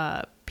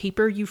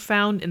paper you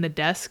found in the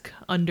desk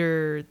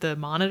under the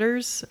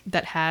monitors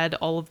that had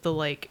all of the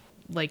like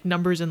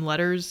numbers and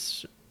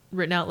letters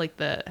written out, like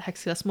the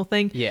hexadecimal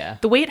thing. Yeah.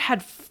 The way it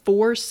had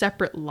 4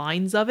 separate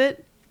lines of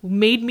it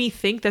made me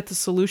think that the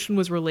solution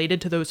was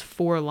related to those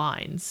 4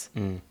 lines.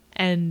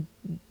 And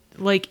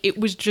like it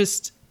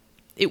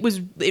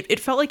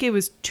felt like it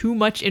was too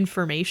much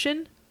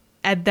information,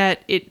 and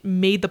that it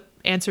made the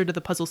answer to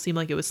the puzzle seem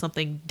like it was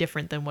something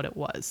different than what it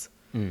was.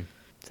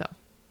 So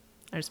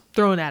I was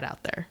throwing that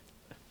out there.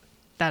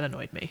 That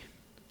annoyed me.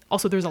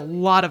 Also, there's a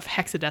lot of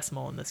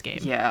hexadecimal in this game.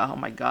 Yeah, oh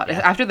my god. Yeah.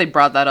 After they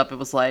brought that up, it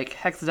was like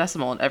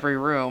hexadecimal in every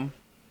room,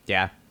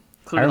 Yeah.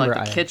 including like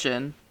remember the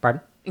kitchen.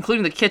 Pardon?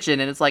 Including the kitchen,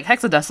 and it's like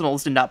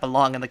hexadecimals do not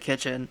belong in the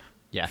kitchen.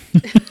 Yeah.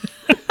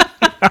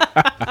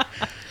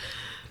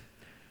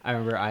 I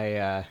remember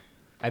I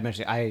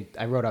mentioned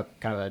I wrote up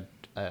kind of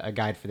a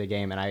guide for the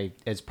game, and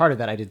as part of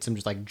that I did some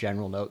just like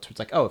general notes. It's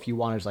like, oh, if you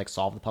want to just like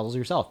solve the puzzles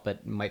yourself,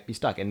 but might be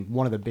stuck. And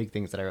one of the big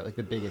things that I wrote, like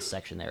the biggest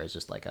section there, is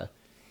just like a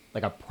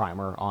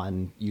primer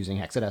on using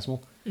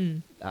hexadecimal.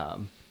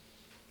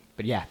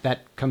 But yeah,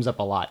 that comes up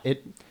a lot.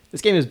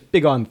 This game is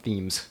big on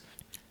themes.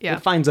 Yeah.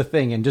 It finds a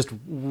thing and just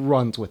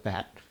runs with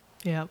that.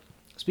 Yeah.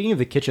 Speaking of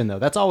the kitchen, though,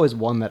 that's always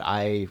one that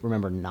I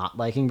remember not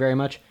liking very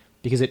much,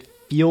 because it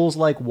feels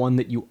like one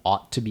that you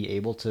ought to be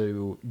able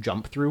to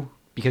jump through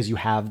because you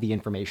have the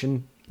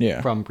information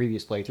from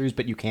previous playthroughs,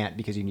 but you can't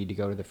because you need to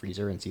go to the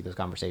freezer and see those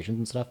conversations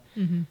and stuff.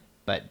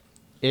 But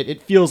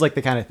it feels like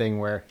the kind of thing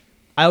where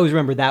I always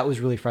remember that was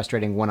really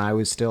frustrating when I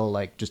was still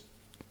like just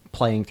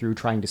playing through,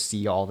 trying to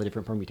see all the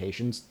different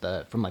permutations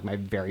from like my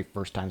very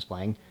first times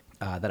playing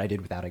that I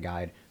did without a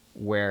guide,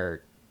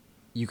 where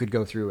you could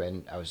go through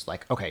and I was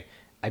like, okay,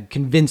 I'm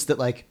convinced that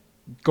like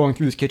going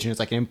through this kitchen is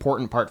like an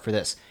important part for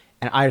this.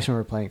 And I just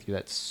remember playing through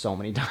that so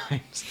many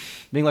times,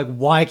 being like,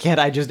 why can't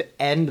I just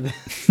end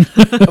this?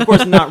 Of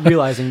course, not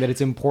realizing that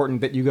it's important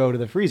that you go to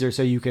the freezer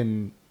so you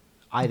can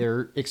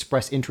either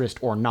express interest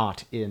or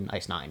not in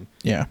Ice 9.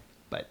 Yeah.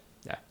 But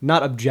yeah,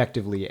 not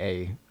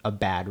objectively a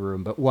bad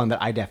room, but one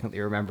that I definitely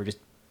remember just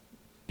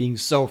being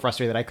so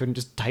frustrated that I couldn't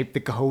just type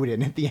the code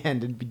in at the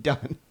end and be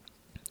done.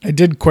 I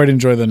did quite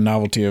enjoy the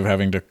novelty of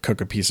having to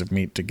cook a piece of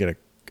meat to get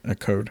a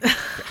code.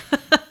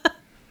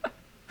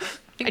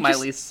 I think my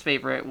least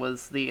favorite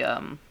was the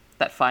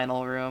that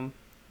final room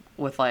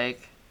with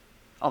like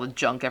all the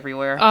junk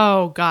everywhere.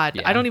 Oh, God.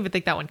 Yeah. I don't even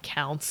think that one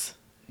counts.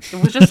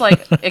 It was just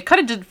like, it kind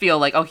of did feel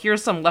like, oh,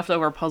 here's some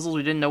leftover puzzles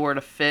we didn't know where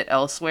to fit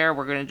elsewhere.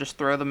 We're going to just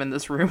throw them in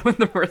this room with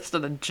the rest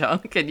of the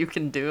junk, and you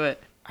can do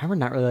it. I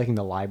remember not really liking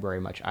the library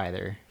much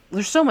either.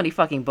 There's so many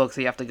fucking books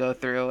that you have to go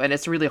through, and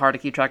it's really hard to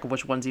keep track of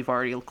which ones you've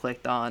already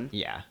clicked on.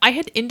 Yeah. I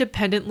had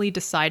independently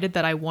decided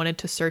that I wanted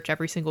to search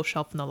every single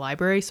shelf in the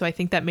library, so I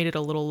think that made it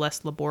a little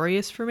less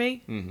laborious for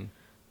me.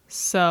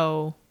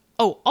 So...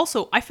 Oh,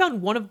 also, I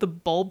found one of the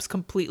bulbs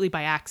completely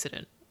by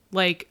accident.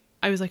 Like,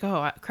 I was like,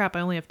 oh, crap, I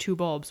only have 2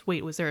 bulbs.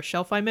 Wait, was there a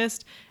shelf I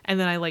missed? And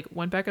then I, like,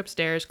 went back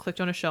upstairs, clicked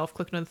on a shelf,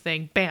 clicked on the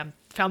thing, bam,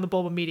 found the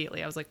bulb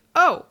immediately. I was like,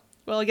 oh,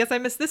 well, I guess I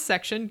missed this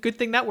section. Good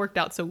thing that worked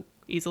out so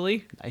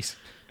easily. Nice.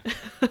 I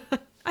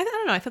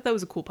don't know. I thought that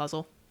was a cool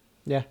puzzle.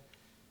 Yeah.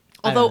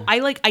 Although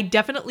I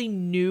definitely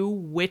knew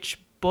which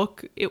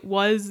book it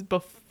was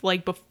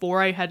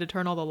before I had to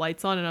turn all the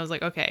lights on, and I was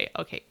like, okay,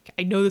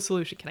 I know the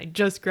solution. Can I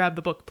just grab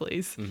the book,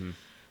 please?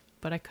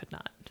 But I could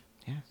not.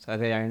 Yeah. So are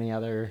there any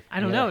other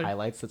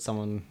highlights that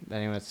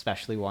anyone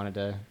especially wanted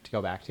to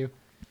go back to?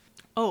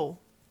 Oh,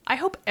 I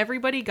hope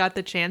everybody got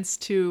the chance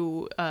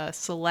to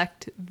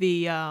select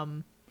the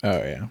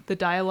the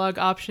dialogue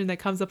option that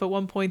comes up at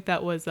one point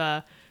that was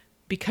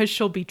because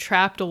she'll be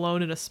trapped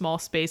alone in a small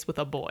space with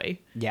a boy.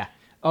 Yeah.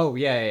 Oh,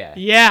 yeah.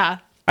 Yeah.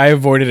 I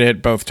avoided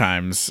it both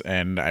times,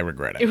 and I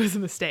regret it. It was a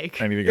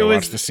mistake. I need to go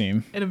watch the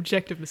scene. An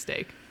objective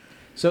mistake.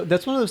 So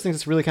that's one of those things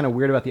that's really kind of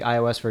weird about the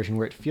iOS version,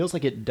 where it feels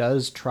like it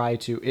does try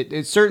to.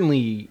 It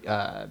certainly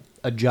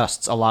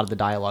adjusts a lot of the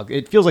dialogue.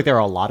 It feels like there are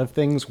a lot of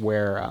things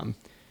where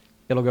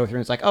it'll go through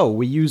and it's like, oh,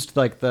 we used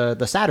like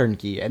the Saturn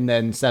key, and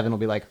then Seven will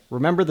be like,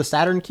 remember the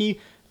Saturn key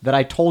that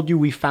I told you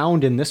we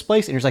found in this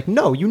place? And you're like,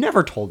 no, you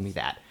never told me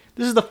that.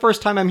 This is the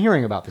first time I'm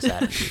hearing about the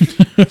Saturn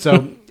key.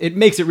 So it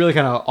makes it really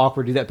kind of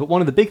awkward to do that. But one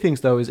of the big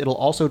things, though, is it'll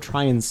also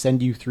try and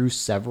send you through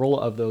several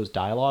of those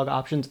dialogue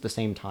options at the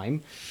same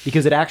time,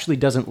 because it actually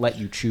doesn't let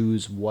you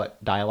choose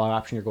what dialogue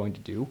option you're going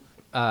to do.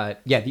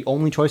 The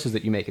only choices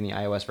that you make in the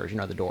iOS version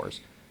are the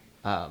doors,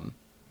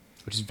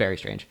 which is very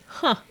strange.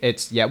 Huh.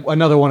 It's,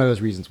 another one of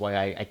those reasons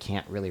why I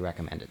can't really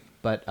recommend it.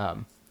 But,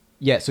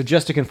 so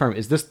just to confirm,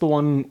 is this the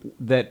one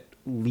that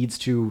leads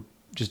to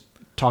just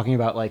talking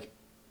about, like,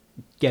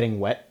 getting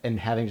wet and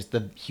having just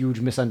the huge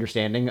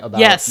misunderstanding about...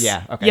 Yes.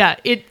 Yeah, okay. Yeah,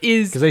 it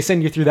is Because they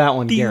send you through that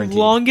one, the guaranteed.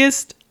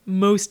 longest,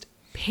 most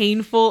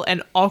painful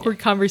and awkward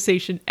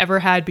conversation ever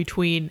had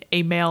between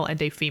a male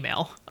and a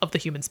female of the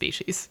human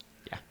species.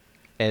 Yeah.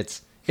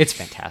 It's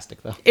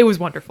fantastic, though. It was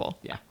wonderful.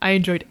 Yeah. I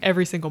enjoyed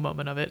every single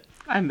moment of it.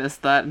 I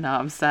missed that. Now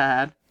I'm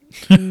sad.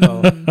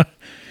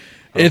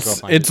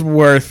 It's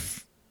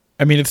worth...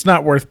 I mean, it's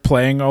not worth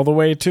playing all the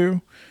way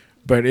to,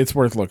 but it's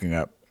worth looking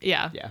up.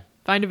 Yeah. Yeah.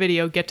 Find a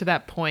video, get to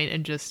that point,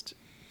 and just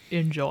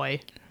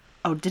enjoy.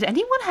 Oh, did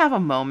anyone have a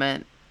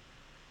moment?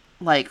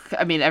 Like,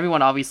 I mean,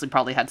 everyone obviously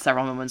probably had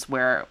several moments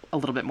where a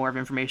little bit more of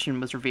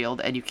information was revealed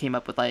and you came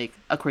up with, like,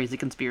 a crazy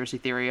conspiracy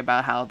theory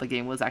about how the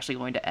game was actually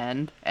going to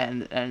end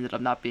and it ended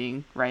up not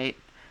being right.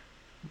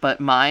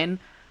 But mine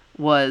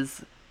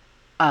was,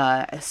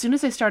 as soon as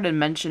they started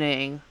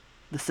mentioning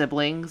the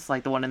siblings,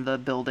 like the one in the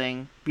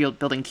building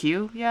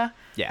Q, yeah?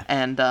 Yeah.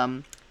 And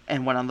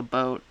one on the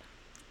boat,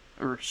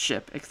 or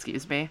ship,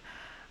 excuse me.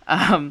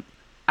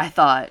 I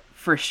thought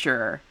for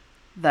sure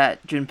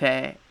that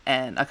Junpei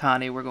and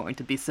Akane were going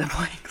to be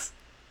siblings.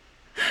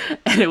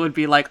 And it would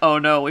be like, oh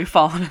no, we've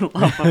fallen in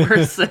love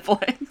over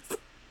siblings.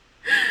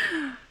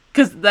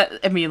 Because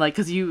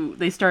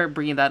they start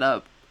bringing that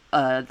up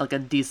like a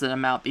decent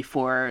amount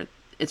before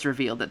it's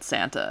revealed that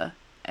Santa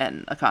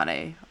and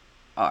Akane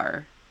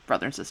are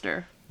brother and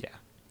sister. Yeah.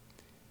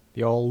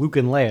 The old Luke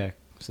and Leia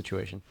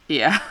situation.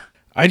 Yeah.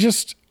 I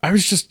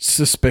was just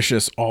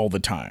suspicious all the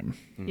time.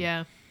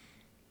 Yeah.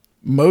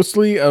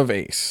 Mostly of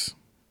Ace,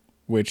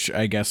 which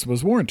I guess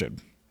was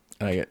warranted.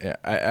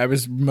 I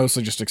was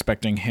mostly just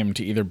expecting him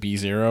to either be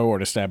Zero or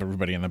to stab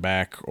everybody in the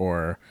back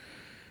or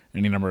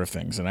any number of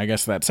things. And I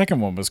guess that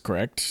second one was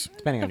correct.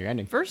 Depending on your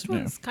ending. First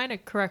one's kind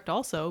of correct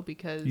also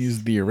because...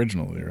 He's the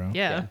original Zero.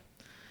 Yeah.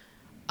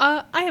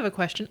 I have a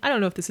question. I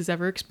don't know if this is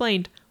ever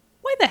explained.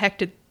 Why the heck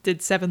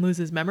did Seven lose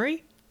his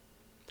memory?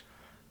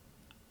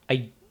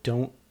 I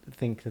don't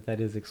think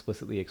that is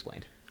explicitly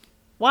explained.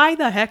 That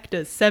the heck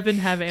does Seven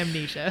have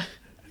amnesia?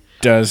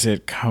 Does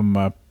it come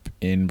up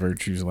in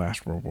Virtue's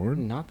Last Reward?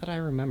 Not that I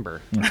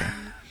remember. Okay.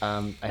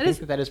 I think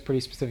that is pretty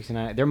specific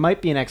to there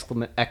might be an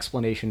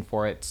explanation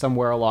for it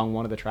somewhere along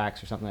one of the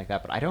tracks or something like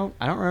that, but I don't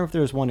remember if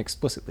there's one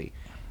explicitly.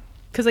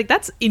 Because like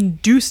that's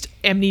induced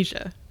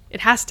amnesia.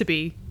 It has to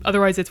be,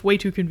 otherwise it's way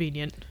too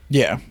convenient.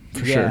 Yeah,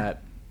 for sure.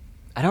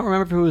 I don't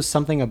remember if it was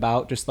something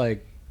about just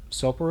like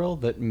Soparil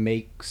that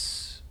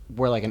makes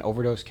where like an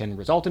overdose can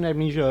result in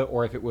amnesia,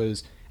 or if it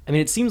was. I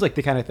mean, it seems like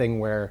the kind of thing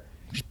where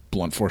Just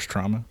blunt force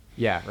trauma.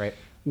 Yeah, right.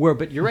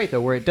 But you're right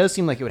though, where it does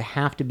seem like it would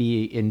have to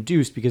be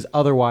induced because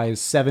otherwise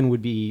Seven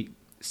would be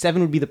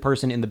the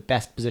person in the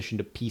best position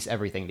to piece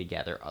everything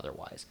together.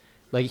 Otherwise,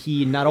 like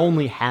he not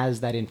only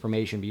has that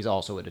information, but he's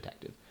also a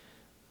detective.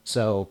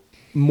 So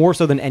more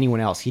so than anyone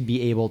else, he'd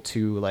be able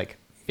to like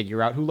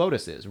figure out who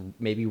Lotus is,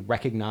 maybe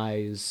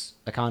recognize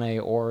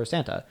Akane or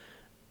Santa,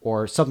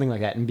 or something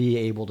like that, and be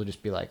able to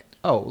just be like,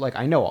 oh, like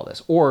I know all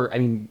this. Or I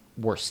mean,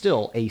 we're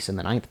still Ace and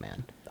the Ninth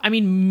Man. I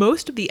mean,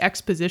 most of the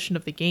exposition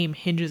of the game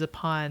hinges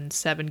upon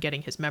Seven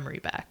getting his memory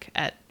back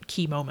at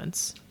key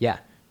moments. Yeah.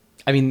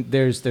 I mean,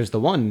 there's the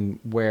one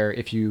where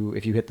if you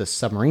hit the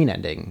submarine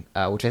ending,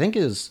 which I think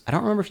is, I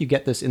don't remember if you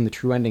get this in the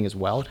true ending as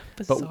well.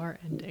 Bizarre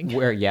ending.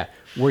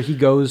 Where he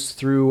goes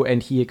through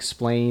and he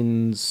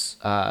explains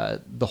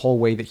the whole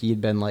way that he had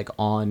been like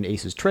on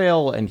Ace's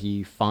trail, and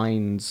he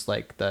finds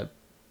like the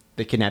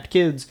kidnapped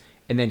kids,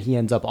 and then he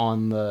ends up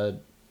on the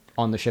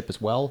ship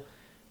as well.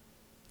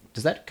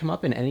 Does that come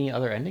up in any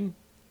other ending?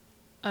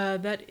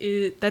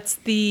 That's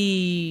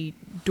the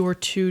door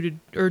 3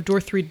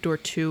 to door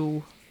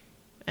 2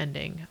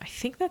 ending. I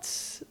think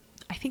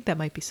that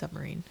might be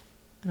submarine.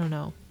 I don't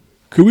know.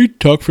 Could we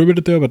talk for a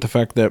minute though about the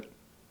fact that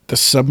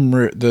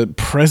the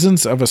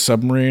presence of a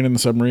submarine in the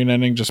submarine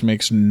ending just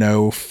makes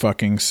no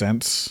fucking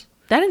sense?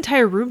 That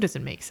entire room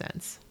doesn't make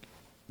sense.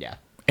 Yeah.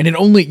 And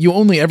you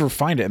only ever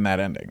find it in that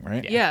ending,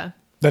 right? Yeah.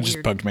 That just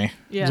Weird. bugged me.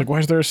 Yeah. I was like, why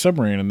is there a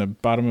submarine in the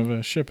bottom of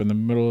a ship in the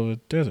middle of a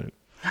desert?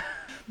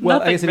 Well, I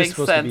Nothing guess it is makes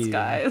supposed to sense, be,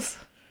 guys.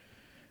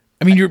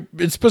 I mean,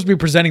 it's supposed to be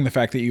presenting the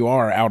fact that you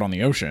are out on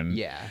the ocean.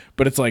 Yeah.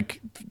 But it's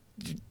like,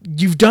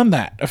 you've done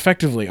that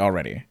effectively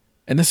already.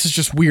 And this is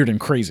just weird and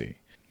crazy.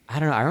 I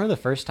don't know. I remember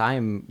the first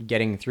time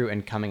getting through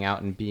and coming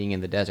out and being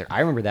in the desert. I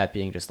remember that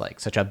being just like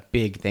such a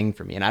big thing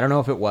for me. And I don't know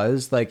if it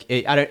was like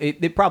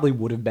it probably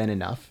would have been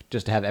enough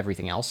just to have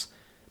everything else.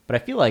 But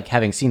I feel like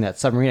having seen that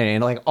submarine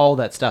and like all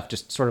that stuff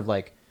just sort of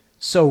like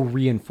so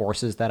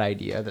reinforces that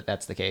idea that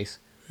that's the case.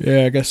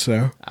 Yeah, I guess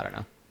so. I don't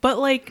know. But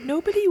like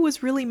nobody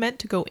was really meant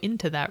to go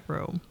into that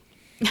room.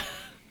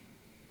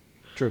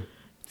 True.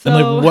 So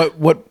And like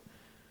what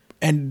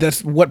and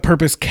that's what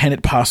purpose can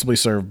it possibly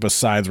serve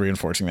besides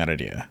reinforcing that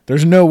idea?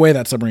 There's no way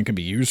that submarine can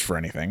be used for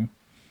anything.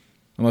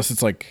 Unless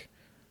it's like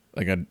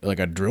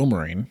a drill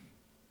marine.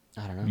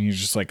 I don't know. You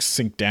just like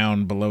sink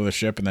down below the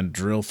ship and then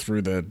drill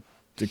through the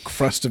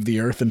crust of the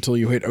earth until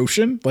you hit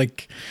ocean.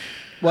 Like,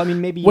 Well, I mean,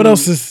 maybe what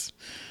else is?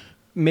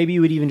 Maybe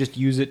you would even just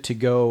use it to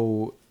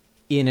go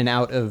in and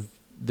out of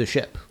the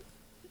ship.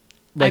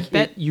 Like, I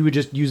bet you would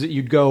just use it.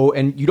 You'd go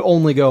and you'd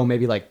only go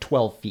maybe like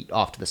 12 feet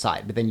off to the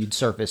side, but then you'd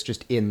surface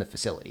just in the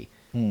facility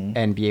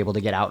and be able to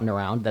get out and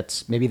around.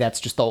 That's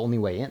just the only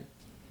way in,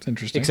 It's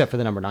interesting. except for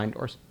the number 9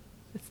 doors.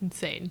 it's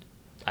insane.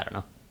 I don't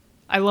know.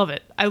 I love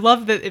it. I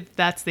love that if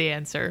that's the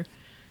answer.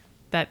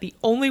 That the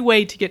only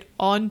way to get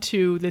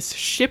onto this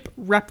ship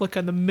replica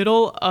in the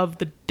middle of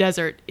the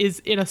desert is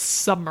in a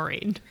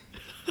submarine.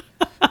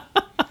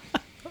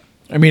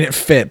 I mean, it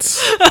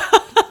fits.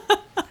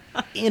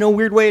 In a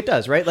weird way, it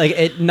does, right? Like,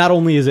 it not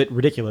only is it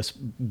ridiculous,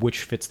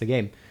 which fits the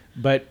game,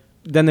 but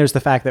then there's the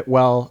fact that,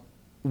 well,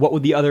 what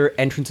would the other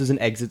entrances and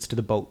exits to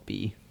the boat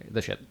be,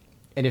 the ship?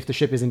 And if the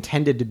ship is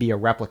intended to be a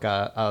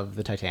replica of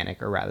the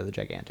Titanic, or rather the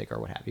Gigantic, or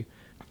what have you,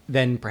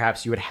 then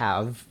perhaps you would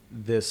have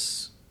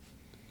this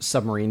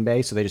submarine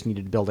bay, so they just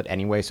needed to build it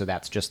anyway, so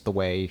that's just the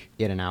way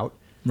in and out.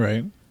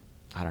 Right.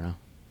 I don't know.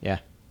 Yeah.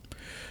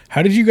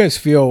 How did you guys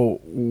feel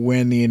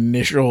when the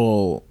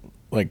initial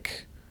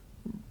like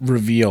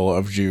reveal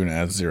of June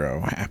as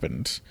Zero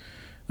happened?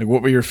 Like,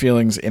 what were your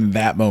feelings in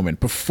that moment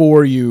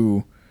before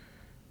you?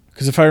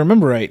 Because if I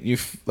remember right,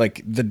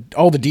 like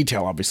all the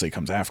detail obviously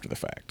comes after the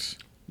fact.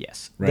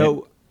 Yes. Right.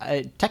 Though,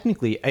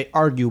 technically,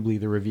 arguably,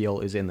 the reveal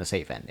is in the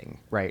safe ending,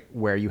 right?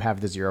 Where you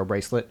have the 0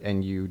 bracelet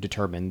and you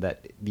determine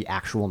that the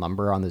actual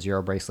number on the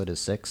 0 bracelet is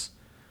 6.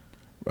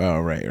 Oh,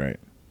 right.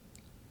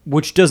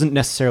 Which doesn't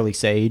necessarily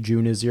say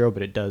June is 0,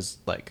 but it does,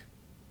 like...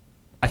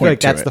 I feel Point like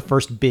to that's it. the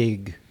first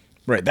big...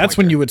 Right. That's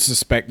when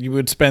pointer. you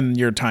would spend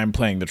your time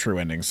playing the true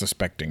ending,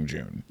 suspecting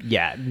June.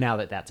 Yeah, now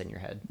that that's in your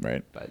head.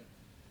 Right. But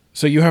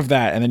So you have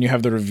that, and then you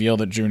have the reveal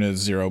that June is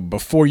 0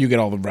 before you get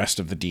all the rest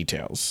of the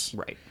details.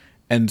 right.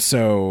 And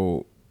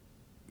so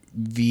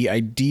the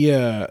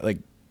idea, like,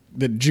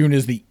 that June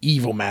is the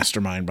evil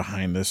mastermind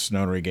behind this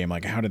Nonary game,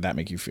 like, how did that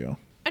make you feel?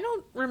 I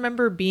don't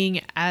remember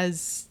being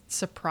as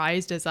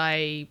surprised as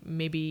I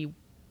maybe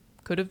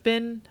could have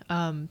been.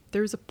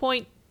 There was a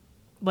point,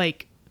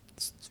 like,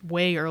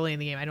 way early in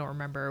the game, I don't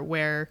remember,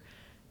 where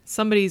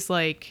somebody's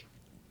like,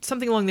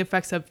 something along the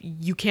effects of,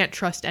 you can't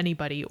trust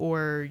anybody,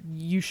 or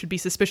you should be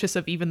suspicious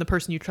of even the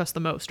person you trust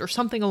the most, or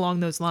something along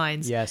those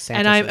lines. Yeah, Santa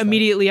and I says that.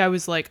 immediately, I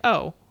was like,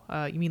 oh,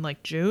 you mean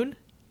like June?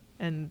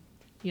 And,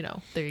 you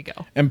know, there you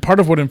go. And part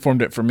of what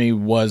informed it for me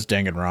was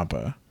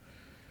Danganronpa,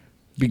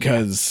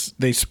 because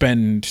they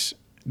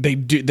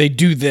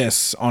do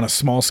this on a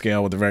small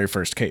scale with the very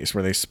first case,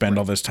 where they spend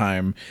all this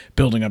time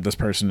building up this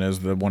person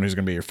as the one who's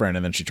going to be your friend,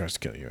 and then she tries to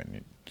kill you.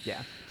 And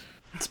Yeah.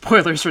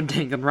 Spoilers for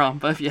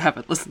Danganronpa if you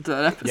haven't listened to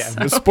that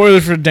episode. the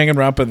spoilers for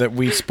Danganronpa that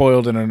we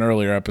spoiled in an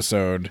earlier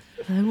episode.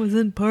 I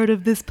wasn't part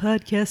of this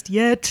podcast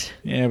yet.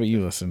 Yeah, but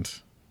you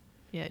listened.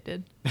 Yeah, I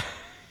did.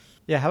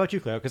 Yeah, how about you,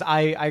 Cleo? Because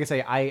I can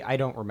say I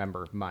don't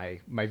remember my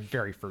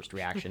very first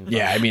reaction. from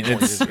Yeah, I mean, 4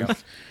 it's- years ago.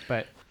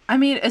 But I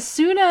mean, as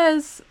soon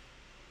as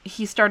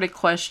he started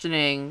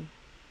questioning,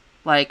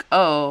 like,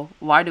 oh,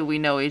 why do we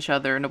know each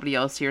other? Nobody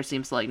else here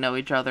seems to, like, know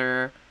each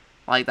other.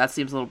 Like, that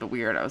seems a little bit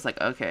weird. I was like,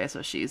 okay,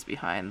 so she's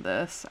behind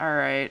this. All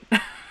right.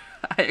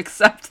 I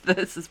accept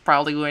this is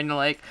probably going to,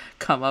 like,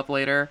 come up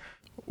later.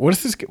 What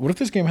if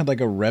this game had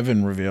like a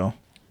Revan reveal,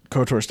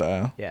 KOTOR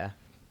style, yeah.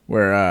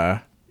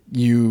 where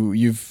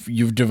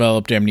you've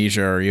developed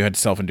amnesia, or you had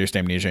self-induced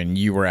amnesia, and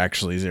you were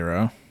actually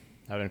 0.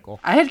 That would have been cool.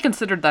 I had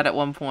considered that at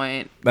one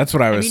point. That's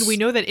what I I was. mean, we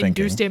know that thinking.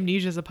 induced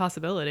amnesia is a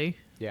possibility.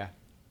 Yeah.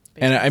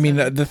 And I mean,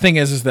 the thing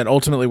is that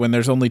ultimately, when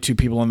there's only 2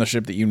 people on the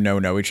ship that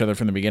know each other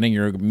from the beginning,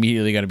 you're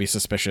immediately going to be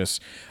suspicious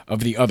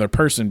of the other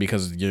person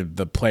because you're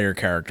the player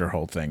character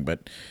whole thing.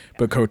 But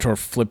KOTOR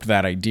flipped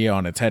that idea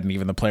on its head, and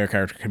even the player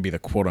character can be the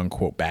quote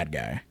unquote bad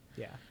guy.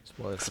 Yeah.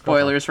 Spoilers.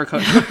 Spoilers for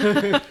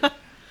KOTOR.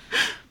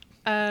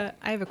 I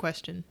have a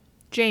question.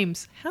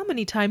 James, how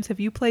many times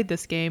have you played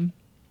this game?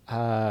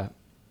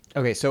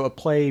 Okay, so a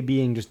play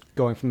being just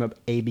going from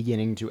a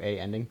beginning to a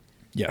ending.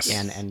 Yes.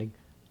 And ending.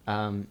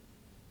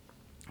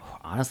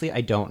 Honestly, I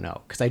don't know,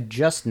 because I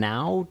just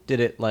now did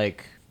it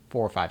like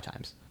 4 or 5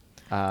 times.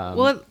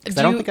 Well, 'cause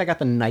I don't think I got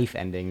the knife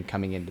ending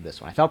coming into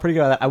this one. I felt pretty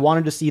good at that. I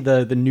wanted to see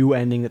the new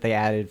ending that they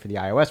added for the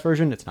iOS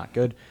version. It's not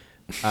good.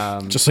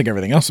 Just like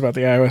everything else about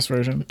the iOS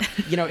version.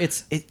 You know,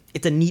 it's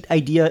a neat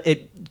idea.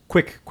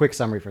 Quick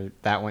summary for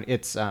that one.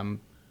 It's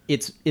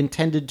it's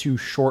intended to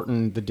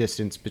shorten the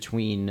distance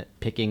between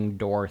picking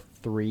door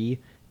 3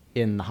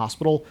 in the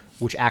hospital,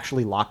 which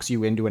actually locks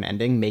you into an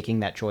ending. Making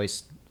that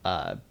choice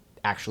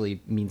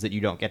actually means that you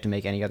don't get to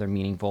make any other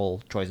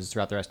meaningful choices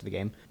throughout the rest of the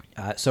game.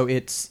 So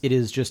it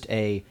is just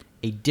a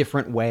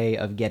different way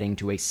of getting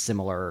to a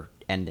similar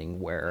ending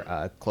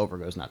where Clover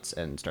goes nuts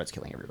and starts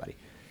killing everybody.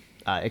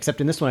 Except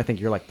in this one, I think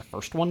you're like the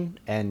first one,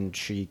 and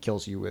she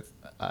kills you with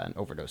an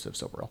overdose of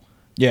Soberil.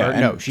 Yeah,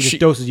 Or, no, she just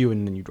doses you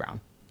and then you drown.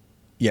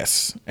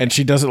 Yes, and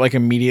she does it like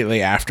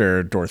immediately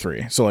after door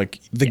 3. So like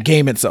the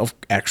game itself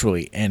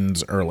actually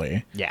ends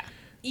early. Yeah.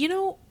 You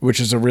know, Which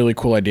is a really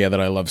cool idea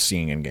that I love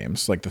seeing in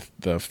games, like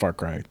the Far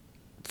Cry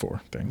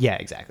 4 thing. Yeah,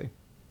 exactly.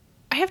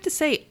 I have to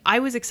say, I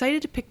was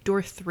excited to pick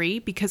door 3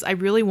 because I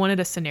really wanted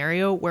a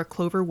scenario where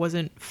Clover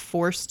wasn't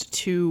forced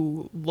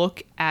to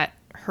look at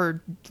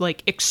her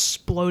like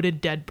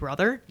exploded dead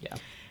brother. Yeah.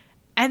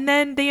 And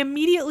then they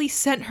immediately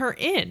sent her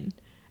in.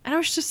 And I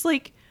was just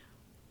like,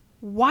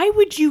 why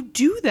would you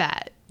do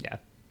that? Yeah.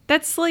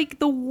 That's like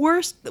the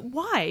worst.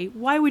 Why?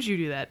 Why would you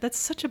do that? That's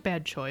such a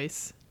bad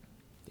choice.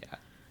 Yeah.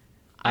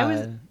 I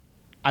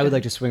would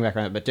like to swing back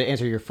around it, but to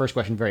answer your first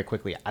question very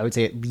quickly, I would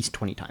say at least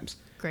 20 times.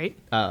 Great.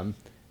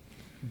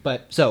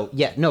 But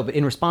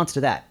in response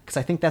to that, because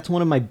I think that's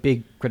one of my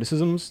big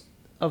criticisms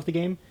of the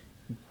game,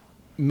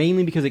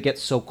 mainly because it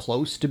gets so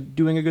close to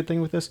doing a good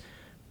thing with this.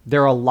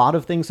 There are a lot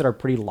of things that are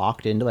pretty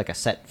locked into like a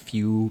set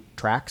few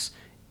tracks,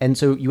 and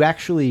so you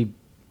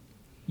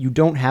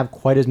don't have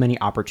quite as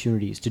many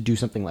opportunities to do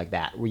something like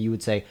that, where you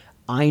would say,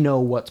 I know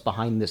what's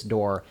behind this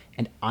door,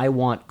 and I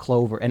want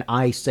Clover, and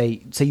I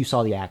say you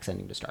saw the axe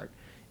ending to start,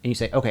 and you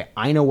say, okay,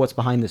 I know what's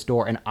behind this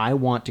door, and I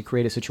want to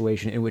create a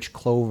situation in which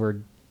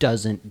Clover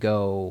doesn't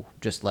go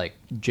just like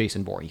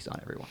Jason Voorhees on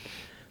everyone.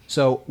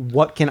 So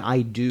what can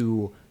I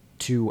do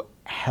to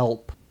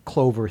help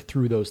Clover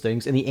through those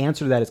things? And the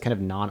answer to that is kind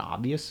of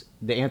non-obvious.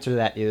 The answer to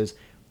that is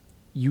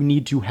you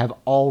need to have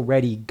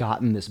already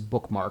gotten this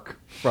bookmark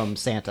from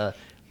Santa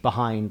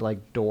behind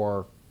like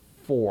door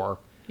 4.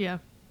 Yeah.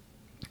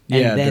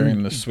 Yeah, And then-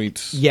 during the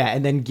sweets. Yeah,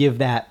 and then give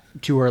that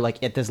to her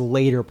like at this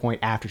later point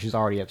after she's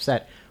already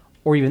upset.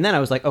 Or even then I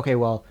was like, okay,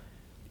 well,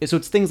 so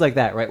it's things like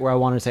that, right? Where I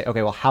wanted to say,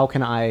 okay, well, how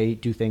can I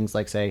do things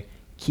like, say,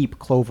 keep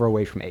Clover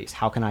away from Ace?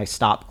 How can I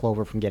stop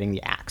Clover from getting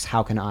the axe?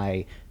 How can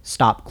I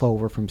stop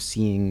Clover from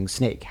seeing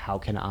Snake? How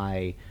can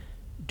I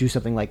do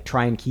something like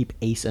try and keep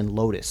Ace and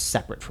Lotus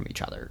separate from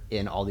each other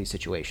in all these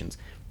situations?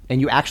 And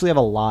you actually have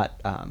a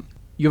lot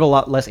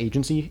less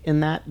agency in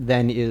that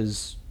than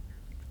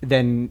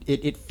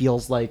it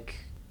feels like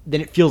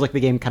the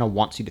game kind of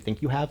wants you to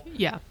think you have.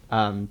 Yeah.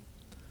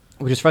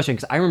 Which is frustrating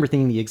because I remember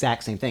thinking the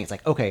exact same thing. It's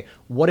like, okay,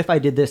 what if I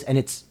did this?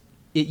 And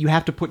you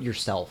have to put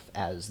yourself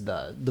as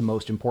the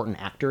most important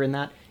actor in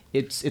that.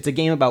 It's a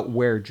game about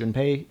where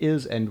Junpei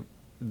is and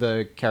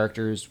the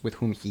characters with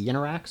whom he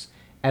interacts,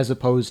 as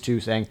opposed to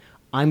saying,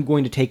 I'm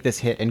going to take this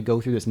hit and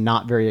go through this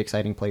not very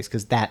exciting place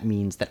because that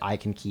means that I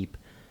can keep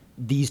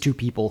these two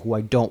people who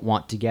I don't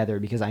want together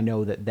because I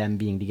know that them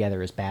being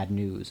together is bad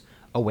news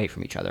away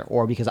from each other,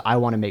 or because I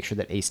want to make sure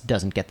that Ace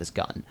doesn't get this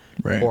gun,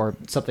 Right. or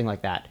something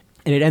like that.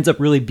 And it ends up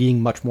really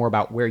being much more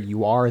about where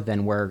you are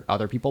than where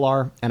other people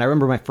are. And I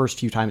remember my first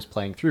few times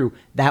playing through,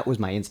 that was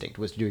my instinct,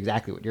 was to do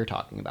exactly what you're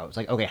talking about. It's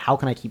like, okay, how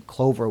can I keep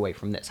Clover away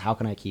from this? How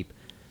can I keep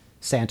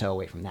Santa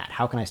away from that?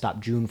 How can I stop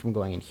June from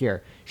going in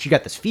here? She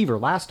got this fever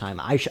last time.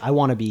 I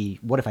want to be,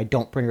 what if I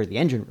don't bring her to the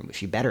engine room? Is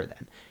she better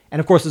then? And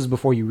of course, this is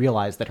before you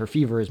realize that her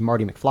fever is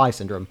Marty McFly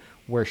syndrome,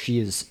 where she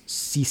is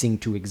ceasing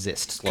to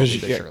exist slowly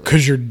but surely.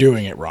 Because you're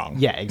doing it wrong.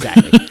 Yeah,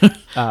 exactly.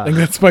 I think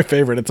that's my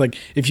favorite. It's like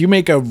if you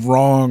make a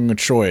wrong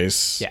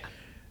choice, Yeah.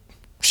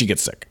 she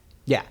gets sick.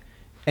 Yeah.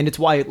 And it's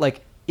why,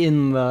 like,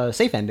 in the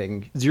safe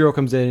ending, Zero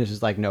comes in and is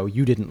just like, no,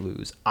 you didn't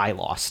lose. I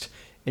lost.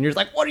 And you're just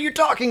like, what are you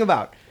talking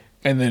about?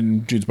 And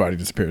then Jude's body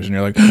disappears, and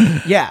you're like,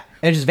 Yeah.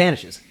 And it just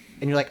vanishes.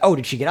 And you're like, oh,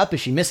 did she get up? Is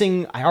she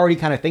missing? I already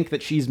kind of think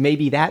that she's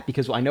maybe that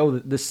because I know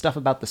this stuff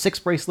about the 6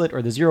 bracelet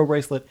or the 0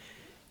 bracelet.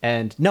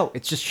 And no,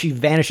 it's just she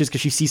vanishes because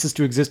she ceases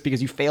to exist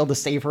because you failed to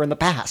save her in the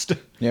past.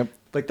 Yep.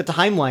 Like, the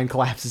timeline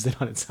collapses in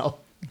on itself.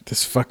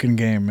 this fucking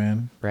game,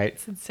 man. Right?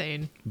 It's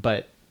insane.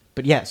 But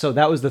yeah, so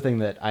that was the thing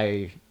that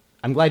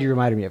I'm glad you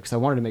reminded me of, because I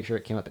wanted to make sure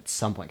it came up at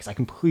some point, because I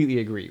completely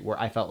agree, where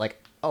I felt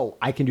like, oh,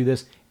 I can do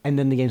this, and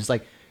then the game's just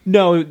like,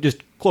 no,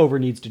 just Clover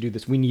needs to do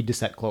this. We need to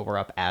set Clover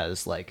up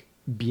as, like,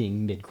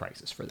 being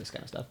mid-crisis for this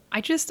kind of stuff.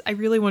 I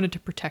really wanted to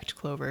protect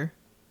Clover.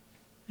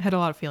 I had a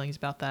lot of feelings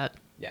about that.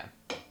 Yeah.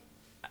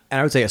 And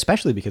I would say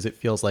especially because it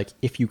feels like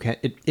if you can,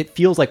 it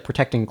feels like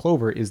protecting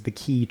Clover is the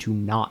key to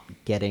not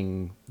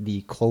getting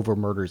the Clover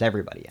murders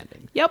everybody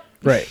ending. Yep.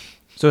 Right.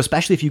 So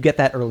especially if you get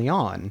that early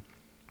on,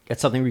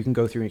 it's something where you can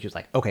go through and just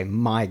like, okay,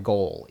 my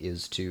goal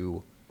is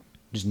to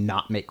just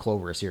not make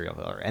Clover a serial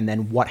killer. And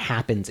then what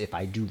happens if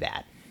I do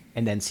that?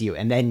 And then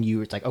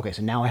it's like, okay,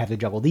 so now I have to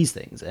juggle these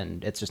things.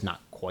 And it's just not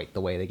quite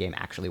the way the game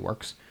actually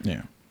works.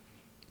 Yeah.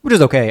 Which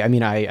is okay. I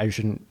mean, I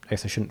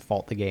guess I shouldn't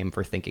fault the game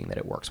for thinking that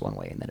it works one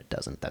way and then it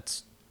doesn't.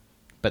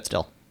 But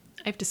still.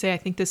 I have to say, I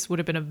think this would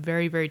have been a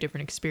very, very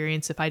different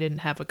experience if I didn't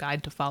have a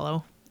guide to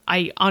follow.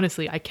 I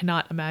honestly, I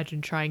cannot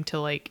imagine trying to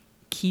like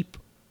keep,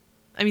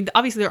 I mean,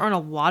 obviously there aren't a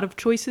lot of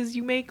choices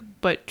you make,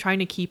 but trying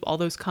to keep all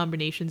those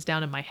combinations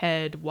down in my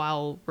head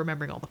while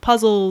remembering all the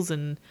puzzles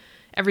and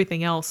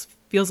everything else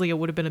feels like it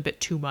would have been a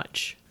bit too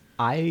much.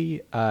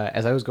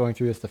 As I was going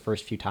through this the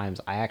first few times,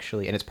 I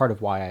actually, and it's part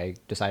of why I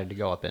decided to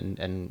go up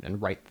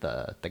and write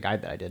the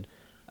guide that I did.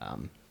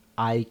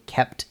 I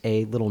kept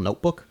a little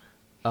notebook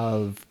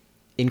of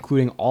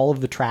including all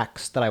of the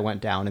tracks that I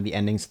went down and the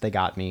endings that they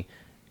got me,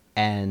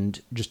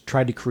 and just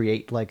tried to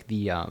create like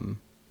the,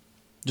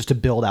 just to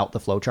build out the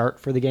flowchart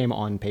for the game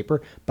on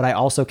paper. But I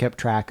also kept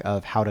track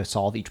of how to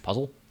solve each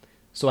puzzle,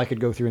 so I could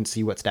go through and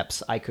see what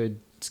steps I could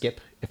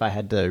skip if I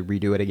had to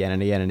redo it again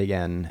and again and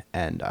again.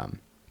 And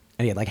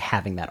yeah, like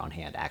having that on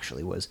hand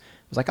actually was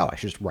like, oh, I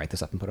should just write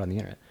this up and put it on the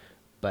internet.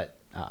 But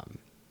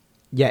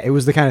yeah, it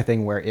was the kind of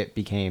thing where it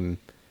became,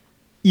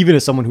 even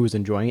as someone who was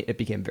enjoying it, it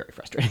became very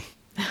frustrating.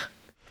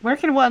 Where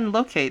can one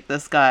locate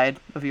this guide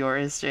of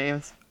yours,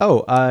 James?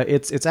 Oh,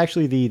 it's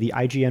actually the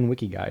IGN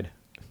wiki guide.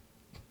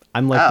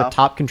 I'm like the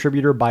top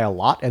contributor by a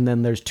lot, and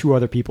then there's 2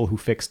 other people who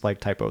fixed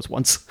like typos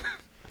once.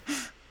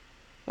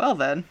 Well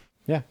then.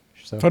 Yeah.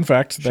 So Fun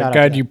fact, that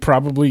guide you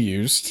probably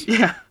used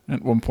Yeah.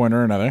 at one point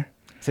or another.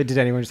 So did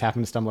anyone just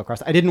happen to stumble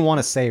across? I didn't want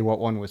to say what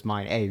one was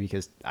mine,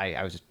 because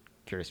I was just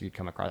curious if you'd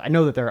come across. I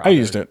know that there are I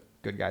used it.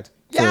 good guides.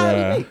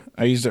 I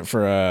used it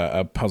for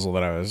a puzzle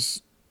that I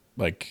was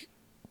like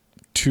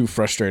too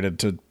frustrated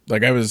to,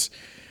 like,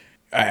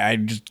 I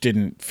just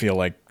didn't feel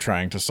like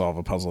trying to solve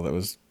a puzzle that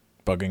was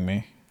bugging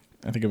me.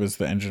 I think it was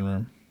the engine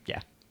room.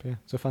 Yeah.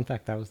 So fun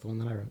fact, that was the one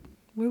that I wrote.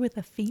 We're with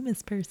a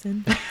famous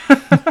person.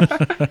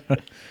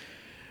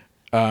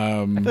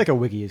 I feel like a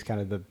wiki is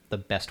kind of the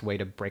best way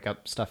to break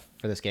up stuff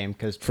for this game,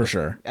 because For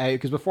sure.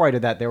 Because before I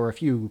did that, there were a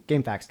few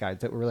GameFAQs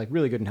guides that were like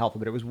really good and helpful,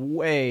 but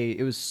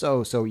it was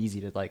so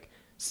easy to like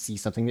see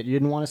something that you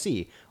didn't want to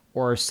see,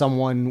 or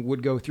someone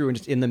would go through and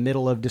just in the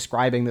middle of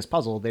describing this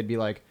puzzle, they'd be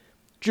like,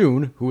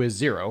 June, who is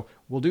 0,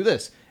 will do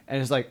this,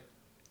 and it's like,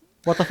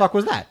 what the fuck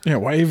was that? Yeah,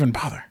 why even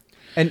bother?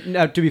 And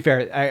now, to be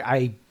fair,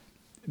 I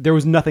there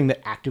was nothing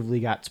that actively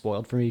got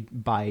spoiled for me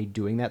by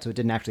doing that, so it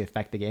didn't actually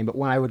affect the game. But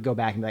when I would go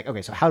back and be like,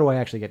 okay, so how do I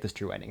actually get this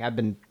true ending? I've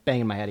been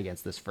banging my head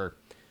against this for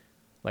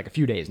like a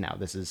few days now.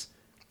 This has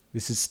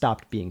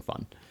stopped being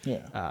fun.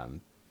 Yeah.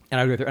 And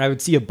I would go through, and I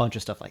would see a bunch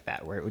of stuff like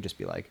that where it would just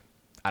be like,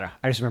 I don't know.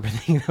 I just remember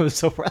thinking that was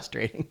so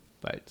frustrating.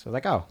 But so I was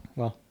like, oh,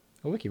 well,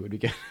 a wiki would be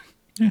good.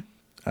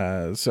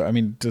 Yeah. So, I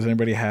mean, does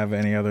anybody have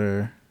any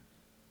other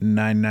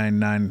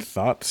 999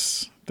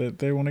 thoughts that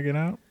they want to get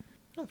out?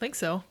 I don't think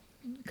so.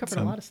 Covered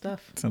a lot of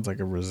stuff. Sounds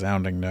like a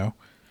resounding no.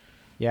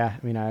 Yeah,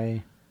 I mean,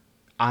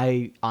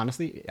 I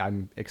honestly,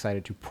 I'm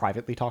excited to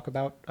privately talk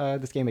about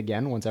this game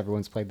again once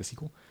everyone's played the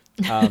sequel.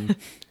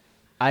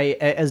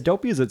 As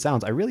dopey as it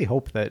sounds, I really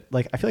hope that,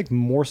 like, I feel like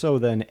more so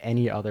than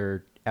any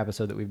other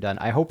episode that we've done,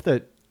 I hope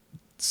that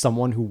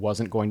someone who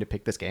wasn't going to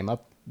pick this game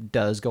up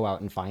does go out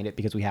and find it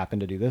because we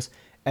happen to do this.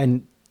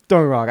 And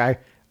don't get me wrong,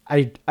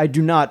 I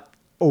do not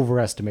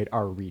overestimate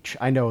our reach.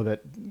 I know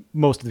that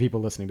most of the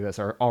people listening to this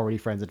are already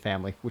friends and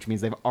family, which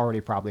means they've already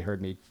probably heard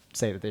me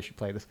say that they should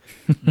play this.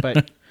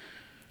 But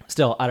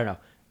still, I don't know.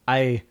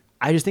 I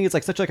just think it's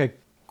like such like a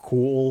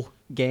cool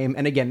game.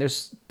 And again,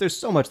 there's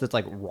so much that's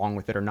like wrong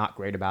with it or not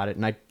great about it,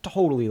 and I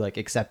totally like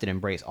accept and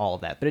embrace all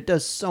of that. But it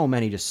does so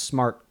many just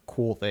smart,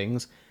 cool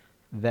things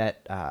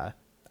that I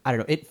don't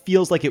know. It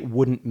feels like it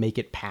wouldn't make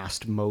it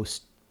past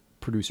most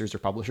producers or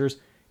publishers.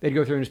 They'd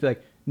go through and just be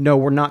like, no,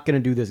 we're not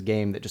going to do this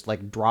game that just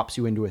like drops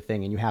you into a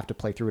thing and you have to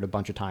play through it a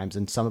bunch of times.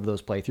 And some of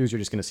those playthroughs, you're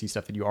just going to see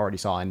stuff that you already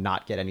saw and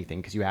not get anything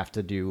because you have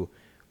to do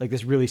like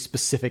this really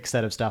specific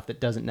set of stuff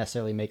that doesn't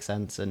necessarily make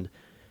sense. And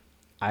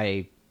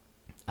I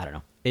don't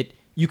know.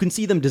 You can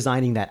see them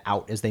designing that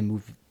out as they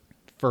move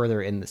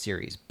further in the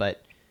series,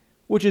 but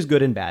which is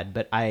good and bad.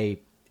 But it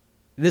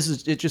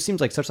just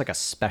seems like such like a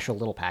special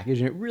little package,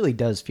 and it really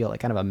does feel like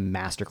kind of a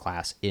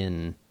masterclass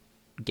in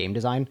game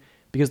design.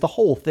 Because the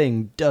whole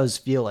thing does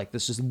feel like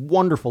this just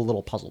wonderful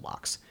little puzzle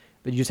box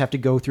that you just have to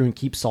go through and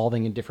keep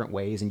solving in different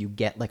ways, and you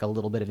get like a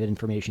little bit of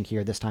information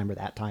here this time or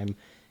that time.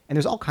 And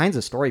there's all kinds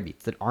of story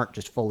beats that aren't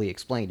just fully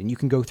explained, and you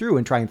can go through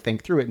and try and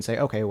think through it and say,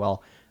 okay,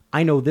 well,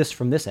 I know this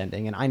from this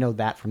ending, and I know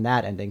that from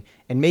that ending,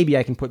 and maybe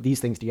I can put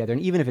these things together.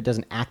 And even if it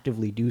doesn't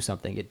actively do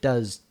something, it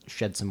does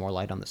shed some more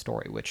light on the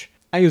story, which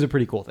I think is a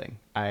pretty cool thing.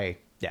 I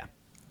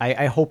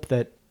hope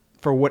that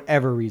for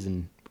whatever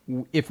reason,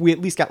 if we at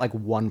least got like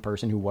one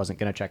person who wasn't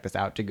going to check this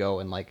out to go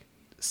and like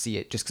see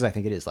it, just because I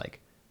think it is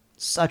like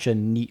such a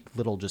neat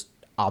little just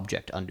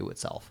object unto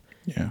itself.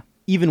 Yeah.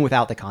 Even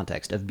without the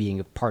context of being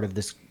a part of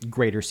this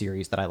greater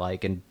series that I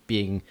like and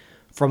being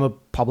from a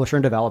publisher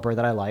and developer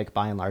that I like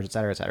by and large, et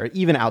cetera,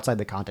 even outside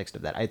the context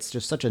of that, it's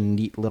just such a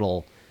neat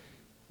little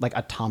like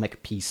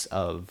atomic piece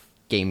of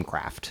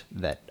gamecraft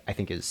that I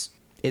think it's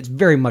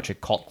very much a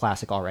cult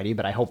classic already,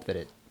 but I hope that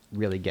it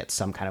really gets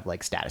some kind of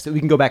like status that we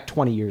can go back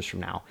 20 years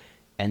from now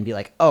and be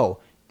like, oh,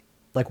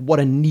 like what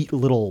a neat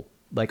little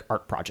like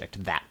art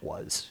project that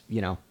was,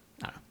 you know?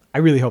 I don't know. I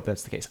really hope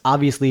that's the case.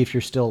 Obviously, if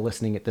you're still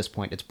listening at this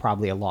point, it's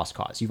probably a lost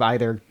cause. You've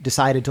either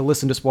decided to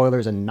listen to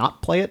spoilers and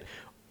not play it,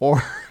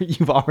 or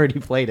you've already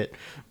played it.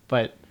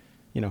 But,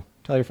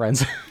 tell your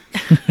friends.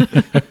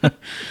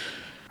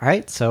 All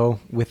right, so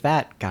with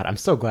that, God, I'm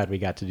so glad we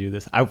got to do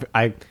this.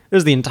 This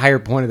is the entire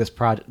point of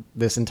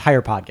this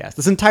entire podcast.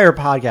 This entire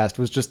podcast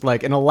was just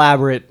like an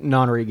elaborate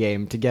nonary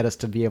game to get us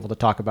to be able to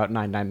talk about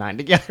 999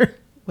 together.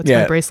 What's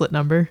my bracelet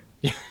number?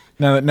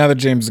 Now that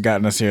James has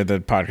gotten us here, the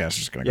podcast is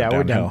just going to go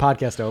downhill. Yeah, we're done.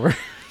 Podcast over.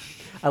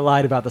 I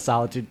lied about the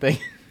Solitude thing.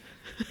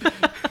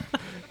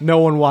 No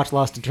one watched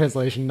Lost in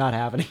Translation. Not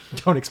happening.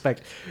 Don't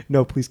expect.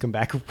 No, please come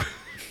back.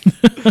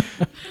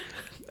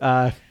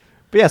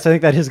 But yes, I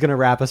think that is going to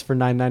wrap us for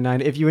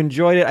 999. If you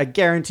enjoyed it, I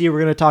guarantee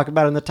we're going to talk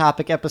about it in the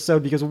topic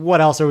episode, because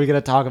what else are we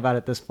going to talk about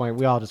at this point?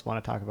 We all just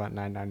want to talk about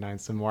 999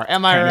 some more.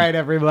 Am I right,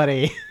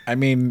 everybody? I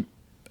mean,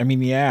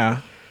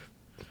 yeah.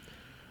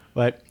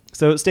 But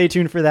so stay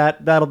tuned for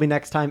that. That'll be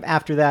next time.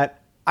 After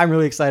that, I'm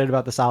really excited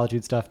about the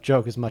Solitude stuff.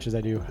 Joke as much as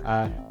I do.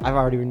 I've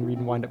already been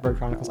reading Wind Up Bird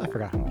Chronicles. I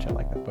forgot how much I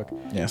like that book.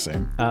 Yeah,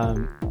 same.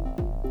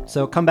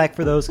 So come back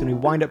for those. It's going to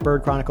be Wind Up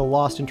Bird Chronicle,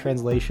 Lost in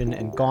Translation,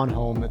 and Gone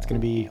Home. It's going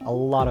to be a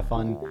lot of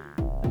fun.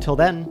 Until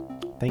then,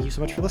 thank you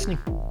so much for listening.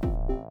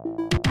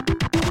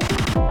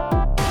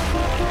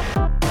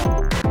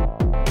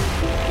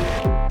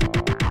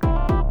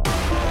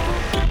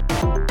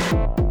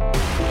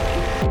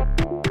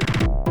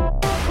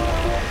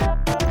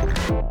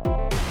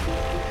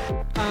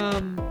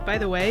 By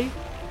the way,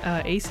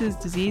 Ace's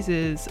disease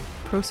is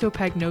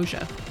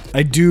prosopagnosia.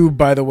 I do,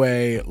 by the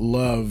way,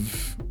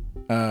 love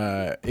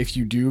if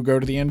you do go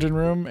to the engine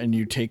room and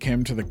you take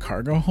him to the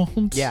cargo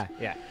holds. Yeah.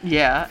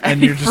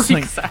 And you're just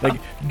like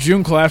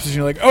June collapses and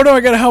you're like, oh no, I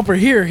gotta help her.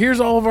 Here's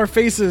all of our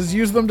faces.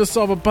 Use them to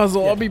solve a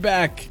puzzle. I'll be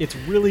back. It's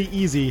really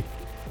easy.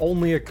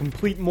 Only a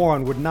complete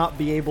moron would not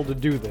be able to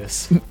do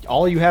this.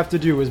 All you have to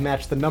do is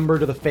match the number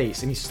to the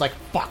face, and he's just like,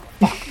 fuck.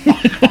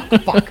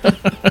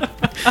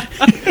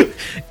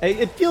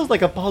 It feels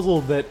like a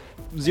puzzle that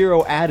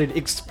Zero added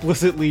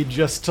explicitly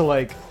just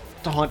to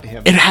taunt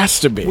him. It has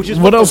to be. Which is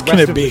what else the can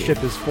rest it be? Of the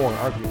ship is for,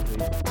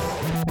 arguably.